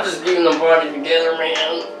 I'm just getting the party together,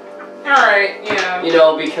 man. Alright, yeah. You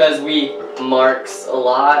know, because we marks a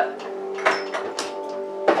lot.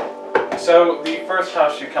 So the first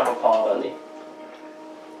house you come upon Funny.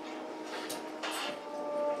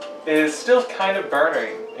 is still kind of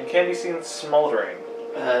burning and can be seen smoldering.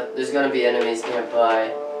 There's gonna be enemies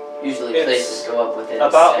nearby. Usually It's places go up within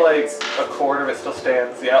About seconds. like a quarter of it still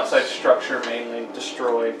stands. The outside structure mainly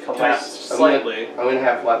destroyed, collapsed I'm slightly. I'm gonna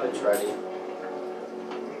have weapons ready.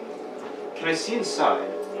 Can I see inside?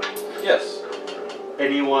 Yes.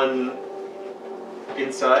 Anyone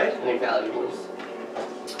inside? Any valuables?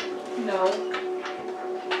 No.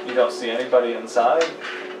 You don't see anybody inside.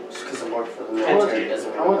 Just because I work for the I want military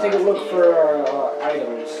doesn't I want to take a look for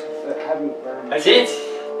items that haven't burned. As you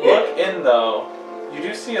look in, though, you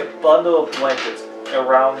do see a bundle of blankets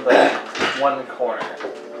around the one corner.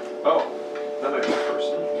 Oh, that might be a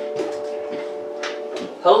person.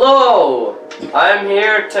 Hello! I'm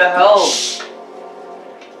here to help.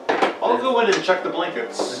 I'll go in and check the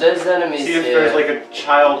blankets. There's enemies See if here. there's like a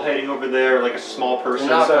child hiding over there, like a small person.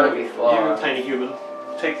 They're not So gonna be far. Tiny human.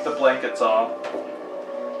 Take the blankets off,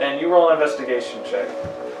 and you roll an investigation check.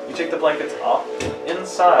 You take the blankets off.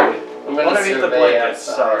 Inside, I'm gonna underneath the survey blankets,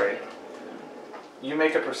 outside. sorry. You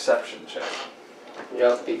make a perception check.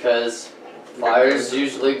 Yep, because fires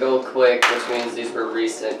usually go quick, which means these were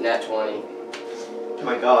recent. Nat 20. Oh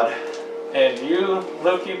my god. And you,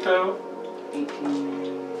 Loki Poo?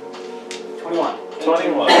 21.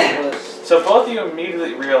 21. Plus- So both of you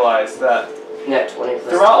immediately realize that Nat 20 plus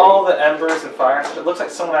throughout 20. all the embers and fires, it looks like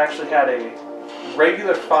someone actually had a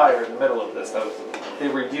regular fire in the middle of this that they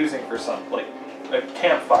were using for some, like a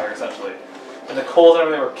campfire essentially. And the coals and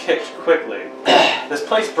everything were kicked quickly. This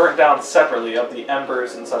place burnt down separately of the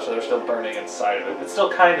embers and such that are still burning inside of it. It's still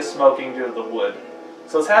kind of smoking due to the wood.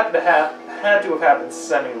 So it's had to have happened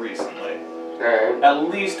semi-recently. Alright. At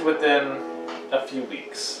least within a few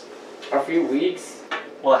weeks. A few weeks?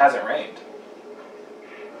 Well, it hasn't rained.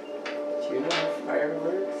 Do you know how fire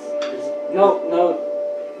works? No.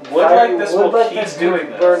 Wood Fire- like this wood will like keep this doing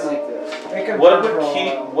could burn this. like this. It could Wood burn for a would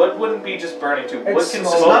keep. while. Wood wouldn't be just burning too. Wood It's can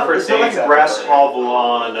small. smoke for It's days. not like after grass burning. hovel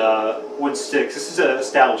on wood sticks. This is an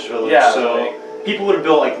established village, Yeah, so like- people would have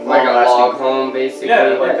built like Like a log long-lasting. home, basically? Yeah,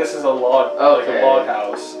 like this is a log, like Okay. a log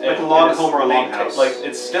house. Like and a log it is home or a log maintained- house. Like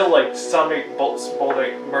it's still like somebody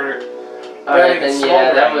bouldering murder. Alright, Burning then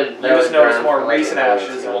yeah, that smoldering. would. You just notice burn more for like recent a week,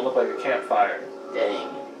 ashes. so- It won't look like a campfire. Dang.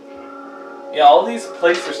 Yeah, all these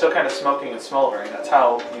places are still kind of smoking and smoldering. That's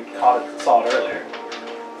how you saw it earlier.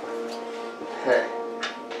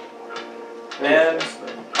 And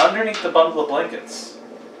underneath the bundle of blankets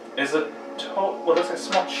is a what looks like a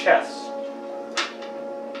small chest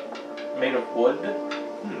made of wood,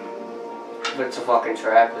 It's a fucking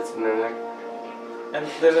trap, it's a mimic. and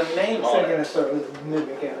there's a name So on I'm gonna it. start with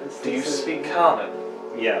mimic as. Do you speak common?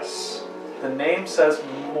 Yes. The name says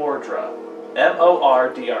Mordra,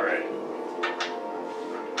 Mordra.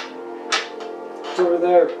 It's over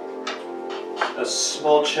there. A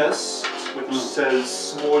small chest which says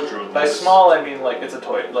Smordrum. By small, I mean like it's a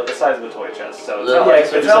toy, like the size of a toy chest. So it's Look, not like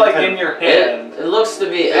so it's just not like like kind in your hand. It looks to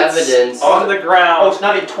be It's evidence. on the ground. Oh, it's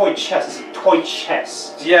not a toy chest. It's a toy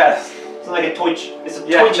chest. Yes. It's not like a toy. It's a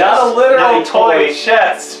Yeah, toy chest. not a literal not a toy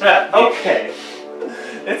chest, man. Okay.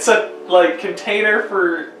 It's a like container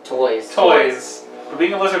for Toys. toys. But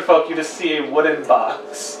being a lizard folk, you just see a wooden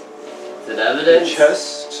box. Is it The evidence?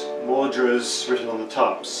 chest, Mordra's written on the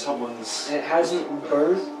top. Someone's. And it hasn't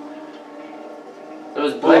burned. There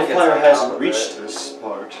was The blankets fire on top hasn't of reached it. this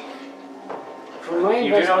part. From my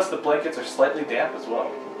You do notice the blankets are slightly damp as well.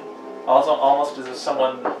 Also, almost as if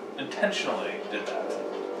someone intentionally did that.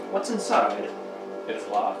 What's inside? It is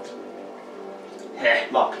locked.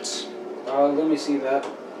 Locked. Let me see that.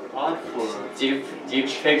 Odd for. Do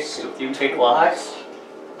you pick locks?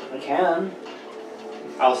 I can.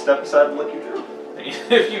 I'll step aside and let you through.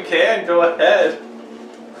 If you can, go ahead.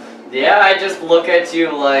 Yeah, I just look at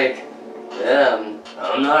you like,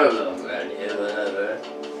 I'm not a little man here, whatever.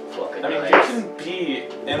 Fucking I mean, nice. you can be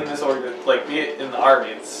in this be in the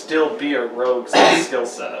army and still be a rogue skill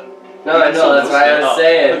set. No, I know, that's what I was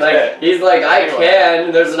saying. Okay. Like, he's like, I Anyway.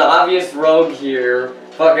 can, there's an obvious rogue here,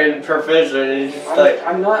 fucking proficient, and he's just like,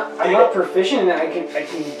 I'm not proficient. I can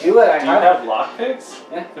do it. I Do you have. have lockpicks?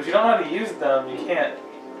 Yeah. If you don't know how to use them, you can't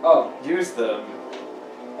Oh, use them.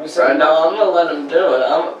 I'm sorry. right now I'm gonna let him do it.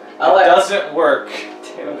 It doesn't work.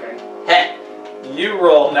 Okay. Hey! You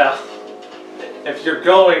roll now. If you're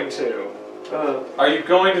going to. Are you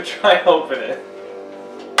going to try and open it?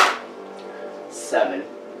 7.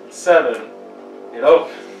 7. It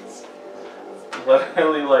opens.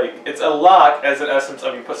 Literally, like, it's a lock as an essence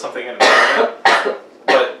of you put something in it.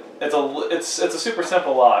 But it's a super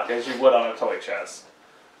simple lock as you would on a toy chest.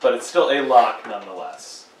 But it's still a lock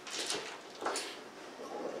nonetheless.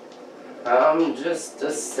 I'm just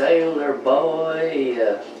a sailor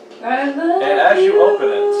boy. I love And as you open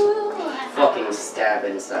it, Fucking stab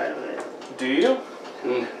inside of it. do you?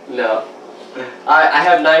 No. I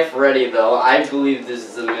have knife ready though. I believe this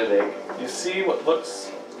is a mimic. You see what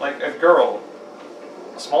looks like a girl.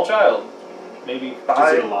 A small child. Maybe Is it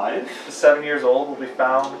 5 alive? to 7 years old will be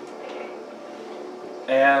found.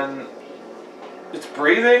 And it's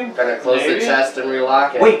breathing. Gonna close maybe? the chest and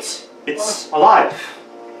relock it. Wait! It's alive!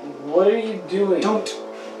 What are you doing? Don't.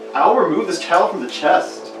 I'll remove this child from the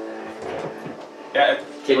chest. Yeah.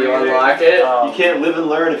 Can you unlock it? You can't live and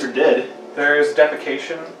learn if you're dead. There's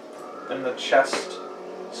defecation in the chest,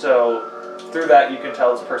 so through that you can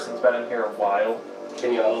tell this person's been in here a while.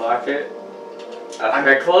 Can you unlock it?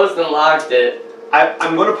 I closed and locked it.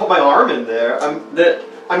 I'm going to put my arm in there. I'm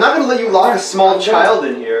not going to let you lock a small child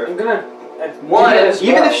in here. I'm gonna. One,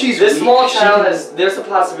 even if she's this weak, small she child can- has. There's a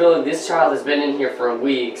possibility this child has been in here for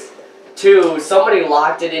weeks. 2, somebody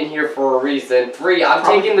locked it in here for a reason. 3, I'm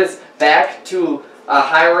taking this back to a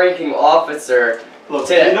high-ranking officer Look,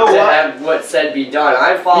 to you know what? have what said be done.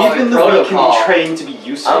 I'm following Even the weak protocol. can be trained to be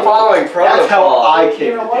useful. I'm following protocol. That's how I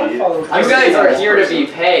came You know to what? be. Follow You guys are here to be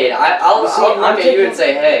paid. I'll See, look I'm at you taking- and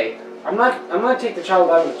say, hey. I'm gonna take the child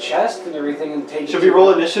out of the chest and everything and take. Should we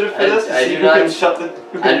roll initiative for this? To I see do who not- can shut the.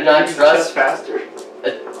 Who I can do not use the trust- chest faster.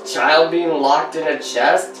 A child being locked in a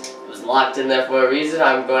chest was locked in there for a reason.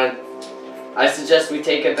 I suggest we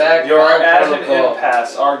take it back. You're follow at an protocol.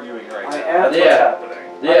 impasse arguing right now. I am- That's Yeah. what's happening.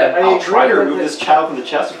 Yeah. I'll try to agree with remove this. this child from the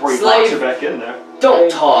chest before he Slave. locks her back in there. Don't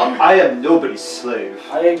talk. I am nobody's slave.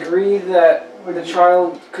 I agree that the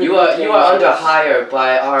child could. You be are under dangerous. hire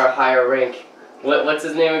by our higher rank. What's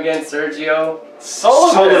his name again? Sergio?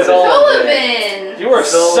 Sullivan! Sullivan! You are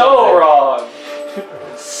so Sullivan. wrong!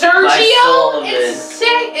 Sergio Sullivan. is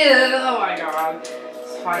oh my god.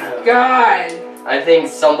 Oh my god. I think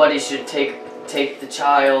somebody should take the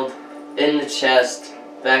child in the chest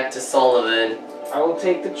back to Sullivan. I will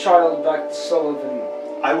take the child back to Sullivan.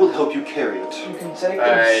 I will help you carry it. You can take them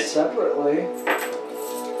Alright. separately.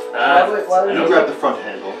 You grab the front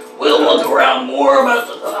handle. We'll look around more about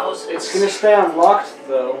the house. It's gonna stay unlocked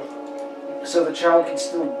though, so the child can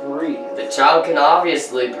still breathe. The child can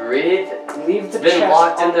obviously breathe. Leave the It's been chest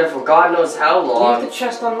locked in there for God knows how Leave long. the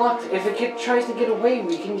chest unlocked. If it tries to get away,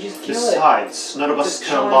 we can just kill it. Besides, none of us The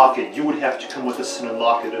can child- unlock it. You would have to come with us and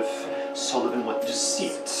unlock it if Sullivan wanted to see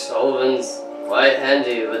it. Sullivan's quite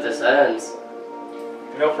handy with his hands.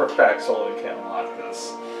 You know for a fact Sullivan can't unlock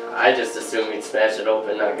this. I just assume he'd smash it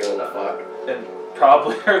open, not giving a fuck. And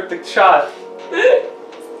probably hurt the child.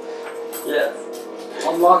 Yes.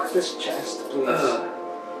 Unlock this chest, please.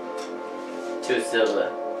 2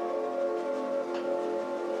 silver.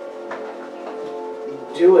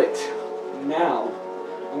 Do it. Now.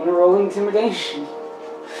 I'm gonna roll intimidation.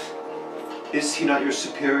 Is he not your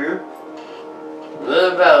superior?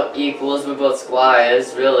 We're about equals, we're both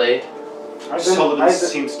squires, really. Sullivan I've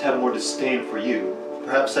seems to have more disdain for you.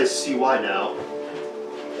 Perhaps I see why now.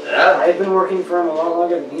 Yeah. I've been working for him a lot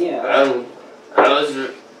longer than he has.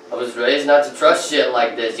 I was raised not to trust shit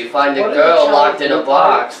like this. You find a What did the girl child locked in a look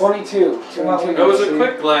box. 22. It was a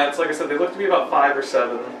quick glance. Like I said, they looked to be about 5 or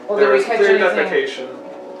 7. Well, There did we was catch clear anything? defecation.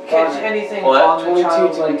 Catch anything What? on the 22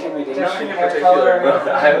 child, to like intimidation. Nothing in different hair color or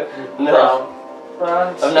particular. anything? No,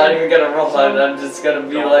 Brown I'm not skin? even gonna roll on it. I'm just gonna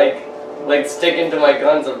be like sticking to my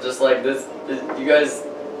guns. I'm just like this. You guys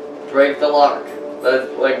break the lock.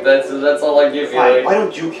 That's all I give you. Fine, Like, why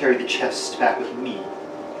don't you carry the chest back with me?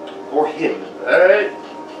 Or him? Alright.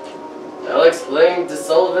 I'll explain to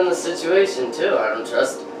Sullivan the situation too. I don't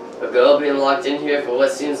trust a girl being locked in here for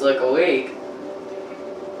what seems like a week.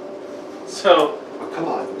 So, Oh, come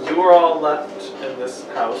on. you are all left in this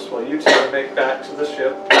house while you two make back to the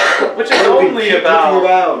ship, which is Keep only looking about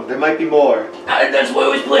around. There might be more. That's what I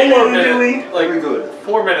was planning 4 on doing. minutes, like Very good.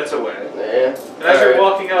 4 minutes away. Yeah. And as you're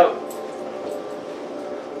walking up,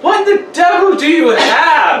 what the devil do you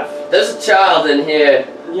have? There's a child in here.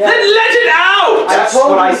 Yeah. Then let it out! That's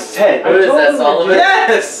told what I you- said. Who is told that, him to Sullivan?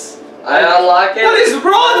 Yes! I unlock it. What is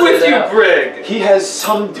wrong with you, Brig? He has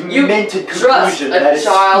some You demented trust conclusion a that is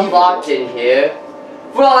child evil. locked in here?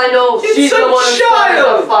 For all I know, It's she's a the one who started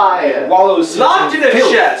child! the fire. Wallows Locked in a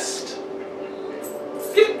filth. chest.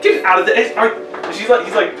 Get it out of the. He's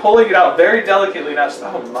like pulling it out very delicately now. She's,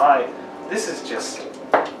 oh my, this is just.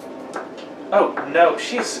 Oh no,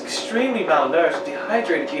 she's extremely malnourished,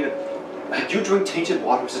 dehydrated. Even. Did you drink tainted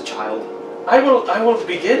water as a child? I will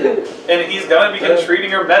begin, and he's gonna begin treating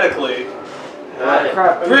her medically. Right.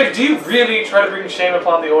 Crap. Brig, do you really try to bring shame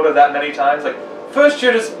upon the order that many times? Like, first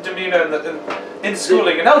your demeanor in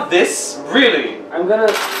schooling, and now this? Really? I'm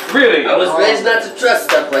gonna. Really? I was raised not to trust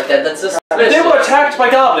stuff like that. That's They suspicious. were attacked by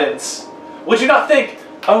goblins. Would you not think,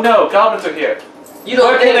 oh no, goblins are here. You don't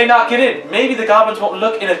Where can they think not get in? Maybe the goblins won't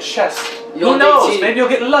look in a chest. You Who don't think knows? she- Maybe you'll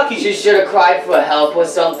get lucky. she should have cried for help or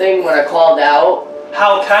something when I called out?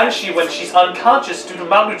 How can she when she's unconscious due to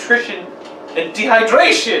malnutrition and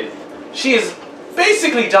dehydration? She is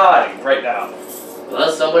basically dying right now.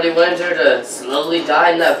 Well, somebody wanted her to slowly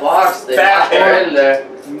die in that box. They Back locked her there. in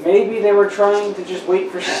there. Maybe they were trying to just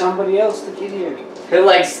wait for somebody else to get here. They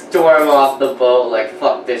like storm off the boat like,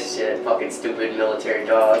 fuck this shit, fucking stupid military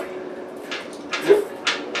dog.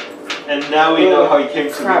 And now we know how he came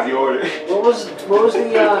to Crap. leave the order. What was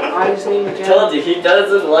the eye's name I again? told you, he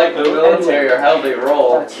doesn't like the military or how they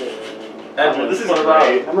roll. That's it. Edwin, This is what about?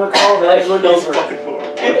 great. I'm gonna call Edwin He's over. fucking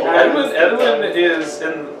horrible. Edwin is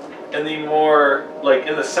in the more like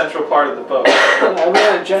in the central part of the boat. I'm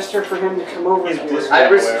gonna gesture for him to come over He's here. blissful. I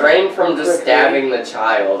refrained from just stabbing the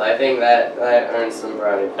child. I think that earns some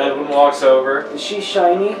brownie points. Edwin walks over. Is she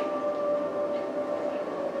shiny?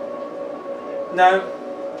 No.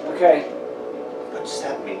 Okay. What does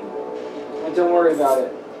that mean? Well, don't worry about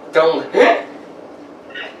it. Don't.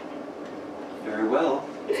 Very well.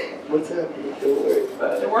 What's happening? Don't worry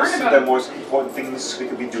about it. Don't worry There about are it. more important things we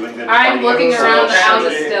could be doing than I'm fighting looking over around the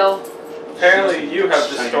someone. houses still. Apparently, you have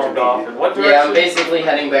just stormed off. In what direction? Yeah, I'm basically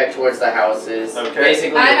heading back towards the houses. Okay.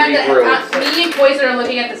 Basically I'm at regroup. me and Poison are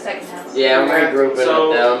looking at the second house. Yeah, I'm regrouping with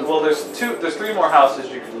So, them. well, there's 3 more houses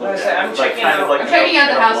you can look I at. say, I'm Like, checking kind of out- like I'm checking out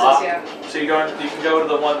in the a houses, block. yeah. So you can go to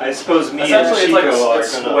the one. I suppose me and Essentially, it's like Chico are a gonna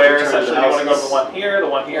square. return to Essentially, the you want to go to houses. the one here, the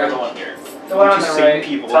one here, the one here. The one on Two the sane right.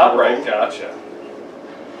 people Top in the right, world. gotcha.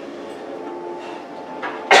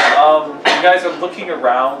 You guys are looking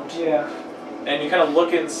around, Yeah. and you kind of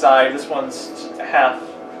look inside. This one's half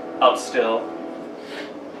up still,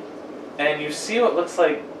 and you see what looks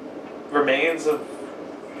like remains of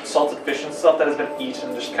salted fish and stuff that has been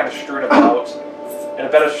eaten, just kind of strewn about. And a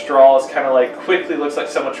bed of straw is kind of like quickly looks like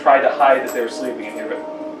someone tried to hide that they were sleeping in here,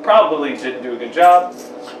 but probably didn't do a good job.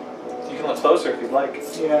 You can look closer if you'd like.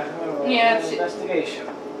 Yeah. I don't know. Yeah, it's- Investigation.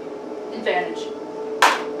 Advantage.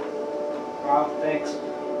 Wow, thanks.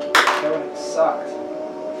 That one sucked.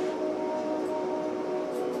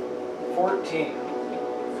 14.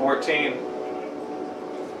 14.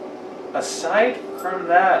 Aside from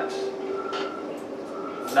that,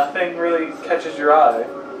 nothing really catches your eye.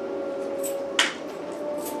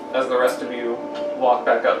 As the rest of you walk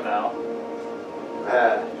back up now.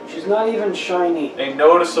 She's not even shiny. A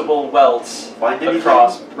noticeable welt Find anything?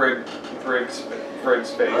 across Briggs'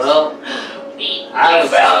 face. Well, I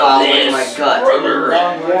was following my gut. You were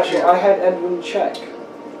wrong, Yeah, weren't you? well, I had Edwin check.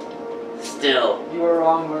 Still. You were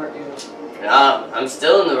wrong, weren't you? Nah, I'm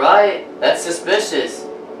still in the right. That's suspicious.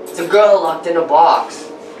 It's a girl locked in a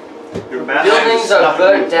box. Your math Buildings is are nothing.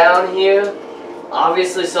 burnt down here.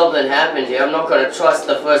 Obviously something happened here. I'm not gonna trust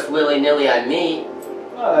the first willy-nilly I meet.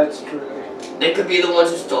 Oh, that's true. They could be the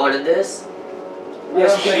ones who started this.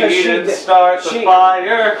 Yes, She because She didn't did- start the she-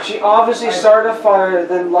 fire. She obviously started a fire,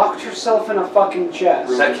 then locked herself in a fucking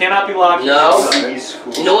chest. That cannot be locked. No. These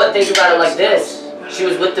fools. You know what? Think about it like this. She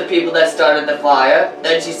was with the people that started the fire.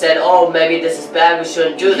 Then she said, "Oh, maybe this is bad. We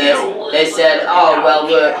shouldn't do this." They said, "Oh, well,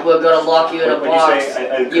 we're gonna lock you in a What box. you say?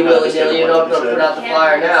 I You willy-nilly, you're not gonna put out the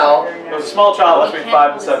fire now." It was a small child between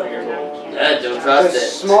 5 and 7 years old. Yeah, don't trust Because it.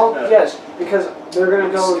 small, yes, because they're gonna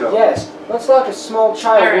go, Let's go. yes, let's lock a small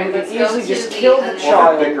child. Alright, We can let's go easily to just the kill the other- While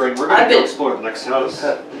child. we're bickering, we're I've gonna been- go explore the next house.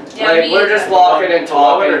 Yeah, Like, me we're either. just walking and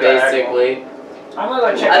talking, Or diagonal. basically. I'm gonna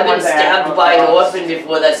go check I've the been one that stabbed by an house. orphan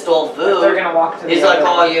before that stole If they're food. gonna walk to the He's like, other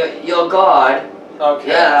 "Oh, you're God."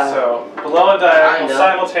 Okay, Yeah. so below and diagonal Kinda.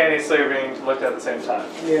 simultaneously are being looked at the same time.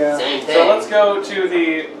 Yeah. Same So thing. let's go to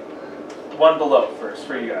the one below first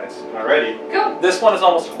for you guys. Alrighty. Go. This one is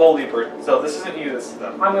almost wholly burnt, so this isn't you, this is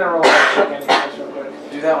them. I'm gonna roll and check anyways real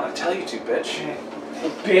quick. Do that when I tell you to, bitch.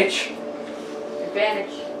 Bitch.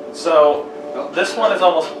 Advantage. So this one is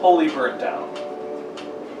almost wholly burnt down.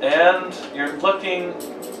 And you're looking,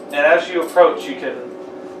 and as you approach, you can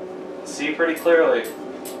see pretty clearly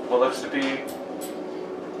what looks to be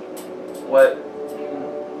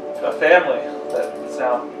a family that is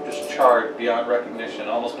now just charred beyond recognition,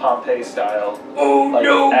 almost Pompeii style. Oh Like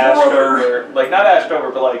no, ashed brother! over, like not ashed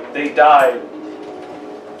over, but like they died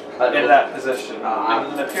I in don't- that position. Ah.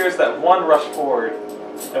 And it appears that one rushed forward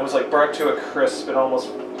and was like burnt to a crisp and almost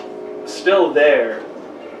still there,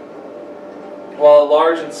 while a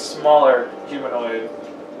large and smaller humanoid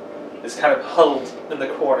is kind of huddled in the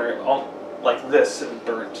corner, like this and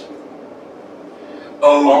burnt.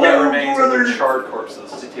 Oh All that no, remains are brother! their charred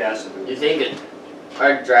corpses. You think it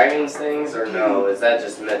are dragons things or no? Is that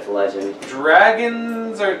just myth legend?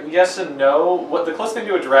 Dragons are yes and no. What the closest thing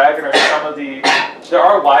to a dragon are some of the. There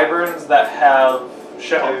are wyverns that have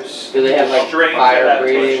shells. Do they have like Strange fire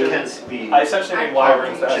adaptation. breathing? Can't speak. I essentially mean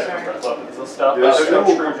wyverns that Sure. have breath weapons and stuff. There's But there's no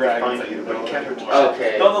no true way to dragons find that you, you but know. you can't hurt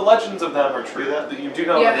Okay. Though the legends of them are true. Do that? You do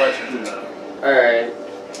know Yeah. the legends of them. Alright.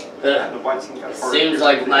 The white thing got hard. Seems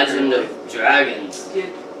like legend of dragons. Dude.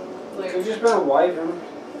 Could've just been a wyvern.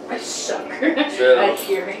 I suck True. at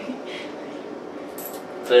hearing.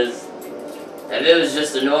 Because if it was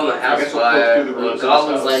just a normal house guess we'll look fire, through the or rooms of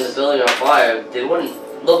goblins this lighting the house. building on fire, they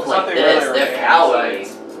wouldn't look like Something this. really They're remains cowardly.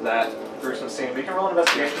 besides that gruesome scene. But you can roll an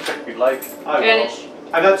investigation check if you'd like. I will. Vanish.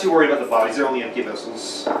 I'm not too worried about the bodies. They're only empty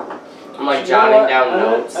vessels. I'm like You know jotting what? down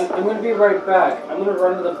notes. I'm gonna be right back. I'm gonna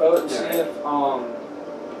run to the boat and see Yeah. if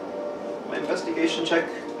My investigation check,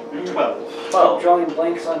 12. I'm Well, drawing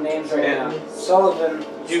blanks on names right Yeah. now. Sullivan.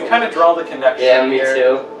 you kind of draw the connection Yeah, me here.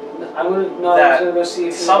 too. I'm gonna no. That I'm gonna go see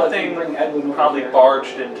if something he bring Edwin over Probably here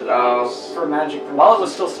barged into the Oh. house. for magic. While it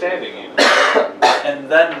was still standing, even. And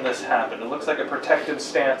then this happened. It looks like a protective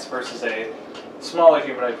stance versus a smaller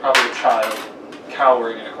humanoid, probably a child,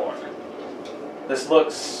 cowering in a corner. This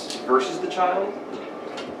looks... Versus the child?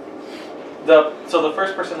 So the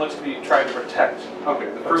first person looks to be trying to protect, Okay,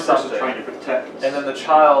 the Or first person's something. trying to protect. and then the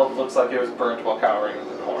child looks like it was burnt while cowering in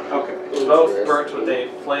the corner. Okay. Both burnt with a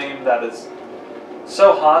flame that is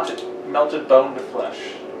so hot it melted bone to flesh.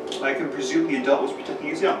 I can presume the adult was protecting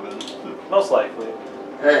his young then. Most likely.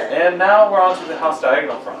 And now we're on to the house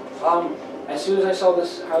diagonal front. As soon as I saw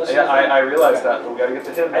this house. Yeah, I realized that, but we gotta get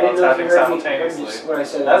to him I while didn't it's know if happening you heard simultaneously. what I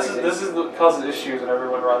said. This is what causes issues when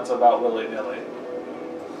everyone runs about willy-nilly.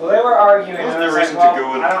 Well, they were arguing. There's and I no was reason like, to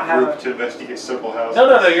go in I don't a have group to investigate several houses.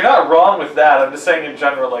 No, you're not wrong with that. I'm just saying in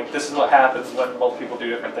general, like, this is what happens when multiple people do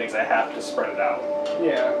different things. I have to spread it out.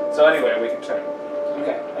 Yeah. So anyway, we can turn.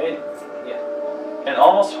 Okay. I didn't. An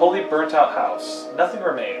almost wholly burnt-out house. Nothing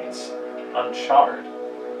remains uncharred,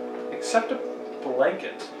 except a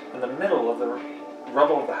blanket in the middle of the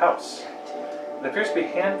rubble of the house. It appears to be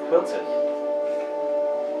hand-quilted.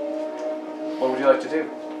 What would you like to do?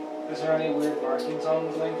 Is there any weird markings on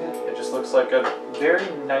the blanket? It just looks like a very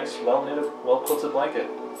nice, well-knitted, well-quilted blanket.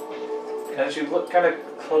 And as you look kind of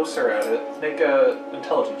closer at it, make a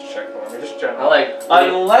intelligence check for me, just I general. like.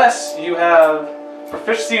 Unless you have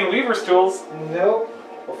proficiency in weaver's tools. Nope.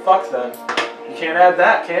 Well, fuck then. You can't add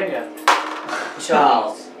that, can you?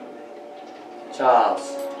 Charles.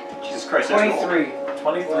 Jesus Christ, that's all. 23.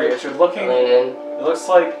 23. As you're looking, Lean in. it looks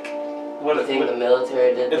like what You it, think the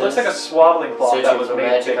military did it looks this? like a swaddling cloth that Searching was for made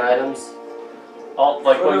magic big. items.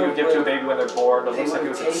 Like what you give to a baby when they're born. It They looks like it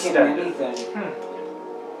would was have taken extended. anything.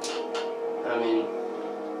 I mean,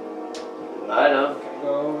 might have.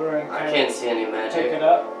 Go over and I kind can't see any of pick magic. it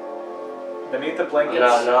up. Beneath the blankets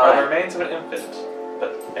No, are I- the remains of an infant,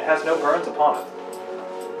 but it has no burns upon it.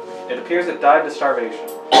 It appears it died to starvation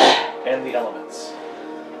and the elements.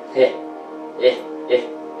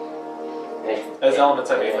 As elements,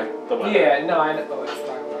 I mean like the weather. Yeah, no, I know what you're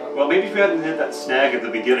talking about. Well, maybe if you hadn't hit that snag at the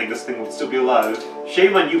beginning, this thing would still be alive.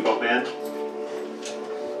 Shame on you, boatman.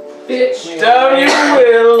 Bitch. Down you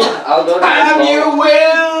will! I'll go to the boat.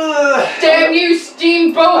 will! Damn you, I'll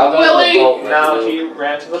Steamboat go to the Willie! boat with Now you. he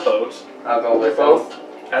ran to the boat. I'll go with Both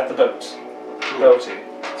at the boat. Boaty.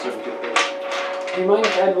 Do you mind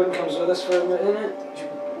if Edwin comes with us for a minute?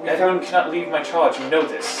 Edwin cannot leave my charge, you know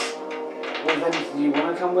this. Well then, do you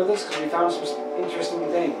want to come with us? Because we found some interesting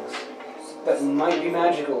things that might be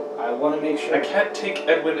magical. I want to make sure. I can't take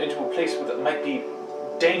Edwin into a place where that might be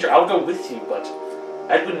danger. I'll go with you, but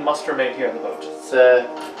Edwin must remain here on the boat. Sir,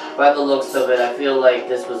 by the looks of it, I feel like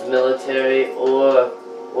this was military or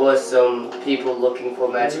some people looking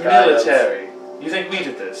for magic items. Military. You think we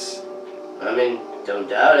did this? I mean, don't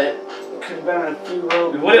doubt it. It could have been a few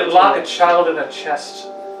rogue. We wouldn't lock a child in a chest,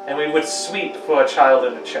 and we would sweep for a child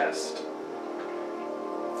in a chest.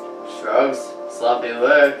 Shrugs, sloppy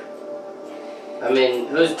work. I mean,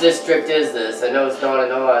 whose district is this? I know it's not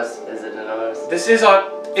in ours. Is it in ours? This is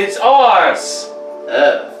it's ours!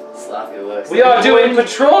 Oh, sloppy work. We are doing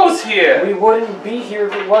patrols here! We wouldn't be here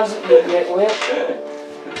if it wasn't me,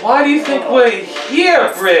 Nitwit. Why do you think we're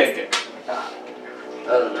here, Brig? I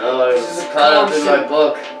don't know, This is it's a caught up in my constant-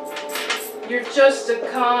 book. You're just a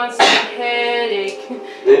constant headache.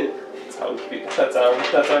 That's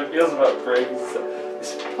how it feels about Brig.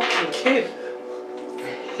 This fucking kid.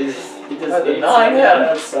 He just At the hates nine, yeah.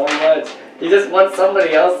 that so much. He just wants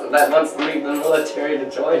somebody else that wants to leave the military to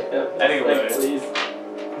join him. Anyway. Like, please.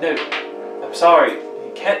 No, I'm sorry.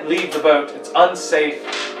 You can't leave the boat. It's unsafe.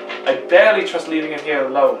 I barely trust leaving him here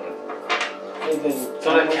alone.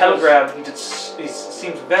 So that telegram, he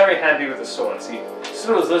seems very handy with the swords. He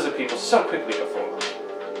slew those lizard people so quickly before.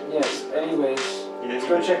 Yes, anyways. Let's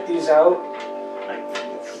go check these out.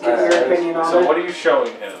 Get your opinion on So it. what are you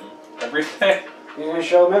showing him? Everything? You're going to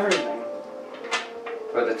show him everything.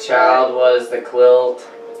 For the child was the quilt.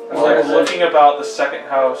 It's like looking about the second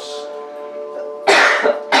house.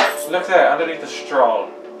 Look there, underneath the straw.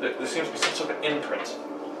 There seems to be some sort of imprint.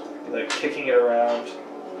 Like kicking it around.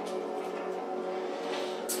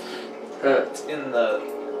 It's in the...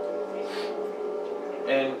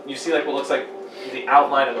 And you see like what looks like the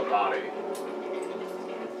outline of a body.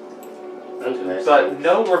 Interesting. but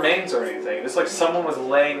no remains or anything. It's like someone was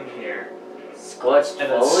laying here Scorched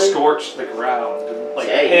and then fully? scorched the ground and like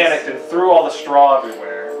Jeez. panicked and threw all the straw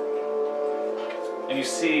everywhere. And you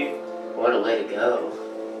see What a way to go.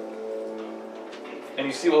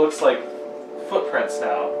 what looks like footprints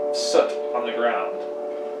now, soot on the ground,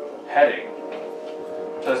 heading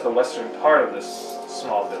towards the western part of this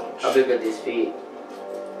small village. How big are these feet?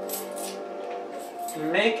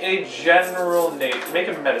 Make a general make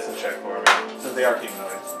a medicine check for me, since they are keeping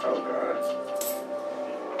noise. Oh god.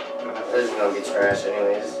 This is gonna be trash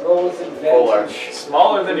anyways. Roll with advantage.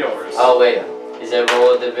 Smaller than yours. Oh wait, is that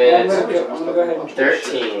roll with Yeah, I'm advantage? gonna go ahead and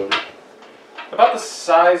 13. About the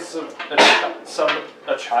size of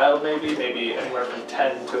a child, maybe anywhere from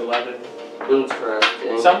 10 to 11.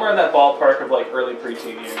 Interesting. Somewhere in that ballpark of like early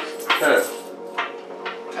preteen years. Huh.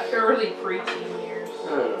 Early preteen years.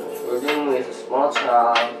 We're dealing with a small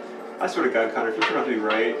child. I swear to God, Connor, if you turn out to be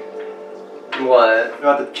right What?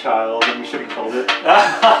 about the child, then we should have killed it.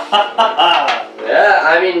 Yeah,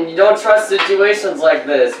 I mean, you don't trust situations like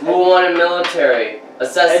this. Rule 1 in military.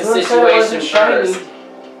 Assess Everyone the said it wasn't situation first. shiny.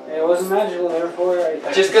 It wasn't magical, therefore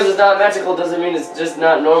I Just because it's not magical doesn't mean it's just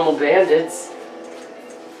not normal bandits.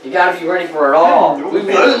 You gotta be ready for it all. Yeah, We've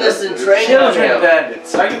learned this in training Children camp.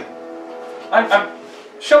 bandits. Are you? I'm.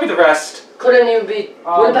 Show me the rest. Couldn't even be.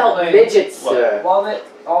 What about wait. midgets, What? sir? While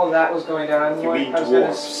all of that was going down, You mean I was going to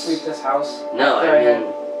dwarves. sweep this house. No, Go I ahead.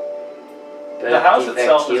 mean. The house defect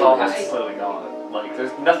itself is healers. almost completely gone. Like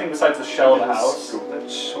there's nothing besides the shell of the house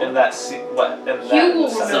in that You will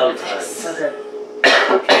Sometimes. Okay.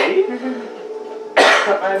 Okay. I'm not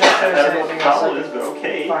I going to say don't know what anything the else. problem I is, but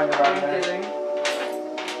okay. can find around there.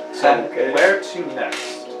 So Okay. where to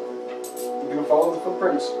next? You're gonna follow the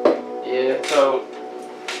footprints. Yeah. So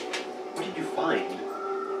What did you find?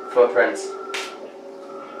 Footprints.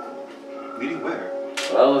 Leading where?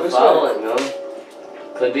 Well, we're This following them.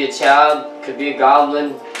 Could be a child, could be a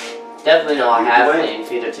goblin. Definitely not a Either way. halfling,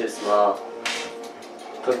 feet are too small.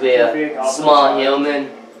 Could be Could be a a goblin small child.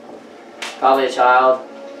 human. Probably a child.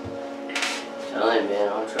 Telling you, man, I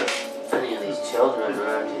don't trust any of these children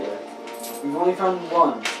around here. We've only found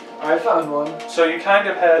one. I found one. so you kind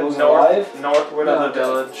of head Was it alive? northward No, of the dead.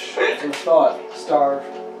 village, It's a thought. Starve.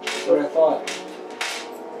 That's what I thought.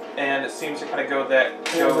 and it seems to kind of go Yeah,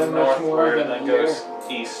 go then much more northward than and then here. goes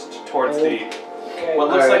east towards Oh. the Okay. what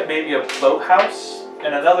looks Alright. like maybe a boathouse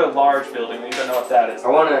and another large building. You don't know what that is. I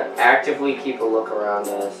want to actively keep a look around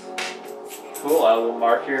us. Cool. I will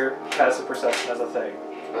mark your passive perception as a thing.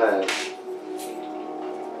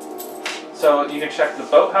 So you can check the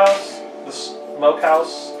boathouse, the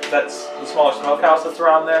smokehouse, that's the smaller smokehouse that's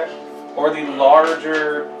around there, or the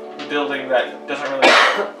larger building that doesn't really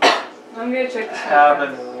I'm gonna check this have out.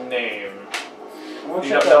 a name. I want to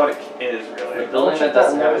You check don't know out. what it is The really. building that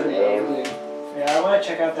doesn't have a name. Yeah, I want to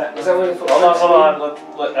check out that. Is that where the Hold on, footprints hold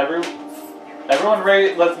lead? on. Let everyone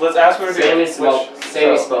rate. Let's ask what to do.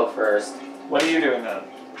 Sammy spoke first. What are you doing then?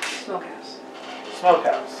 Smokehouse.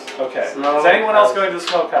 Smokehouse. Okay. Is Smokehouse. anyone else going to the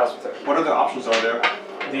smokehouse with her? What other options are there?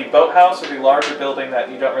 The boathouse or the larger building that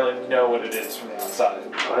you don't really know what it is from the outside?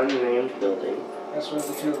 Unnamed building. That's where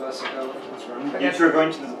the two of us are going. That's where I'm You going. two are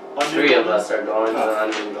going to the unnamed 3 of building? us are going to the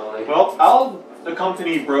unnamed building. Well, I'll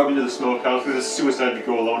accompany Brogue into the smokehouse because it's suicide to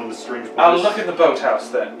go alone in the strange bush. I'll look at the boathouse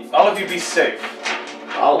then. All of you be safe.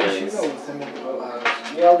 We should Always. go with him in the boathouse.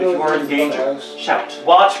 Yeah, I'll If go you are in to the danger, boathouse. shout.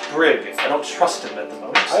 Watch Brig. I don't trust him at the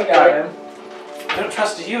moment. I got him. I don't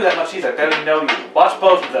trust you that much either. I barely know you. Watch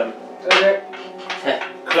both of them Okay.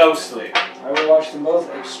 closely. I will watch them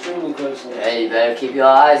both extremely closely. Hey, you better keep your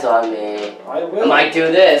eyes on me. I I will. might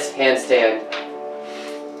do this. Handstand.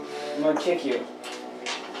 I'm gonna kick you.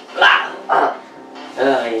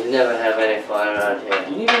 You never have any fun around here.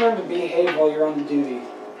 You need to learn to behave while you're on duty.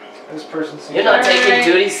 This person seems. You're not taking Alright.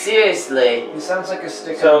 duty seriously. He sounds like a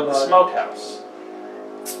stick So in the the mud. smokehouse.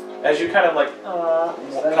 As you kind of like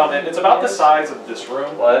that come in, it's about the size of this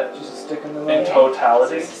room What? Just a stick in the in mud.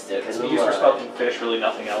 totality. This is stick in It's the used for mud. smoking fish, really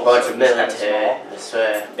nothing else. Bunch so of it's kinda military, small. I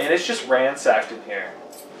swear. And it's just ransacked in here.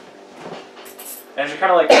 And you're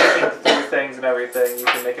kind of like looking through things and everything. You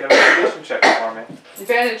can make an investigation check for me.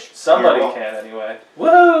 Advantage. Somebody You're welcome. can anyway.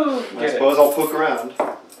 Woo! I Get it. suppose I'll poke around.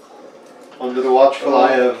 Under the watchful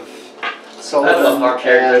eye of I Sullivan love our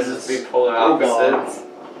characters and as we polar Ogon. opposites.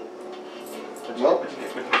 Well,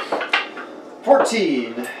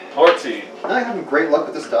 14. 14. I having great luck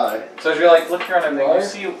with this die. So as you're like looking around everything, you Liar?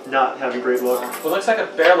 see Not having great luck. what looks like a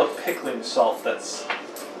barrel of pickling salt that's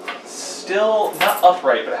still not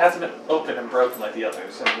upright, but it hasn't been open and broken like the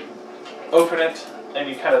others. And you open it, and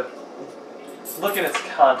you kind of look at its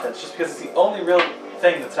contents, just because it's the only real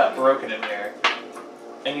thing that's not broken in here.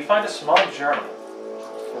 and you find a small journal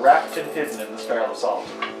wrapped and hidden in this barrel of salt.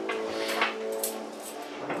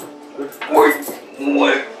 Wait.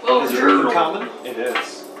 Is it in common? It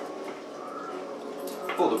is.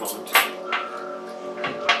 Hold a moment.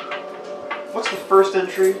 What's the first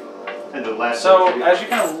entry and the last So, entry? as you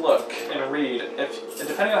kind of look and read,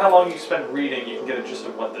 depending on how long you spend reading, you can get a gist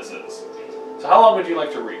of what this is. So how long would you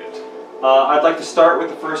like to read it? I'd like to start with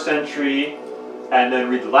the first entry, and then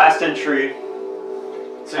read the last entry.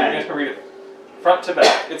 So you're going to read it front to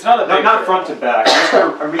back. It's not a No, big not book. front to back.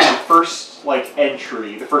 I'm reading the first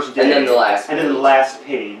entry, the first day, And then the last and then the last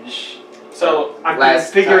page. So I'm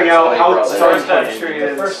Last figuring time out somebody how brought it's it first starting, entry The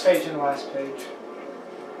is... first page and the last page.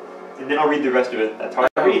 and then I'll read the rest of it. That's how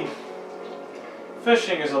I read.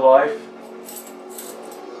 Fishing is a life.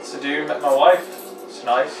 So do met my wife. It's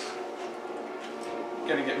nice.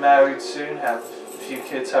 Gonna get married soon, have a few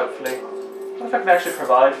kids hopefully. What if I can actually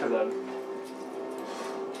provide for them?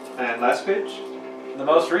 And last page? The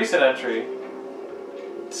most recent entry,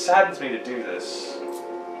 it saddens me to do this,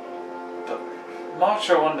 but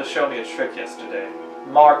Martra wanted to show me a trick yesterday.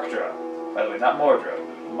 Markdra, by the way, not Mordra,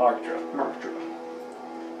 Markdra.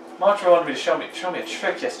 Martra wanted me to show me a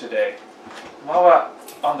trick yesterday. While we're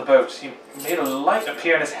on the boat, he made a light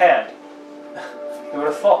appear in his hand. You would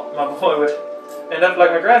have thought my boy would end up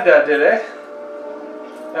like my granddad did, eh?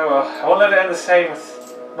 Oh well, I won't let it end the same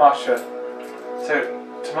with Martra. So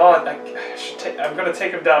tomorrow I'm going to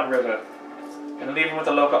take him downriver and leave him with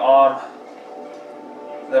the local arm,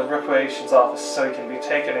 the reparations office, so he can be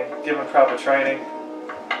taken and given proper training.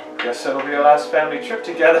 Guess it'll be our last family trip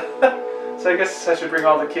together. So I guess I should bring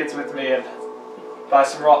all the kids with me and buy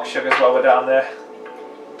some rock sugars while we're down there.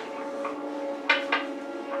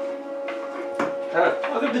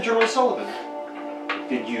 Other than General Sullivan.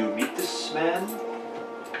 Did you meet this man?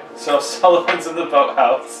 So Sullivan's in the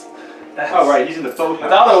boathouse. Oh right, he's in the boathouse.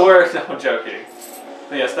 Without a word, no, I'm joking.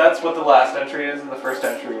 But yes, that's what the last entry is, and the first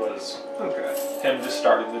entry was him just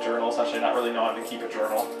starting the journal, essentially not really knowing to keep a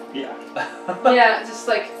journal. Yeah. Yeah, just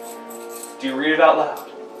like... Do you read it out loud?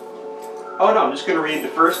 Oh no, I'm just gonna read the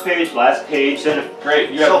first page, last page, then if Great,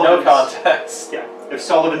 you have no Sullivan's- context. yeah, if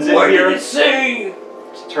Sullivan's in What here, did it say?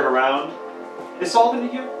 just turn around. Is Sullivan in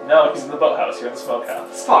here? No, he's in the boathouse, you're in the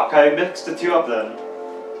smokehouse. Fuck, I mixed the two up then.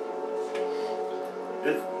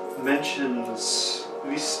 It mentions, at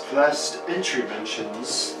least last entry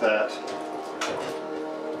mentions that.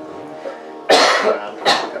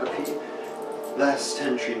 I gotta pee. Last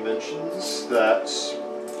entry mentions that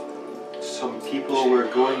some people were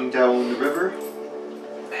going down the river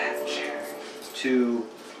to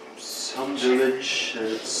some village and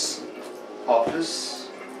its office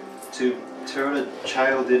to turn a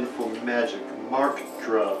child in for magic.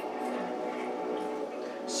 Markdra.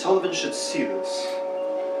 Sullivan should see this.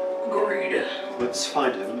 Agreed. Let's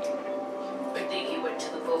find him. I think he went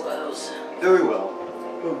to the boathouse. Very well.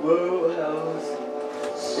 The boathouse.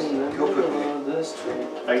 Go quickly. The street.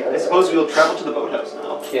 I suppose we'll travel to the boathouse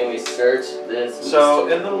now. Can we search this? So,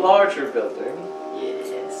 in the larger building,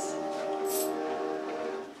 Yes.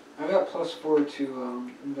 I got +4 to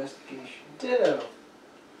investigation. Ditto.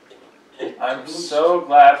 I'm so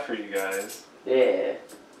glad for you guys. Yeah.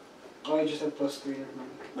 Oh, I just have +3 never mind.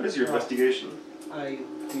 What is your investigation? I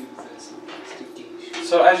do this investigation.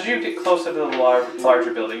 So, as you get closer to the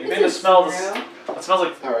larger building, you begin to smell this. It smells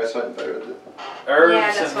like Alright, so I invited it. herbs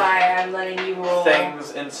Yeah, that's and why I'm letting you roll.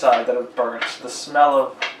 things inside that have burnt. The smell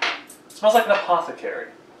of... It smells like an apothecary.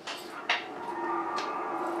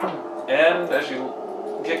 And as you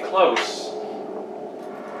get close,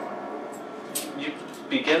 you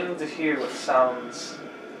begin to hear what sounds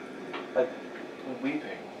like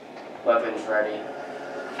weeping. Weapons ready.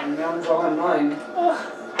 And now I'm drawing mine.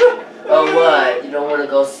 Oh what? You don't want to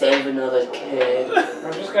go save another kid?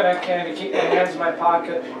 I'm just gonna kind of keep my hands in my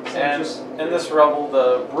pocket and And just in this rubble,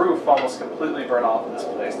 the roof almost completely burnt off in this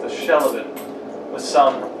place. The shell of it, with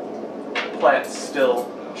some plants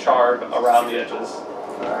still charred around the edges.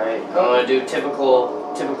 Alright, I'm gonna do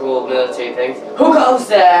typical military things. Who goes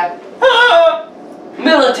there?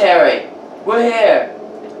 Military! We're here!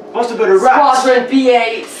 Must have been a rat. Squadron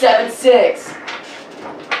BA-76!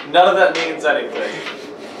 None of that means anything.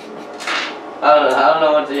 I don't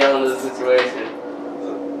know what to yell in this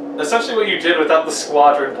situation. Essentially what you did without the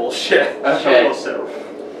squadron bullshit. Okay. Also.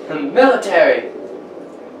 Military!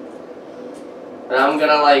 And I'm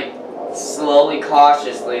gonna like, slowly,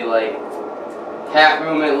 cautiously, like, half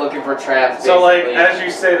movement looking for traps, So like, basically. as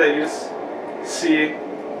you say that, you just see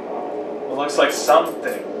what looks like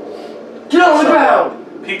something Get on the ground!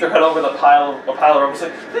 peek their head over the pile of rubble,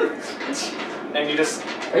 like, and you just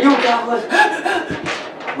Are you a goblin?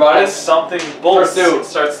 Run. As something bolts, Pursuit. it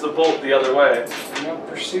starts to bolt the other way. I'm gonna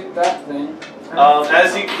pursue that thing.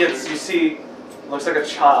 As he gets, you see, looks like a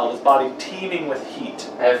child, his body teeming with heat.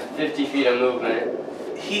 I have 50 feet of movement.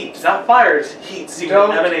 Heat, not fire, just heat seem to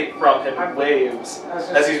emanate from him in waves.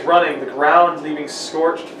 As he's running, the ground leaving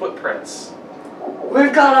scorched footprints.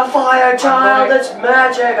 We've got a fire child, it's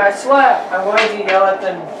magic, I swear! I wanted to yell at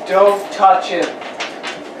them, don't touch it.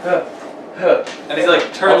 And he's like,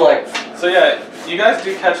 I'm turn like, So yeah, you guys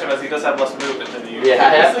do catch him as he does have less movement than you. yeah, I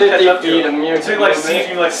have He doesn't catch 50 up to feet you. of movement. So he like sees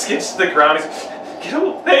you like skids to the ground, he's like, get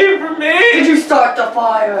away from me! Did you start the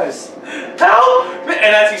fires? Help!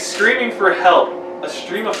 And as he's screaming for help, a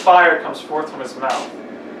stream of fire comes forth from his mouth.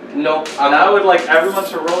 Nope. And I would like everyone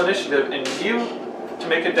to roll initiative and you to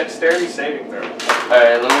make a dexterity saving throw.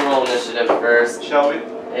 Alright, let me roll initiative first. Shall we?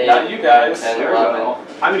 8, Not you guys. 10, There we 11. go.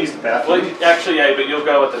 I'm gonna use the Well, bathroom. actually, yeah, but you'll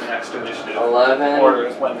go with the next initiative. 11. Order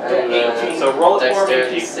is when. And then So roll it for me.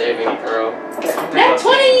 dexterity Keep saving throw. Nat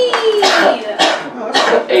 20!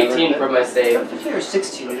 18 for my save. 15 or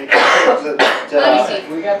 16? Let me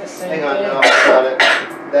see. We got the same Hang on, thing. no, I got it.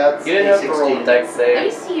 That's You didn't have to roll 16. dex Let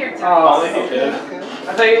me save. see your Oh, time. Only you did.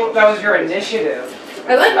 I thought that was your initiative.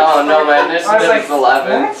 I like Oh no, my I was initiative like, is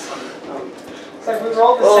 11. what? It's like we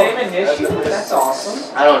rolled the Oh, same initiative? That's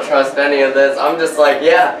awesome. I don't trust any of this. I'm just like,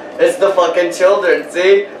 yeah, it's the fucking children,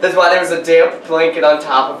 see? That's why there's a damp blanket on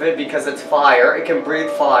top of it, because it's fire. It can breathe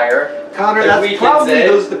fire. Connor, It that's weakens probably it.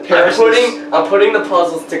 those the parents. I'm putting the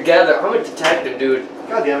puzzles together. I'm a detective, dude.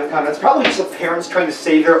 God damn it, Connor. That's probably just the parents trying to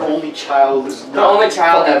save their only child who's The not only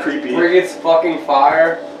child fucking that creepy. breathes fucking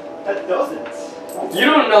fire. That doesn't. You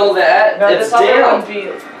don't know that. No, It's this other damp. one be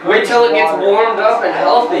Wait till it gets water. warmed up and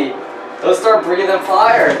healthy. They'll start breathing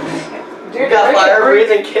fire. Dude, You got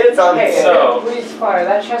fire-breathing kids on Hey, here. So- if it breathes fire,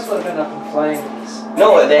 that chest would have been up in flames.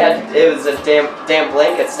 No, it was a damp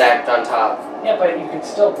blanket stacked on top. Yeah, but you could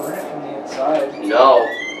still burn it from the inside. No.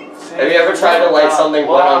 Have you ever tried to light something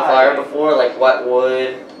wet on fire before, like wet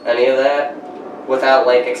wood, any of that, without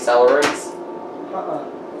like accelerants?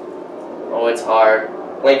 Oh, it's hard.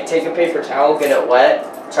 Like, take a paper towel, get it wet,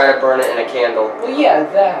 try to burn it in a candle. Well, yeah,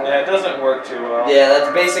 that. Yeah, it doesn't work too well. Yeah,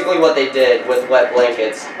 that's basically what they did with wet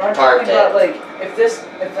blankets. But I'm Tarped talking about, it. like,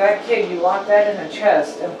 if that kid, you lock that in a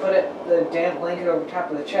chest and put the damp blanket over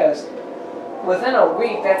top of the chest, within a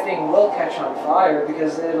week that thing will catch on fire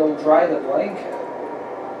because it'll dry the blanket.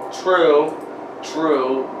 True.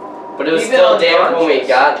 But it was Even still damp when we unconscious.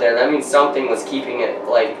 got there. That means something was keeping it,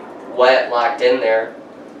 like, wet, locked in there.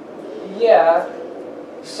 Yeah.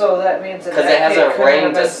 So that means that Because that it hasn't kid couldn't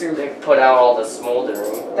rained have to been through. put out all the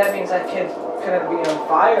smoldering. That means that kid couldn't be on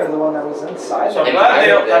fire. The one that was inside. So it.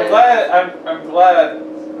 I'm glad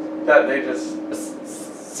that they just.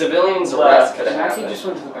 Civilians Left. arrest could have Mackie happened. just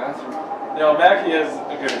went to the bathroom. You know, Mackie is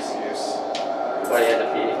a good excuse. Why do you have to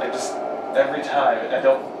pee? I just every time I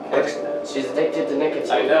don't. She's addicted to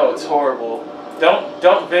nicotine. I know it's horrible.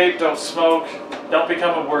 Don't vape. Don't smoke. Don't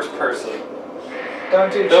become a worse person. Don't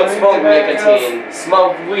do Don't chewing smoke tobacco. nicotine.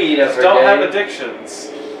 Smoke weed Just every don't day. have addictions.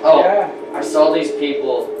 Oh, Yeah. I saw these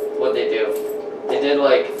people. What they do? They did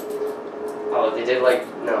like. Oh, they did like.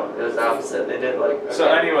 No, it was the opposite. They did like. So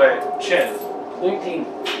anyway, Chin. 19.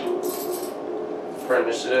 For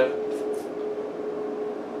initiative.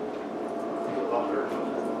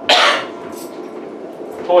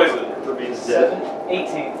 Poison. Remains dead.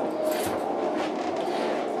 18.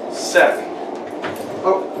 Sec.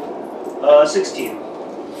 16.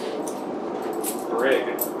 Brig.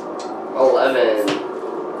 11.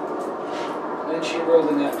 Then she rolled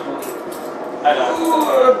a nat 20. I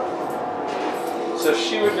know. So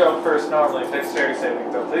she would go first normally. Dexterity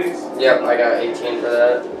saving throw, please. Yep, I got 18 for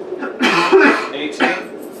that.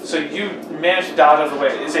 18. So you manage to dodge out of the way.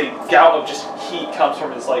 It's a gout of just heat comes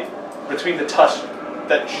from his like between the touch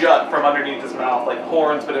that jut from underneath his mouth, like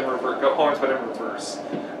horns but in reverse.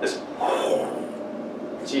 This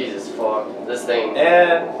Jesus fuck. This thing.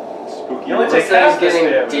 and Spooky. you only This take half thing's this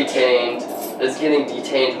getting damage. detained. It's getting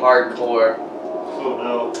detained hardcore. Oh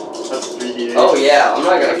no. That's 3d8. Oh yeah, I'm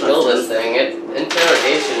not gonna kill this thing.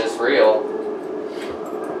 Interrogation is real.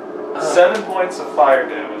 7 points of fire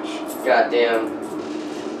damage. Goddamn.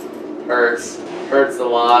 Hurts. Hurts a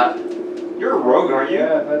lot. You're a rogue, aren't you?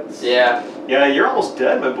 Yeah, that's. Yeah. Yeah, you're almost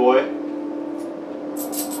dead, my boy.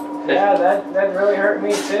 Yeah, that really hurt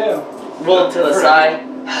me too. Roll to the side.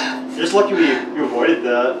 You're just lucky you avoided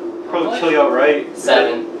that. Probably kill you outright.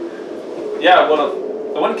 7. Yeah, it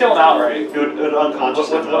wouldn't kill him outright. It would unconscious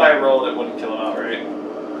With him, what though. I rolled, it wouldn't kill him outright.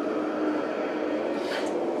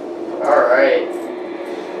 Alright.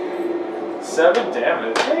 7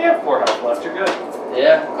 damage. Yeah, you have 4 health left. You're good.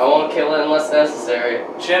 Yeah, I won't kill it unless necessary.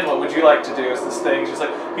 Jin, what would you like to do? Is this thing just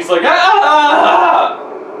like he's like ah!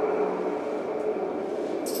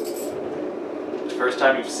 The first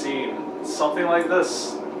time you've seen something like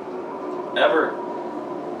this ever.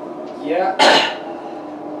 Yeah.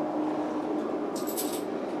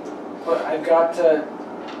 But I've got to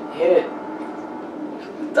hit it.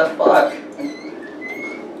 What the fuck?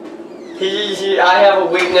 I have a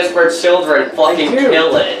weakness for children. Fucking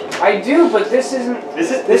kill it. I do, but this isn't. This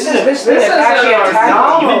This is thing this is actually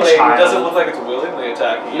attacking even me. It child. doesn't look like it's willingly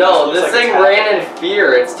attacking you. No, It just this looks like thing it's ran in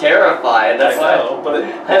fear. It's terrified. That's I why. know, but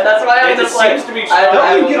That's why I'm it just like. seems to be I trying- have a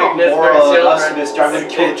Don't you get weakness for moral children. lustness trying to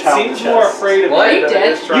kill the it child in seems the more chest? afraid of What? it You than did?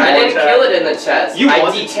 it is trying I to didn't attack. kill it in the chest. You I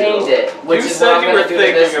wanted detained to. it, which You is said what I'm you gonna were do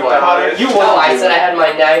to this thinking one. about it. You No, wanted I to. said I had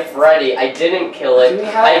my knife ready. I didn't kill Do it. we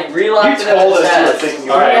have- I relocked You it in told the us you were chest. thinking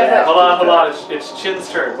All about right, it. hold on. It's Chin's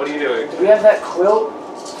turn. What are you doing? Do we have that quilt?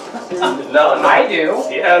 No, I do.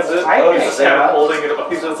 He has it. I He's picked just it kind of up. holding it.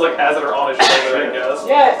 He's just like has it on his shoulder, I guess.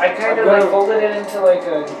 Yeah, I kind of I'm like gonna- folded it into like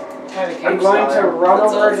a kind of I'm cape going to style. run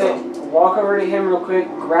That's over awesome. to, walk over to him real quick,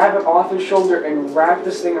 grab it off his shoulder, and wrap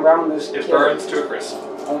this thing around this It kid. burns to a crisp.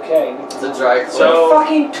 Okay. It's a dry quilt. So- You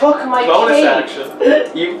fucking took my Bonus cape. action.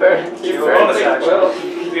 You burned. You You have a burned bonus the action. quilt. Do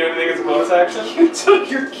you have anything as a bonus action? You took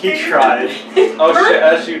your He tried. Oh shit!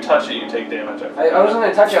 As you touch it, you take damage. I wasn't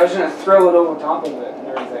gonna touch it. I was gonna throw it over top of it and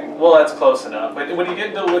everything. Well, that's close enough. But when you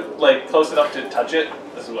get to like close enough to touch it,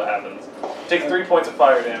 this is what happens. Take 3 points of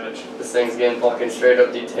fire damage. This thing's getting fucking straight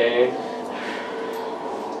up detained.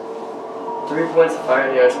 3 points of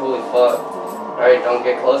fire damage. Holy fuck! Alright, don't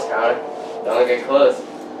get close, Connor. Don't get close.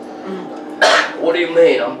 What do you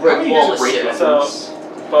mean? I'm breaking all this shit. So,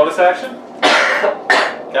 bonus action.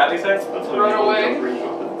 Got anything? Run away.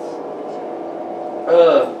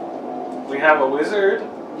 We have a wizard.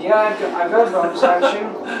 Yeah, I've got a bonus action.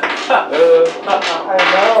 I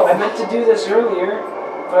know. I meant to do this earlier,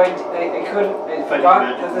 but I couldn't. I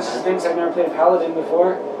forgot that this is things I've never played a paladin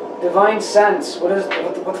before. Divine sense. What the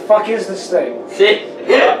fuck is this thing? See?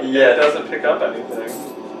 It Yeah. doesn't pick up anything.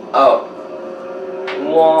 Oh.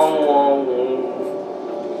 Wong, wong, wong.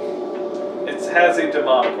 It has a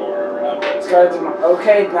demonic aura around It's it. got a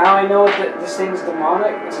okay, now I know that this thing's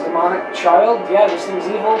demonic. It's a demonic child. Yeah, this thing's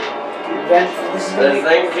evil. Then this is gonna This be.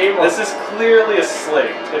 thing's evil. This is clearly a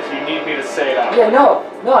slate. If you need me to say it out. Yeah, no,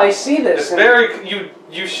 I see this. It's and- very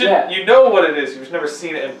you should Yeah. you know what it is. You've never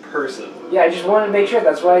seen it in person. Yeah, I just wanted to make sure.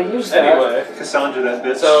 That's why I used that. Anyway, Cassandra, that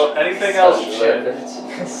bitch. so anything else, Such a Chin?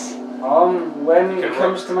 bitch. When Okay, it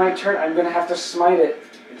comes to my turn, I'm gonna have to smite it.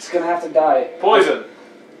 It's gonna have to die Poison.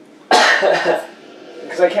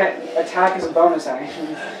 because I can't attack as a bonus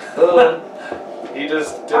action. He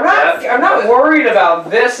just did I'm that. not. I'm not worried about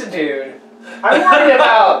this dude. I'm worried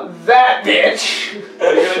about that bitch.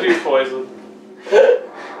 What are you gonna do, Poison?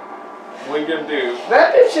 What are you gonna do?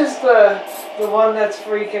 That bitch is the one that's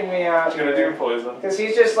freaking me out. What are you gonna do, Poison? Because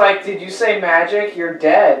he's just like, did you say magic? You're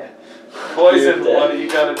dead. Poison, You're dead. what are you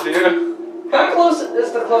gonna do? How close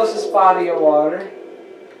is the closest body of water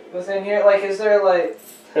within here? Like, is there like?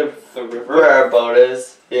 The river. Where our boat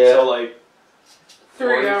is. Yeah. So like 3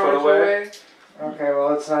 40 foot hours away. away. Okay,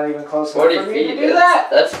 well, it's not even close 40 enough for me feet. to do that.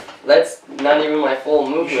 That's not even my full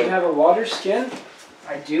You should movement. have a water skin.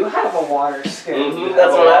 I do have a water skin. Hmm,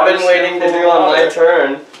 that's what I've been waiting to do on my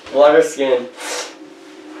turn. Water skin.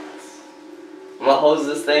 I'm gonna hose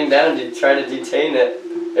this thing down to try to detain it.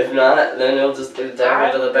 If not, then it'll just do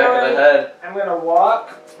damage to the back of the head. I'm gonna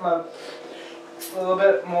walk a little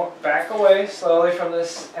bit more back away slowly from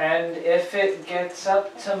this, and if it gets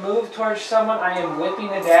up to move towards someone, I am whipping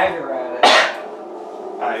a dagger at it.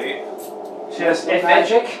 I Just if it,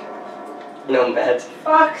 Magic. No, Matt.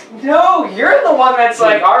 fuck no, you're the one that's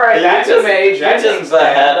like, all right, that's a mage. You That just means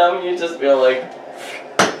that. behead him. You just feel like.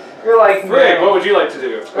 You're like, Greg, no. what would you like to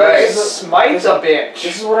do? Right. Smite the bitch.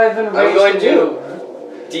 This is what I've been I'm raised going to do.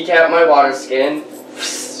 to decap my water skin.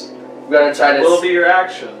 I'm gonna try to. Will be your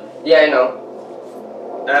action. Yeah, I know.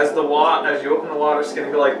 As you open the water skin,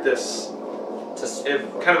 you go like this. Just It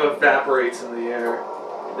kind of evaporates in the air.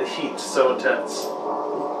 The heat's so intense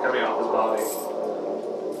coming off his body.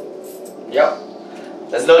 Yep.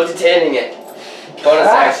 There's no detaining it. Bonus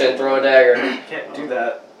action, throw a dagger. You can't do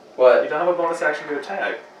that. You What? don't have a bonus action to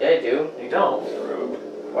attack. Yeah, I do. You don't.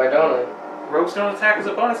 Why don't Rogues don't attack as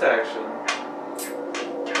a bonus action. I?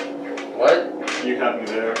 What? You have me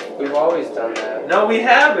there. We've always done that. No, we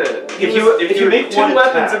have it. If you make two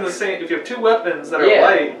weapons in the same, if you have two weapons that are Yeah.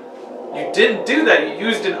 light, you didn't do that. You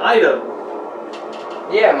used an item.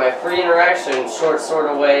 Yeah, my free interaction, short sword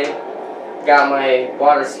away, got my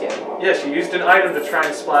water skin. Yes, you used an item to try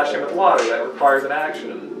and splash him with water. That requires an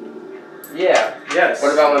action. Yeah. Yes.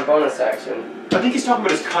 What about my bonus action? I think he's talking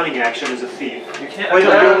about his cunning action as a thief. You can't. Wait,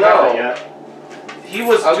 no, I you don't don't have know. it yet. He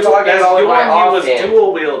was I'm dual, talking as about with my Yorn, he was offhand.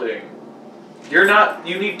 dual wielding. You're not.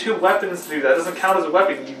 You need 2 weapons to do that. That doesn't count as a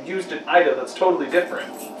weapon. You used an item that's totally different.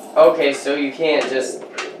 Okay, so you can't just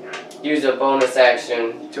use a bonus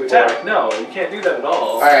action To attack? No, you can't do that at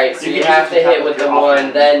all. Alright, so You you can have to use it to hit attack with with the your one,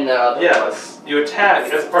 offhand. then the other one. Yes. You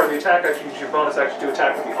attack as part of the attack action. Use your bonus action to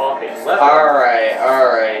attack with the offhand weapon.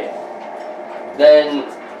 Alright. Then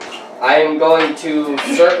I am going to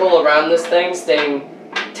circle around this thing, staying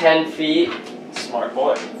 10 feet. Smart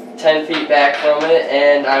boy. 10 feet back from it,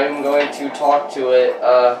 and I'm going to talk to it.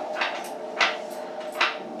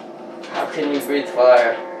 How can you breathe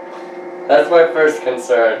fire? That's my first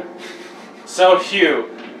concern. So Hugh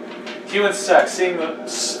and Sec, seeing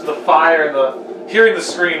the fire and hearing the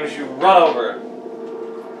screams, you run over.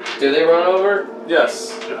 Do they run over?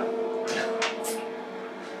 Yes.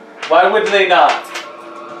 Why would they not?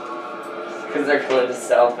 Because they're going to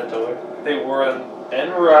Salvador. They were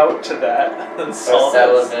en route to that. And Or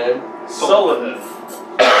Sullivan. Sullivan.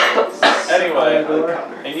 Anyway,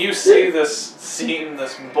 and you see this scene,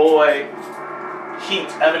 this boy, heat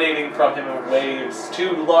emanating from him in waves,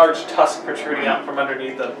 2 large tusks protruding out from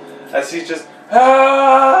underneath him, as he's just, Do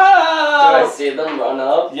I see them run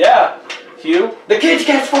up? Yeah. Hugh, The kids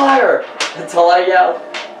catch fire! That's all I yell.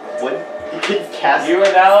 What? You can cast. you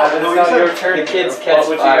are now, I it's don't now know. your turn. The kids Hugh. catch What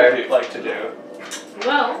would fire. you like to do?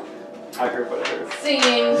 Well, I heard what I heard.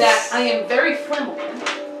 seeing that I am very flammable,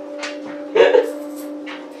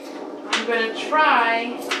 I'm gonna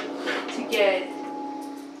try to get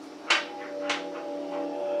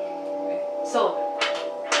Sullivan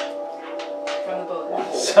from the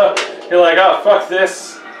boat. So, you're like, oh, fuck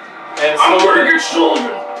this. And I'm gonna Sullivan, get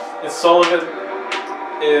Sullivan. and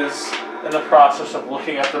Sullivan is in the process of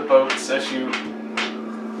looking at the boats as you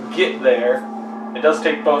get there. It does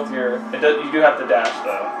take both your... you do have to dash,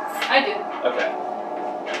 though. I do. Okay.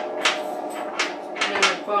 And then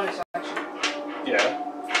the bonus action. Yeah.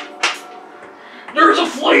 There's a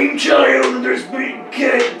flame child and there's a big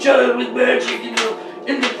cat child with magic in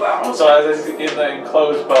the house. So as it's in the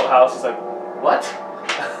enclosed boathouse, it's like, what?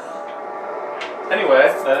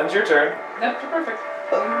 Anyway, then it's your turn. That's perfect.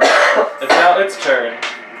 It's now its turn.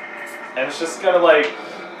 And it's just gonna, like,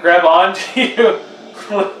 grab onto you.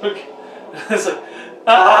 Look. It's like,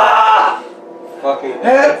 ah! Fucking.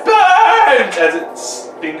 It burns! As its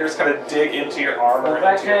fingers kind of dig into your armor Well, and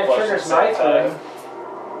that into your kind of flesh triggers at the my same time.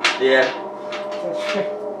 turn. Yeah.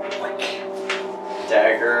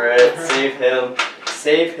 Dagger it. Save him.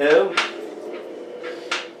 Save him.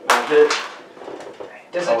 One hit.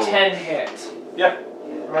 Does a 10 hit? Yeah.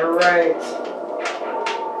 Alright.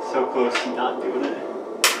 So close to not doing it.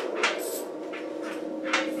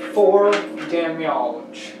 4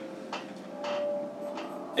 damage.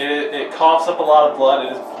 It coughs up a lot of blood.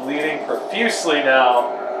 It is bleeding profusely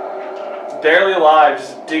now. It's barely alive,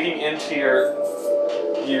 just digging into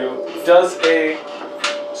you. Does a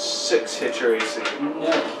 6 hit your AC?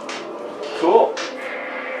 No. Cool.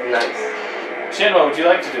 Nice. Shin, what would you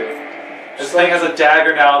like to do? This thing has a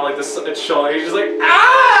dagger now on like its shoulder. He's just like,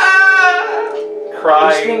 ah! This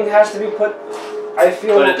Crying. thing has to be put. I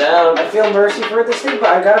feel. Put it down. I feel mercy for this thing, but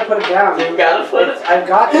I gotta put it down. You gotta put it. I've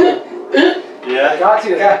got to. I Yeah. got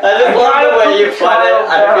to. I just love the way you put it.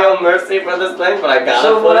 I down. feel mercy for this thing, but I gotta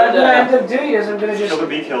So put what it I'm gonna end down. up doing is I'm gonna just Kill to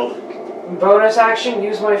be killed. bonus action,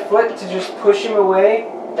 use my foot to just push him away,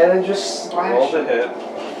 and then just Roll slash the him. hit.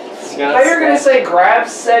 It's I thought you were gonna say grab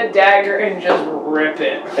said dagger and just rip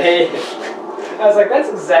it. Hey. I was like, that's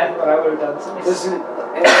exactly what I would have done. So this is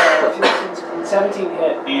 15, 17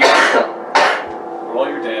 hit, Easy. Roll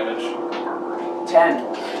your damage.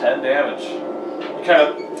 10. 10 damage. You kind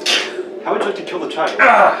of. How would you like to kill the child?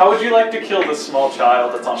 How would you like to kill this small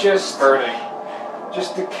child that's on Just- burning?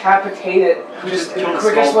 Just decapitate it, just in kill the the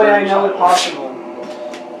quickest small way I bird know child. it possible.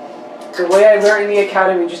 The way I learned in the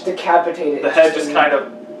academy, just decapitate it. The head just kind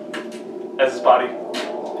of, as his body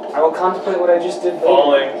I will contemplate what I just did. later.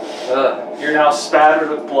 falling. Ugh. You're now spattered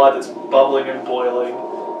with blood that's bubbling and boiling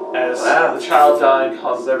as Wow. the child dying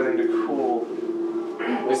causes everything to cool.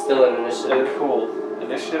 We're still in initiative. Cool.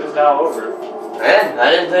 Initiative is now over. Man,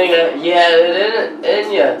 I didn't think that you had it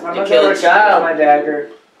in you. I'm You not killed gonna a child. my dagger.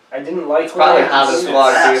 I didn't like It's probably what I how this did.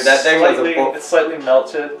 water, dude. That thing was a It's slightly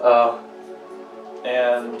melted, Oh.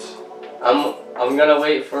 and I'm gonna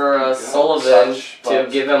wait for Sullivan Such, to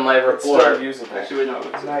but give him my it's still report. usable. Actually,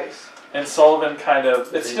 wait, no. Nice. And Sullivan kind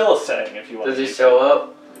of, it's still a saying if you want Does to he use show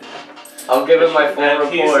up? I'll give him my full And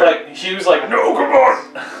report. he was like, no, come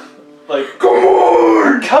on! Like, Come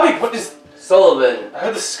on! coming, what is, Sullivan, I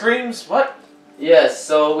heard the screams, what? Yes,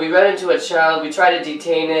 so we ran into a child, we tried to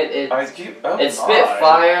detain it, it spit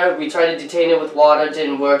fire, we tried to detain it with water, it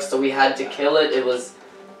didn't work, so we had to kill it. It was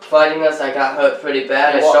fighting us, I got hurt pretty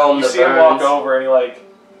bad, I show him the burns. You see him walk over and he like,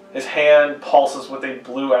 his hand pulses with a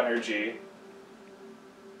blue energy.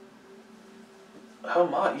 Oh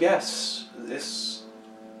my, yes, this...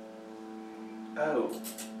 Oh.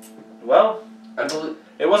 Well, I believe...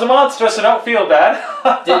 It was a monster, so don't feel bad.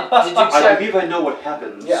 Did you check? I believe I know what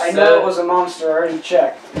happened. Yeah, I know it was a monster. I already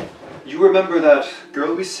checked. You remember that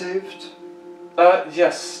girl we saved?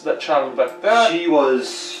 Yes, that child back there. She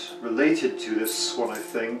was related to this one, I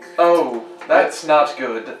think. Oh, that's not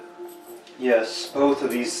good. Yes, both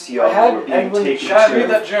of these I had Siamu were being Edwin- taken Should I to... read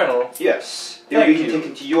that journal? Yes, they were Thank being you.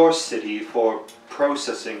 taken to your city for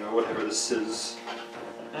processing or whatever this is.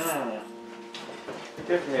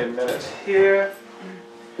 Give me a minute here.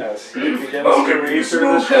 As he begins to Welcome read to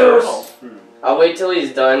through this Smokehouse. journal. I'll wait till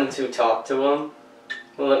he's done to talk to him.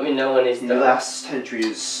 He'll let me know when he's The done. last entry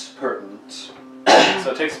is pertinent.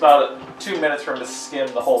 So it takes about 2 minutes for him to skim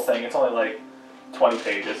the whole thing. It's only like 20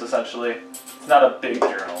 pages, essentially. It's not a big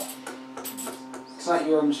journal. It's not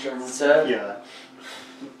Yorm's journal. Sir, Yeah,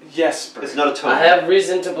 Yes, Bert. it's not a tone. I have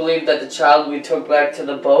reason to believe that the child we took back to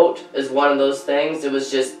the boat is one of those things. It was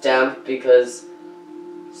just damp because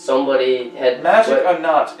somebody had... Magic or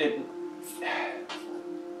not,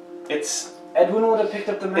 it's Edwin would have picked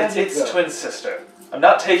up the magic. its though. twin sister. I'm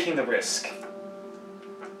not taking the risk.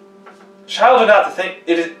 Child or not, to think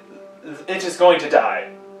it is going to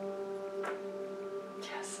die.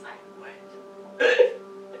 Yes, I would.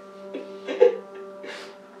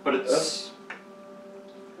 But it's...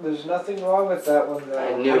 There's nothing wrong with that one I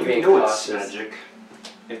though. knew How do being you know it's cautious. magic?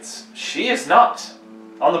 She is not.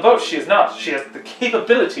 On the boat, she is not. She has the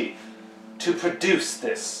capability to produce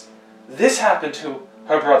this. This happened to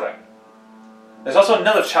her brother. There's also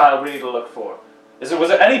another child we need to look for. Was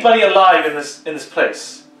there anybody alive in this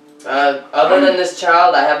place? Other than this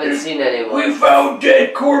child, I haven't seen anyone. We found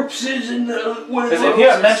dead corpses in the... Because in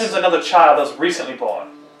here it mentions another child that was recently born.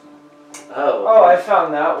 Oh. Oh, I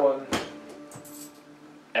found that one.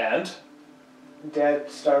 And? Dead,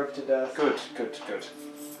 starved to death. Good. Good.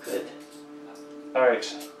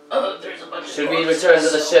 Alright. There's a bunch Should of we corpses. return to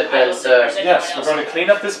the ship I then, don't think sir? there's anyone Yes, we're else going to in clean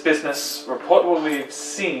up this business, report what we've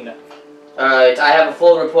seen. Alright, I have a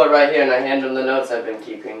full report right here and I hand him the notes I've been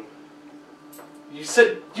keeping. You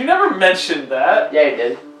said... You never mentioned that. Yeah, he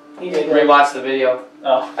did. He did. Rewatch the video.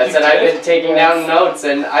 Oh, I you said I've did? been taking down notes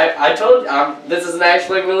and I told you, this is an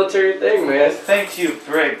actually military thing, man. Thank you,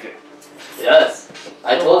 Brig. Yes.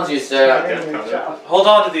 I told you, sir. Hold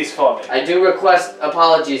on to these for me. I do request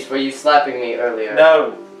apologies for you slapping me earlier.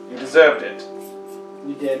 No, you deserved it.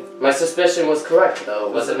 You did. My suspicion was correct, though,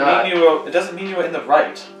 was it not? It doesn't mean you were in the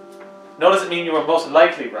right. Nor does it mean you were most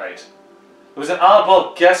likely right. It was an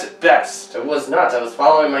oddball guess at best. It was not. I was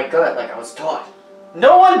following my gut like I was taught.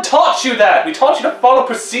 No one taught you that! We taught you to follow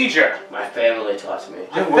procedure! My family taught me.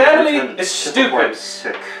 Your family is stupid.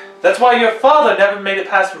 Sick. That's why your father never made it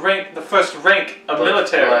past the first rank of My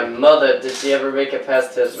military. mother, did she ever make it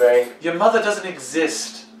past his rank? Your mother doesn't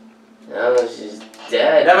exist. No, she's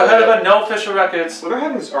dead. Never heard of her, no official records. Well, they're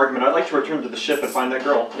having this argument. I'd like to return to the ship and find that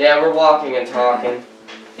girl. Yeah, we're walking and talking.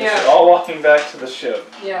 We're Yeah. all walking back to the ship.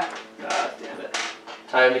 Yeah. Ah, damn it.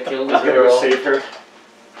 Time to kill the Let's go girl save her.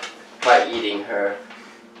 by eating her.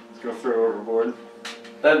 Let's go throw her overboard.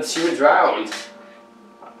 Then she would drown.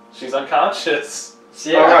 She's unconscious.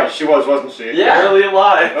 Yeah. Oh, right, she was, wasn't she? Yeah. Barely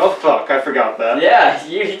alive. Oh, fuck, I forgot that. Yeah,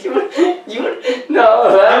 you would,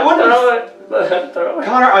 no, I wouldn't. throw it.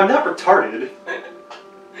 Connor, I'm not retarded.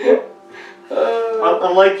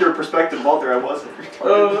 Unlike your perspective, Walter, I wasn't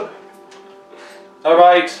retarded.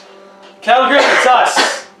 Alright. Calgrim, it's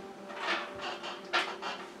us!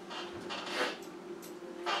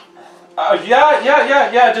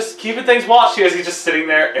 Yeah, just keeping things watched here as he's just sitting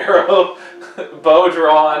there, arrow, bow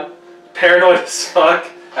drawn, paranoid as fuck.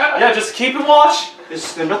 Yeah, just keep him watch.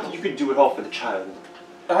 Is there nothing you can do at all for the child?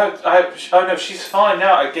 Oh no, she's fine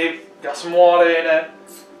now. Got some water in her.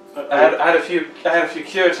 I had a few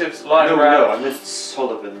curatives lying No, around. I meant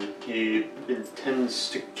Sullivan. He intends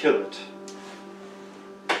to kill it.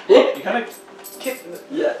 You kind of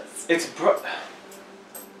Yes. It's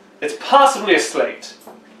possibly a slate.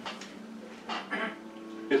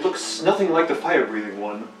 It looks nothing like the fire-breathing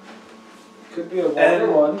one. Could be a water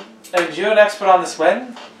one. And you're an expert on this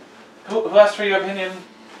when? Who asked for your opinion?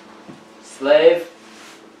 Slave.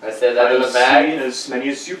 I said that in the I've bag. seen as many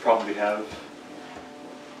as you probably have.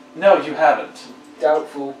 No, you haven't.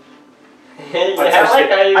 Doubtful. Yeah, I like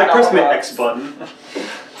how you I call pressed my that. X button.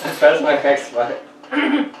 I pressed my X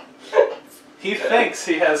button. He thinks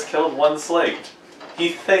he has killed one slave. He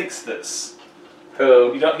thinks this.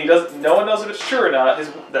 Who? He doesn't. No one knows if it's true or not.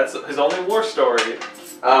 That's his only war story.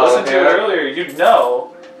 Oh, Listen to it earlier. You'd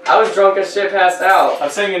know. I was drunk as shit, passed out. I'm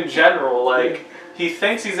saying in general, like he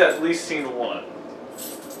thinks he's at least seen one.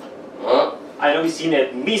 Huh? I know he's seen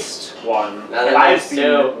at least one. Now that And I've makes seen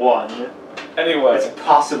two. one. Anyway, It's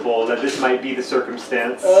possible that this might be the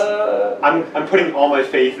circumstance. Uh. I'm putting all my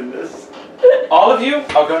faith in this. all of you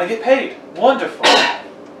are going to get paid. Wonderful.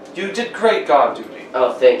 You did great guard duty.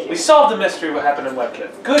 Oh, thank We you. solved the mystery of what happened in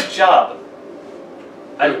Webcliff. Good job.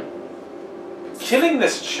 And killing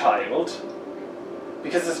this child,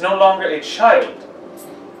 because it's no longer a child.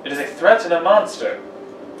 It is a threat and a monster.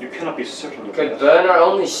 You cannot be certain of Could that. burn our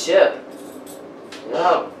only ship. You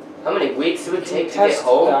know how many weeks it would take to get Test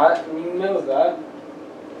home? that. You know that.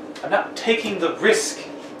 I'm not taking the risk.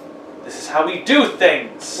 This is how we do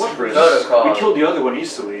things. What risk? Protocol. We killed the other one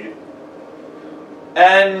easily.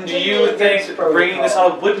 And you Against think protocol. bringing this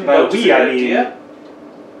on a wooden By boat is we, a I good mean- idea?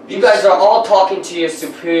 You guys are all talking to your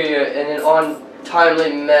superior in an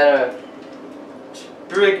untimely manner.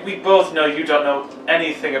 Brig, we both know you don't know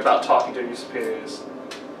anything about talking to your superiors.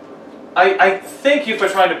 I thank you for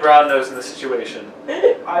trying to brown nose in this situation.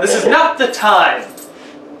 This is not the time.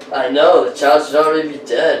 I know, the child should already be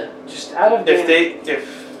dead. Just out of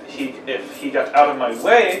If he got out of my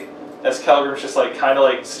way, as Calgrim's just like kind of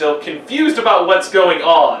like still confused about what's going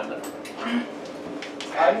on.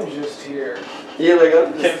 I'm just here. Yeah, like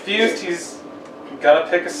I'm just... Confused, he's gonna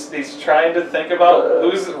pick he's trying to think about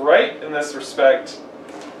who's right in this respect.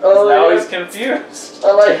 Oh, Now yeah. he's confused.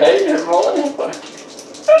 I like hate him more.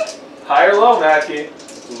 High or low, Mackie?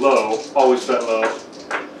 Low. Always bet low.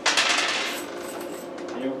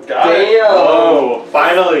 You got it. Damn. Oh,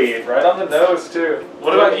 finally. Right on the nose, too.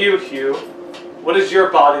 What about you, Hugh? What is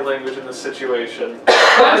your body language in this situation?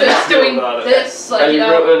 I'm just feel doing about it? this, Are like, you you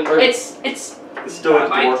know, rooting for- it's It's still a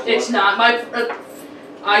my, dwarf it's look. not my,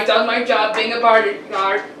 I've done my job being a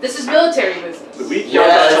bodyguard. This is military business. The weak Yeah, young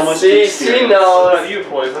got so much see, experience. she What knows. about you,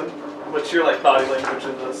 Poison? What's your like body language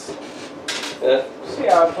in this? Yeah. See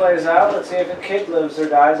how it plays out. Let's see if a kid lives or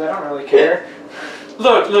dies. I don't really care.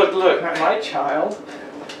 Look. Not my child.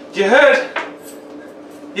 You heard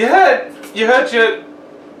you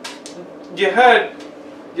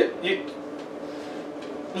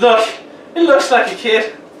look, it looks like a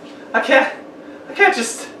kid. I can't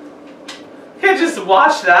just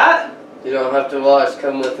watch that. You don't have to watch,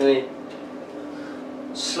 come with me.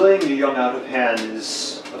 Slaying a young out of hand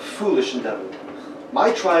is a foolish endeavor.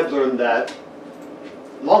 My tribe learned that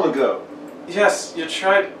long ago. Yes, you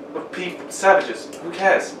tried with people, savages. Who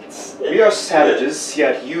cares? We are savages,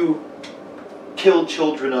 yet you kill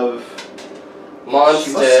children of... She must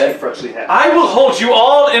be Monster. freshly hatched. I will hold you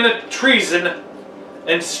all in a treason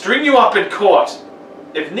and string you up in court,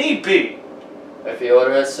 if need be. If you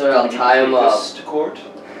order us, sir, I'll We need tie to him take up. this to court.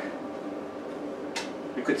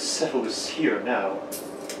 We could settle this here now.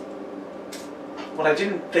 Well, I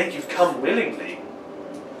didn't think you'd come willingly.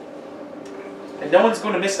 And no one's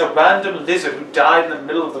going to miss a random lizard who died in the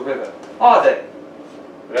middle of the river, are they?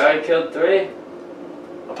 We already killed 3.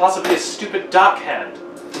 Or possibly a stupid dockhand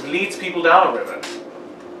who leads people down a river.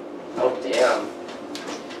 Oh, damn.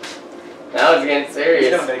 Now it's getting He's serious.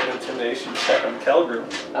 going to make an intimidation check on Kelgrim.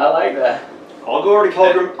 I like that. I'll go over to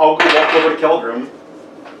Kelgrim. I'll go walk over to Kelgrim.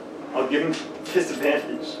 I'll give him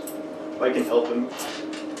disadvantage. If I can help him.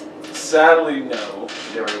 Sadly, no.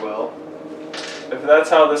 Very well. If that's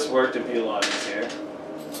how this worked, it'd be a lot easier.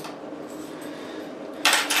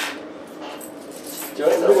 Do I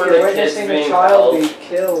know You're where the kid's witnessing a being child held? be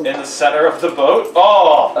killed. In the center of the boat?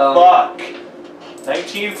 Oh, fuck.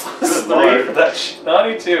 19 plus Good 3 lord. for that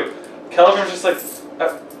 92. Kelgrim's just like,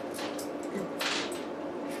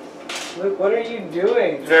 Luke, what are you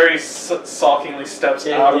doing? very sulkingly steps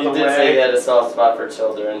He out of the did say he way. had a soft spot for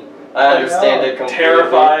children. I understand it completely.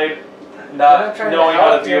 Terrified, I'm not trying knowing to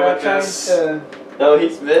how help to you, deal I'm with trying this. to- No,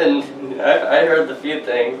 he's been. I heard the few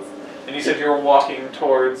things. And you said you were walking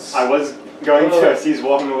towards... I was going to as he's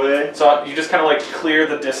walking away. So you just kind of like clear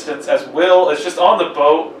the distance as Will is just on the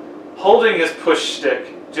boat, holding his push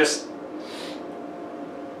stick, just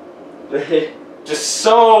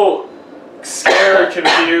so scared,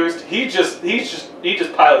 confused. He just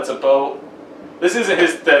pilots a boat. This isn't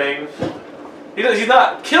his thing. He's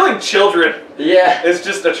not killing children. Yeah. It's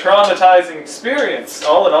just a traumatizing experience,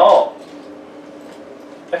 all in all.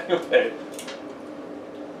 Anyway.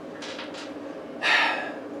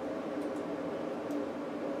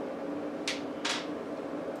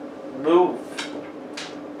 Move.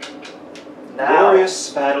 Now. Glorious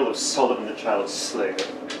battle of Sullivan the Child Slayer.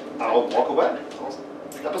 I'll walk away.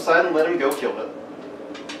 step aside and let him go kill it.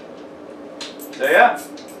 So yeah,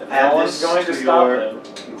 if no Add one's this going to to stop your him.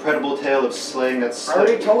 incredible tale of slaying that I slave.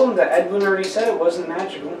 already told him that Edwin already said it wasn't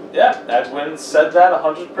magical. Yeah, Edwin said that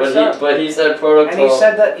 100%. But he said protocol. And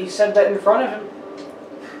he said that in front of him.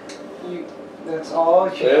 That's all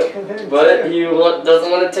you can do. But he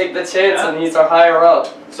doesn't want to take the chance, and he's our higher up.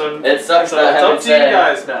 So It sucks so that I it's haven't up to you said.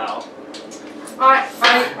 guys now.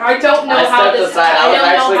 I don't know I how stepped this. aside. I was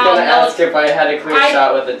actually going to ask if I had a clear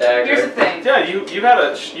shot with a dagger. Here's the thing. Yeah,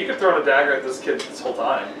 you could throw a dagger at this kid this whole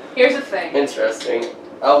time. Here's the thing. Interesting.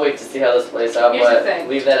 I'll wait to see how this plays out, Here's the but thing.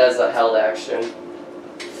 leave that as a held action.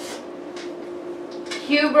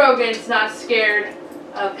 Hugh Brogan's not scared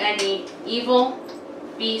of any evil,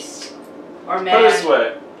 beast, or Put it this man,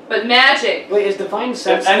 way: but magic. Wait, is divine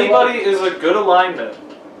sense if anybody is a good alignment,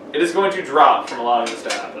 it is going to drop from allowing this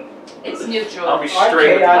to happen. It's neutral. I'll be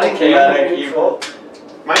straight with you. Chaotic evil.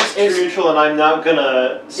 Mine's true neutral, and I'm not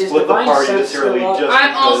gonna split the divine party sense necessarily still up? just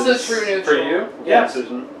I'm also because- true neutral. For you? Yeah, Yes.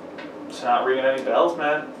 Susan. It's not ringing any bells,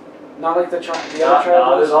 man. Not like the other Not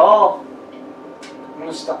tribe was? at all. I'm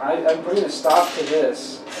gonna stop. I'm putting a stop to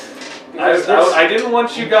this. Because I didn't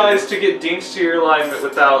want you guys to get dinked to your alignment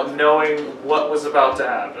without knowing what was about to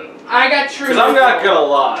happen. I got true Because I'm not gonna I'm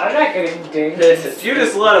lie. not getting dinged. If you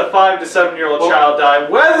just let a 5 to 7-year-old child die,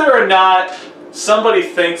 whether or not somebody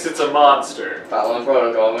thinks it's a monster. Following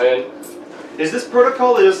protocol, man. Is this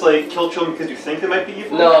protocol to just like kill children because you think they might be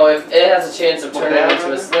evil? No, if it has a chance of turning Okay.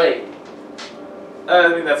 into a slave. I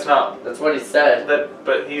mean, that's not That's what he said. that,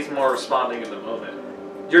 but he's more responding in the moment.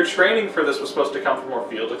 Your training for this was supposed to come from more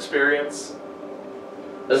field experience.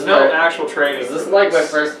 There's no actual training. Is this for like my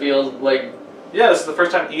this. first field, like... Yeah, this is the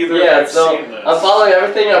first time either of you Yeah, have so seen this. I'm following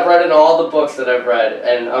everything I've read in all the books that I've read,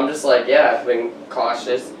 and I'm just like, yeah, I've been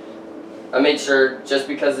cautious. I made sure just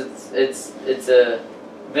because it's a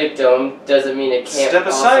victim doesn't mean it can't Step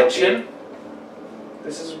aside, also be- Chin.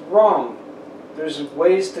 This is wrong. There's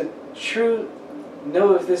ways to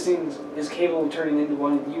know if this thing is capable of turning into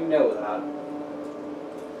one. You know that.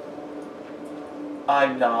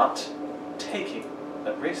 I'm not taking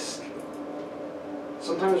a risk.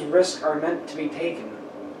 Sometimes risks are meant to be taken.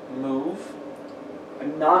 Move,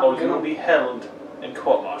 I'm not or you gonna will be held and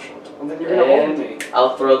court-martialed. Well, then you're gonna hold And me.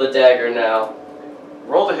 I'll throw the dagger now.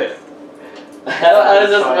 Roll to hit. I was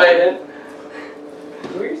just waiting.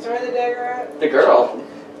 Who are you throwing the dagger at? The girl.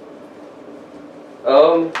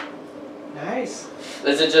 Nice.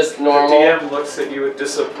 Is it just The normal? DM looks at you with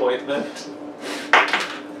disappointment.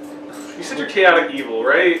 You said you're chaotic evil,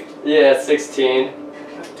 right? Yeah, 16.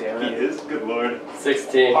 God damn He it. is. Good lord.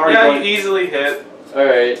 16. Alright, Yeah, going- you easily hit.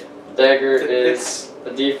 Alright. Dagger It's is a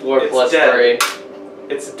d4 it's plus dead.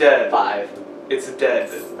 3. it's dead. 5. It's dead.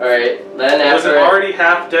 Alright, then It was an after already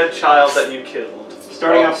half-dead child that you killed.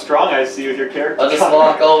 Starting off strong, I see, with your character. I'll just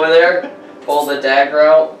walk over there, pull the dagger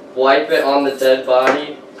out, wipe it on the dead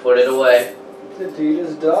body, put it away. The deed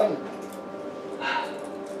is done.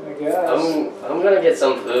 I guess. I'm gonna get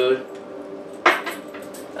some food.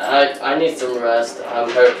 I need some rest. I'm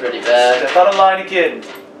hurt pretty bad. Step out of line again.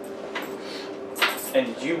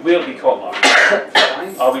 And you will be court-martialed.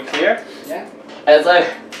 Fine. Are we clear? Yeah. As I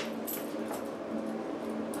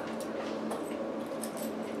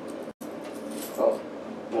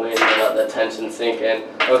waiting to let the tension sink in.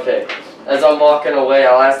 Okay. As I'm walking away,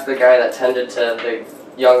 I'll ask the guy that tended to the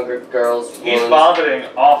younger girl's He's wounds. vomiting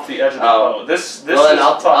off the edge of the Oh. boat. This Well, then is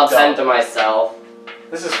I'll fucked tend up. to myself.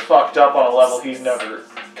 This is fucked up on a level he's never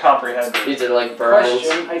comprehended. These are like burns.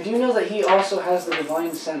 Question. I do know that he also has the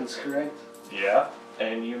divine sense, correct? Yeah,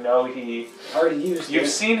 and you know he... Already used You've it.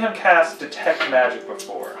 seen him cast Detect Magic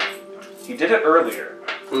before. He did it earlier.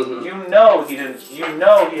 Mm-hmm. You know he didn't... You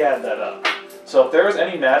know he had that up. So if there was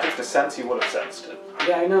any magic to sense, he would have sensed it.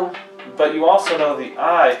 Yeah, I know. But you also know the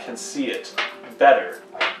eye can see it better.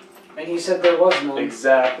 And he said there was none.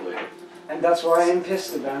 Exactly. And that's why I'm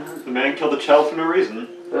pissed about it. The man killed a child for no reason.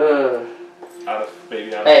 Out of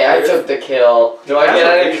maybe out of Hey, I fear. took the kill. Do I That's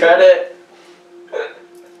get any okay. credit?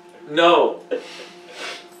 No.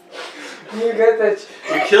 You get that.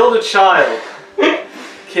 You killed a child.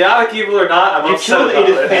 Chaotic evil or not, I'm You upset killed a about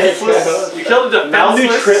it. defenseless, You killed a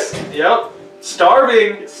defenseless. malnourished, Yep.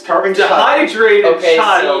 Starving, starving child. dehydrated Okay,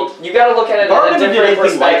 child. see, you gotta look at it Bart in a never did different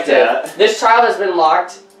anything like perspective. that. This child has been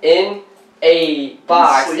locked in a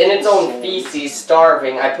box, in its own Sleeping feces,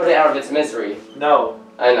 starving. I put it out of its misery. No.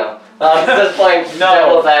 I know. I'm just playing No.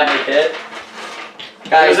 devil's advocate.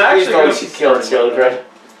 Guys, There's actually please gonna don't be kill stories children.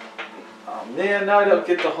 Oh man, now I don't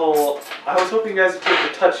get the whole... I was hoping you guys would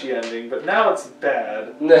get the touchy ending, but now it's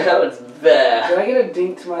bad. No, it's bad. Did I get a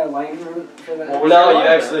dink to my alignment for that? What was No, your you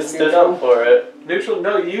alignment? actually stood up for it. Neutral,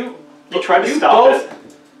 no, you You tried to you stop both, it.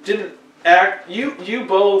 didn't act. You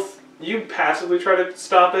passively try to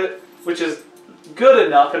stop it, which is good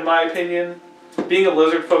enough in my opinion. Being a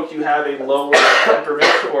lizard folk, you have a lower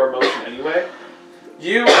temperament or emotion anyway.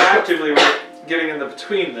 You actively were getting in the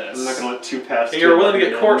between this. I'm not gonna let 2 pass. And you were willing to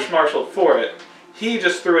get court-martialed for it. He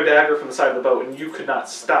just threw a dagger from the side of the boat, and you could not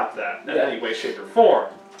stop that in any way, shape, or form.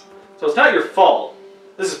 So it's not your fault.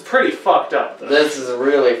 This is pretty fucked up, though. This is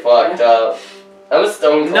really fucked up. I'm a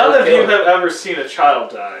stone cold None of killer. you have ever seen a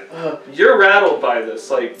child die. You're rattled by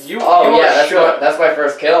this. Like, you. Oh, you yeah, that's my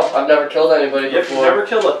first kill. I've never killed anybody You've before. never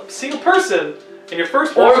killed a single person, and your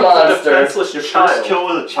first Or person was a monster. defenseless Your child. first kill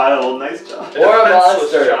was a child. Nice job. Or a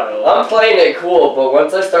defenseless monster. child. I'm playing it cool, but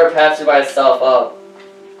once I start patching myself up.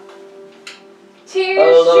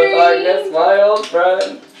 Hello, darkness, my old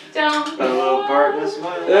friend. Hello, partners,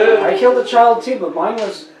 my I killed a child too, but mine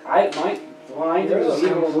was mine Yours was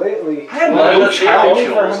was completely. I had Mine no was child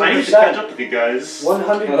equal. kills. I need to 100%. catch up with you guys. 100%.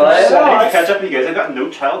 I need to catch up with you guys. I've got no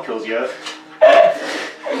child kills yet.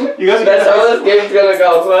 You guys are That's how this game's gonna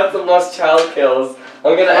go. Who has the most child kills?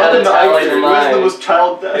 I'm gonna add a tally to Who has the mine. most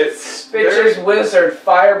child deaths? It's Bitches, very, wizard,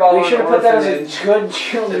 fireball. We should have put that as orphanage. a good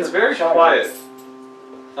children. it's very quiet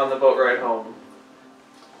on the boat ride home.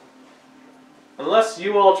 Unless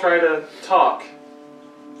you all try to talk.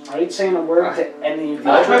 I ain't saying a word to any of you.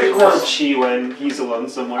 I'll try to corner Chi when he's alone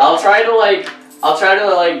somewhere. I'll try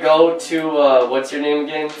to go to what's your name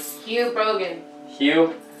again? Hugh Brogan.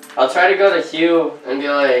 Hugh. I'll try to go to Hugh and be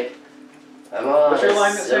like, I'm on What's your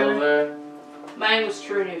line, Miss silver. Mine was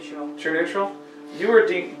true neutral. True neutral? You were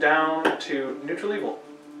down to neutral evil.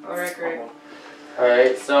 Alright, great.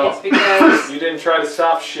 Alright, so It's because You didn't try to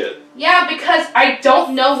stop shit. yeah, because I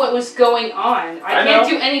don't know what was going on. I can't know.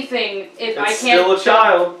 do anything if It's I can't. still a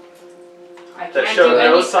child I can't that do showed no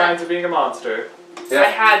anything. signs of being a monster. Yeah. I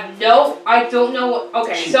had no. I don't know what.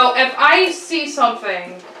 Okay, so if I see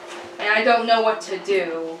something and I don't know what to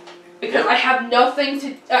do because I have nothing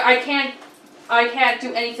to. I can't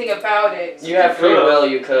do anything about it. you have free will,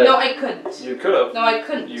 you could. No, I couldn't. You could have. No, I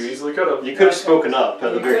couldn't. You easily could have. You could have spoken up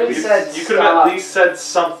at the You very could've least. said You could have stop. at least said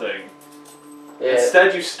something. Yeah.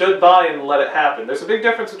 Instead, you stood by and let it happen. There's a big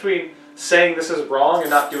difference between saying this is wrong and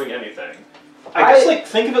not doing anything. I guess, like,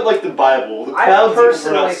 think of it like the Bible. The I clouds were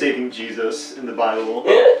personally- not saving Jesus in the Bible.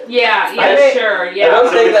 Yeah, I may- sure, I yeah. don't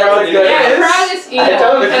think that's a good. Yeah, the crowd is evil. I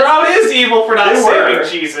don't- The because- crowd is evil for not They saving were.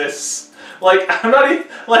 Jesus. Like, I'm not even,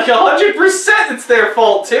 like 100% it's their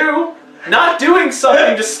fault too. Not doing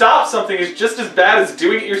something to stop something is just as bad as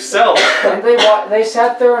doing it yourself. And they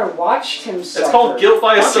sat there and watched him suffer. It's called guilt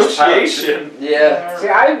by Not just association. Yeah. See,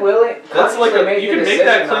 I really. That's like consciously you made can the make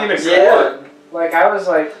that decision claim not in to. Yeah. court. Like I was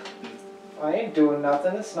like, I ain't doing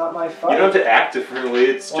nothing. It's not my fault. You don't have to act differently.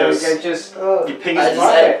 It's Like, just I just. you ping I his just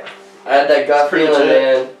butt. I had that gut Pretty feeling, legit.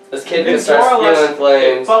 man. This kid It can start more or less spewing it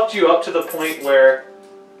flames. fucked you up to the point where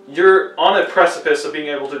you're on a precipice of being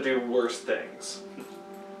able to do worse things.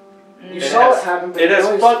 You It saw has- it happen, but It has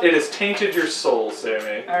always- it has tainted your soul,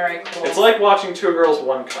 Sammy. Alright, cool. It's like watching Two Girls,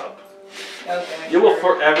 One Cup. Okay. You will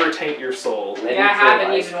sure. forever taint your soul. Maybe Yeah, I for haven't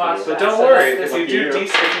ice even cream. watched But that, don't so worry, that's if you Lucky do you.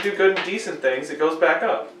 if you do good and decent things, it goes back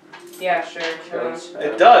up. Yeah, sure.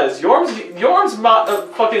 It does. Yorm's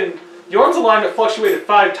alignment fluctuated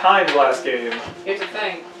 5 times last game. Here's the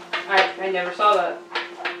thing. I never saw that.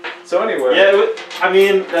 So anyway, Yeah, I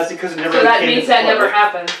mean, that's because it never So that came means into that play. never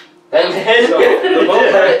happened. And then So, the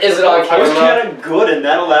boat ride- is it on I was camera? kind of good, and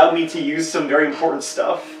that allowed me to use some very important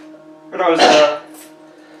stuff. But I was,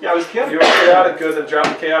 yeah, I was chaotic. you were chaotic good, then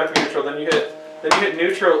dropped chaotic neutral, then you hit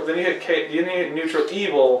neutral, then you hit neutral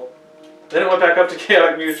evil, then it went back up to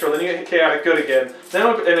chaotic neutral, then you hit chaotic good again,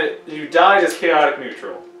 then you died as chaotic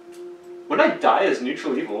neutral. When I die as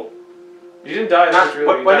neutral evil, You didn't die as Not-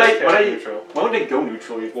 neutral, you when died I- as when chaotic I- neutral. when would I go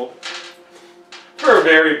neutral evil? For a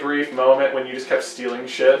very brief moment when you just kept stealing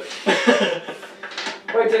shit.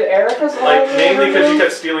 Wait, did Erica's Like, line mainly ever because you move?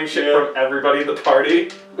 kept stealing shit Yeah. from everybody in the party.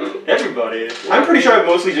 Everybody. I'm pretty sure I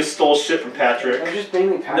mostly just stole shit from Patrick. I'm just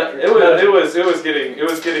mainly No, Patrick. it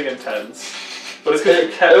was getting intense. But it's because you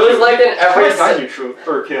kept It was like in How every did I die neutral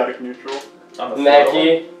or chaotic neutral? on the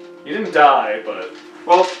Mackie, You didn't die, but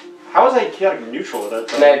Well, how was I chaotic neutral at that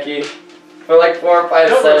time? Mackie. For like 4 or 5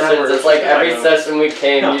 Don't sessions, remember. it's like every I know. session we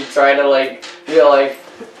came, No. you try to like, be like,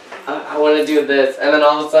 I want to do this, and then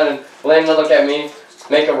all of a sudden, Lane would look at me,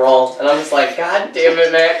 make a roll, and I'm just like, God damn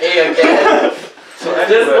it, Mackie, again. so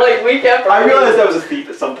Just anyway, like week after I week. realized I was a thief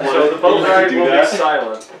at some point. so the boat You could ride do will be that.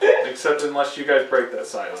 silent, except unless you guys break that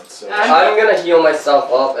silence. So. I'm gonna heal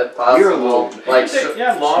myself up if You're possible. alone. Like,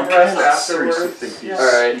 Yeah, long You rest cannot seriously afterwards. think these Yeah.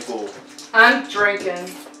 Alright. people. I'm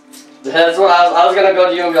drinking. That's what I was gonna go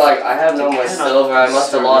to you and be like, I have no more silver. I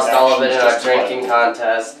must have lost all of it in our drinking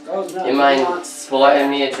contest. Oh, no, You mind sporting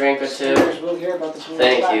me a drink or two? We'll hear about this when we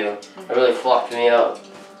Thank get back. you. It really fucked me up.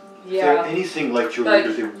 If they're Yeah. anything like your Like,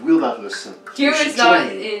 leader, they will not listen. You Human's should not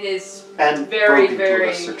join me. in his And very, Brogan to very a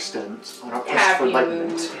lesser extent on our quest for happy enlightenment.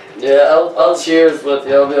 mood. Yeah, I'll cheers with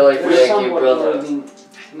you. I'll be like, We're thank you, somewhat brother. learning,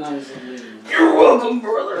 not as a leader. You're welcome,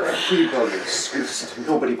 brother. We brothers, we listen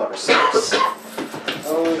to nobody but ourselves.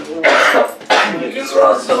 Oh, You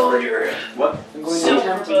lost all your. What? I'm going to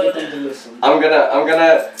attempt to get them to listen. I'm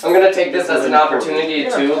gonna take this as an opportunity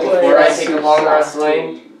too. Before I take a long rest,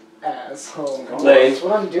 Lane. Asshole. Lane. That's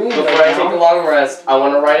what I'm doing Before right I take a now. long rest, I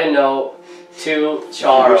want to write a note to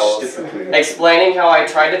Charles explaining how I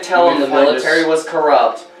tried to tell him the military was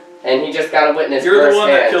corrupt, and he just got to witness You're the one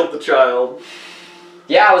that firsthand. killed the child.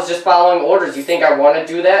 Yeah, I was just following orders. You think I want to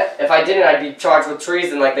do that? If I didn't, I'd be charged with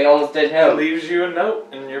treason like they almost did It him. leaves you a note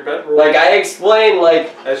in your bedroom. Like, I explained,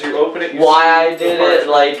 like, As you open it, you why see I did the it,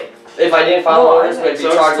 like, if I didn't follow No, orders, I'd be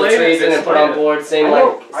so charged with explain it, treason and put explain on it. board, same I like,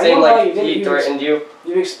 know same how like you did it. he You threatened you.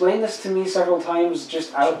 You've explained this to me several times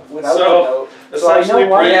just out without So, a note. So I essentially know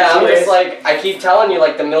why bring you Yeah, I'm did just it. like, I keep telling you,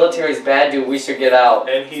 like, the military's bad, dude, we should get out.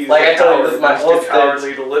 And he's Like, I told you, this is my he's whole too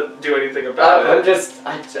cowardly to do anything about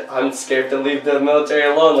I'm scared to leave the military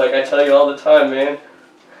alone, like I tell you all the time, man.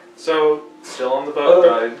 So, still on the boat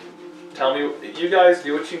ride. Tell me, you guys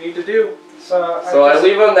do what you need to do. So So I just-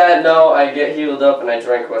 leave him that note, I get healed up, and I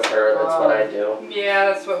drink with her, that's what I do. Yeah,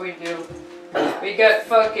 that's what we do. We got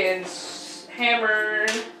fucking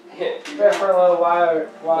hammered. there for a little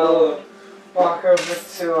while walk over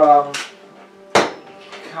to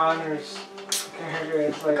Connor's character.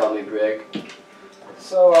 It's like, Call me Greg.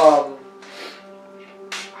 so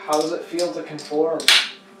how does it feel to conform?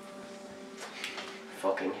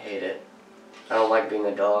 Fucking hate it. I don't like being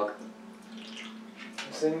a dog. You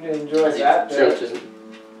seem to enjoy that bit.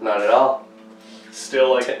 Not at all.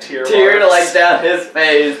 Still like a tear Tear marks. like down his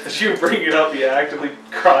face. As you bring it up, he actively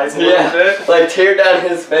cries a Yeah. little bit. Like tear down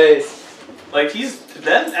his face. Like he's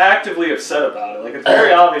then actively upset about it. Like it's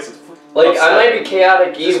very obvious. It's Like I might be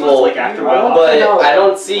chaotic This was evil, like after I my want but to know. I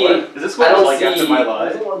don't see What? Is this I what it was don't like after see my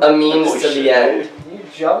life? a means Holy to the shit, end. You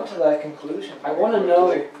jumped to that conclusion. I want to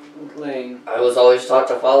know, Lane. I was always taught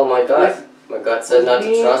to follow my gut. My gut said not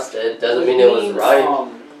to trust it. Doesn't mean it was right.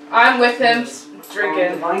 I'm with him,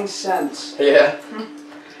 drinking. Divine sense. Yeah.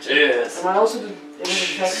 Cheers. Am I also able to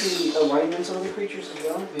detect the alignments of other creatures as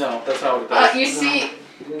well? no, that's not what it does. You see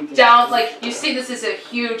down, like, you see this is a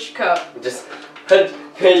huge cup. Just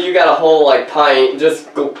you got a whole like pint.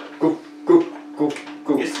 Just go.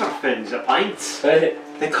 It's not friends, they're pints. Hey.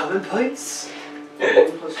 They come in pints.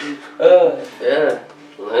 Yeah.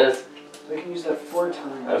 Liz, So I can use that 4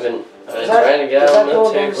 times. I've been Does that- trying to get does out of that the go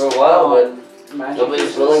military for a against, while, but magic nobody's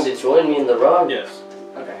uses? willing to join me in the run. Yes.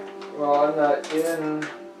 Okay. Well, I'm not in.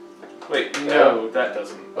 Wait, Yeah. no, that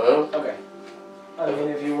doesn't. Huh? Okay. I mean,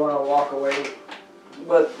 if you want to walk away,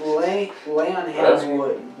 But lay on hands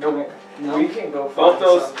would. Nope. No. we can go Both find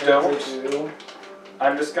those something don't. to do.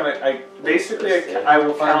 I'm just gonna. I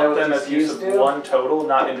will Find out count what them these as use keys of do? one total,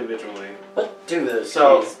 not individually. What do those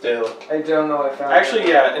So- keys do? I don't know if I Actually,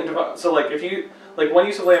 yeah. So like, if you like when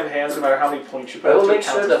you lay on hands, no matter how many points you put I will into it, make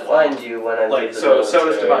sure counts to as one. find you when I Like leave the so does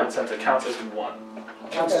military. divine sense. It counts as one.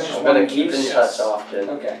 Counts as Okay. just I'm gonna one keep in use. touch often.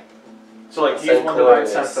 Okay. So like I'll use send one divine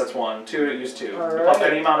coordinates. sense, that's 1. 2, use 2. Alright. Pump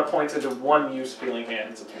any amount of points into one use healing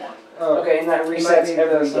hands, it's 1. Oh, Okay, and that you might resets need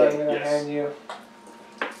every this, so I'm day. gonna Yes. hand you.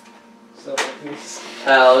 So please.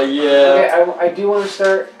 Hell yeah. Okay, I do want to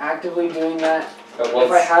start actively doing that. But If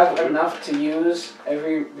once- I have enough to use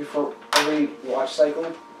before every watch cycle,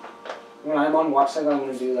 when I'm on watch cycle, I'm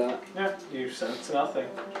gonna do that. Yeah, you sense nothing.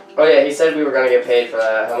 Oh yeah, he said we were gonna get paid for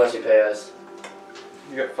that. How much you pay us?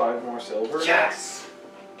 You got 5 more silver. Yes.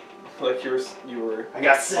 Like you were I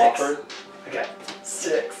got 6. offered. I got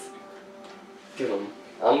 6. Dude,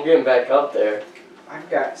 I'm getting back up there. I've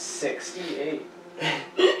got 68.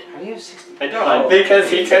 How do you have 60? I don't. Because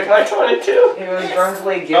he took my 22. He was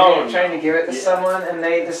drunkenly Oh, trying to give it to someone, and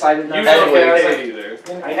they decided not You to. don't Anyway, get I was paid like,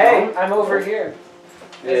 either. hey, I'm over here.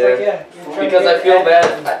 He's Yeah. like, yeah. you're trying to Because I get feel at-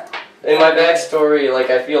 bad. In my backstory, like,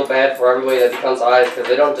 I feel bad for everybody that becomes eyes because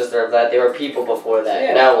they don't deserve that. They were people before that.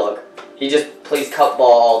 Yeah. Now look, he just plays cup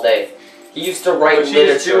ball all day. He used to write What she's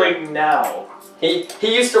literature. doing now. He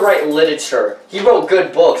used to write literature. He wrote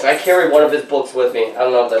good books. I carry one of his books with me. I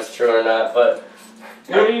don't know if that's true or not, but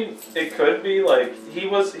I mean, it could be like he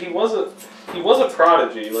was a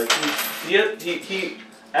prodigy. Like he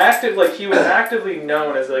acted like he was actively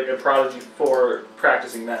known as like a prodigy for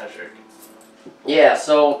practicing magic. yeah.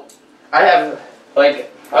 So I have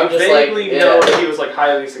like I'm just vaguely like, know yeah. that he was like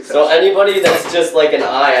highly successful. So anybody that's just like an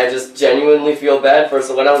eye, I just genuinely feel bad for.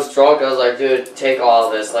 So when I was drunk, I was like, dude, take all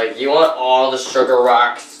this. Like, you want all the sugar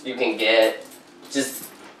rocks you can get, just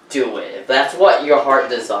do it. If that's what your heart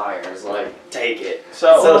desires, like, take it.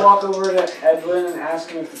 I'm gonna walk over to Edwin and ask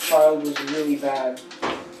him if the child was really bad.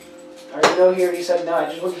 I already know here, he said no, I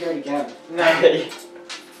just want to hear it again. No.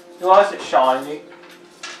 Why is it shiny?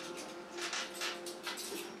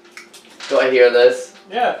 Do I hear this?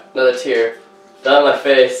 Yeah. Another tear. Down my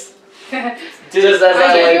face. Did Just as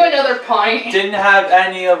I give I you another pint. Didn't have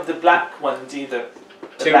any of the black ones either.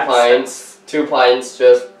 The two black pints. 2 pints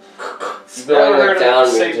just spilling like down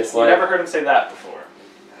me. say, Just you like. never heard him say that before.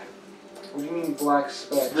 What do you mean black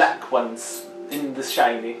specks? Black ones in the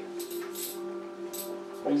shiny.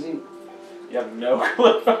 What is he? You have no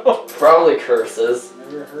clue. Probably curses.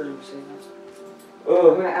 Never heard him say that. Ugh.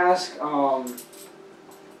 I'm gonna ask,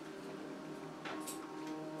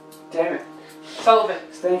 damn it. Sullivan.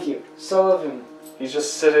 Thank you. Sullivan. He's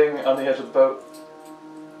just sitting on the edge of the boat.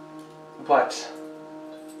 What?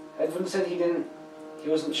 Edwin said he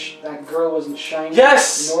wasn't, that girl wasn't shiny.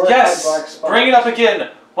 Yes! Nor Yes! had black spots. Bring it up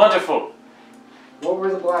again! Wonderful! What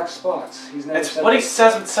were the black spots? He's never It's said what he that.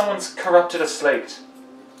 says when someone's corrupted a slate.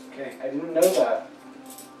 Okay, I didn't know that.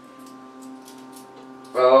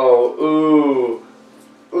 Oh,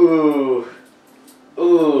 ooh. Ooh.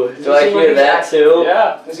 Ooh. Does Do he I seem like hear he's that too?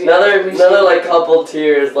 Yeah. Does he Another actively seem like couple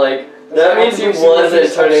tears, like Does that he means he actively seem like wasn't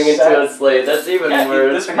he's turning upset? into a slave. That's even Yeah,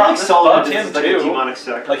 worse. I feel like this Solomon bugged is him like a too. demonic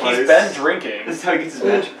sacrifice. Like he's been drinking. This is how he gets his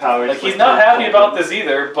magic powers. Like he's not happy about this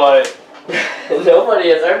either, but Nobody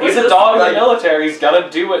is. he's a dog in the military. He's gonna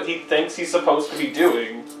do what he thinks he's supposed to be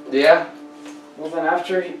doing. Yeah. Well then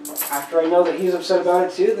after I know that he's upset about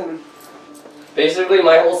it too, then Basically,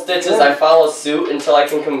 my whole stitch is I follow suit until I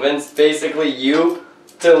can convince basically you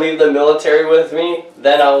to leave the military with me.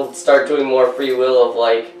 Then I'll start doing more free will of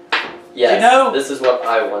like, yes, You know- this is what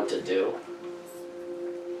I want to do.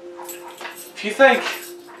 If you think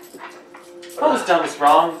what was done was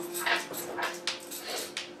wrong,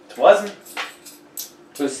 it wasn't.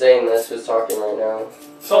 Who's saying this? Who's talking right now?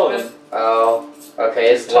 Sullivan. Oh,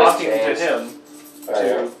 okay, his He's voice talking to changed. him.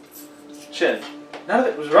 Alright. To Chin. None of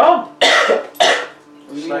it was wrong.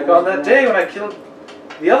 Just like on that day when I killed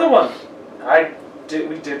the other one.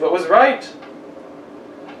 We did what was right.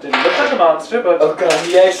 Didn't look like a monster, but Oh god,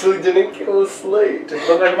 he actually didn't kill a slave. didn't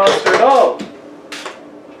look like a monster at all.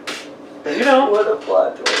 But you know, What a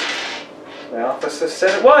plot twist. the officer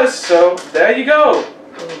said it was, so there you go.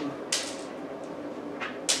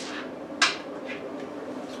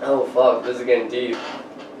 Oh fuck, this is getting deep.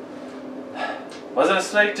 Wasn't a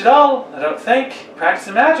snake at all, I don't think.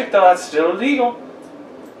 Practicing magic, though, that's still illegal.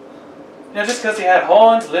 You know, just because he had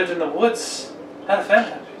horns, lived in the woods, had a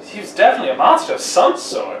family, he was definitely a monster of some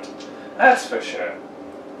sort. That's for sure.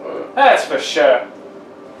 That's for sure.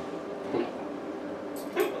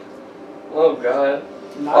 Oh god.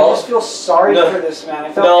 no, I just feel sorry No. for this man.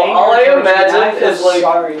 I felt No, angry all I for him, but now imagine I feel is, like-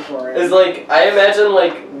 sorry for him. Is like, I imagine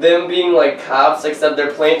like them being like cops, except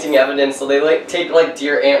they're planting evidence, so they like take like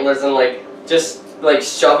deer antlers and like just like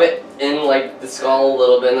shove it in like the skull a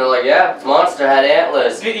little bit, and they're like, yeah, monster had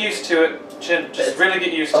antlers. Get used to it, Chin. Just really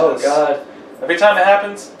get used to Oh this. god. Every time it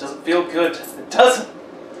happens, it doesn't feel good. It doesn't.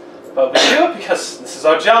 But we do it because this is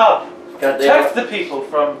our job. God Protect damn. the people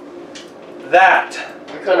from that.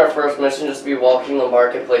 Why couldn't our first mission just be walking the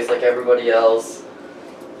marketplace like everybody else?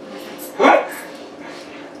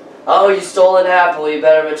 Oh, you stole an apple, you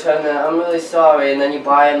better return that. I'm really sorry, and then you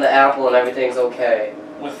buy him the apple and everything's okay.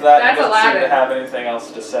 With that, That's he doesn't seem to Aladdin. have anything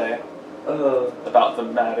else to say about the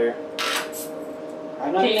matter.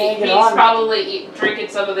 I'm not He's getting it on. probably drinking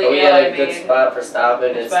some of the Oh, we ale got I a good made. spot for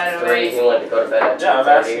stopping. It's By the 3, way. he wanted to go to bed at Yeah, I'm 2:30.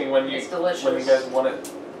 asking when you It's delicious. guys want it.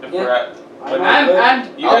 If Yeah. we're at, when I'm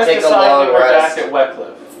you I'll guys take a decide long that we're rest. back at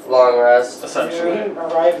Wetcliff, Long rest. We essentially. didn't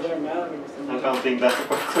arrive there now and everything. I'm found being back at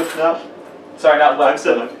Cliff now. Sorry, not I'm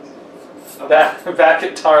still Wetcliff. Back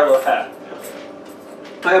at Tarlo Hat.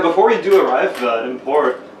 Before you do arrive in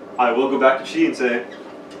port, I will go back to Chi and say,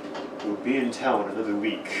 we'll be in town another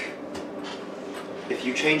week. If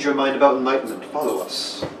you change your mind about enlightenment, follow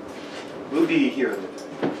us. We'll be here.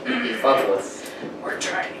 Follow us. We're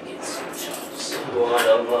trying to get some jobs. One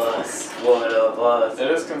of us. One of us. It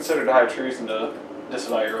is considered high treason to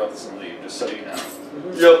disavow your oaths and leave, just so you know.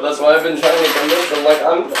 Yep, that's why I've been trying to convince them. Like,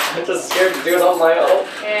 I'm just scared to do it on my own.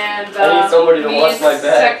 And I need somebody to me watch and my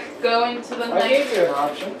back. Sek going to the I night. gave you an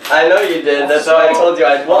option. I know you did. That's So, why I told you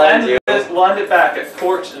I'd We'll find you. we'll end it back at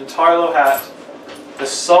Port in Tarlo Hat. The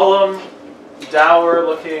solemn,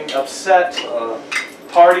 dour-looking, upset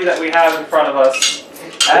party that we have in front of us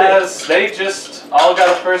as they just all got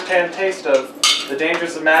a first-hand taste of the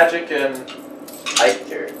dangers of magic and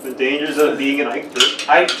Eichder. The dangers of being an Eichder.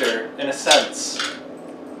 Eichder, in a sense.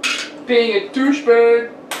 Being a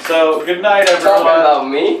douchebag. So, good night, Talking everyone. about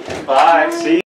me? Bye. See?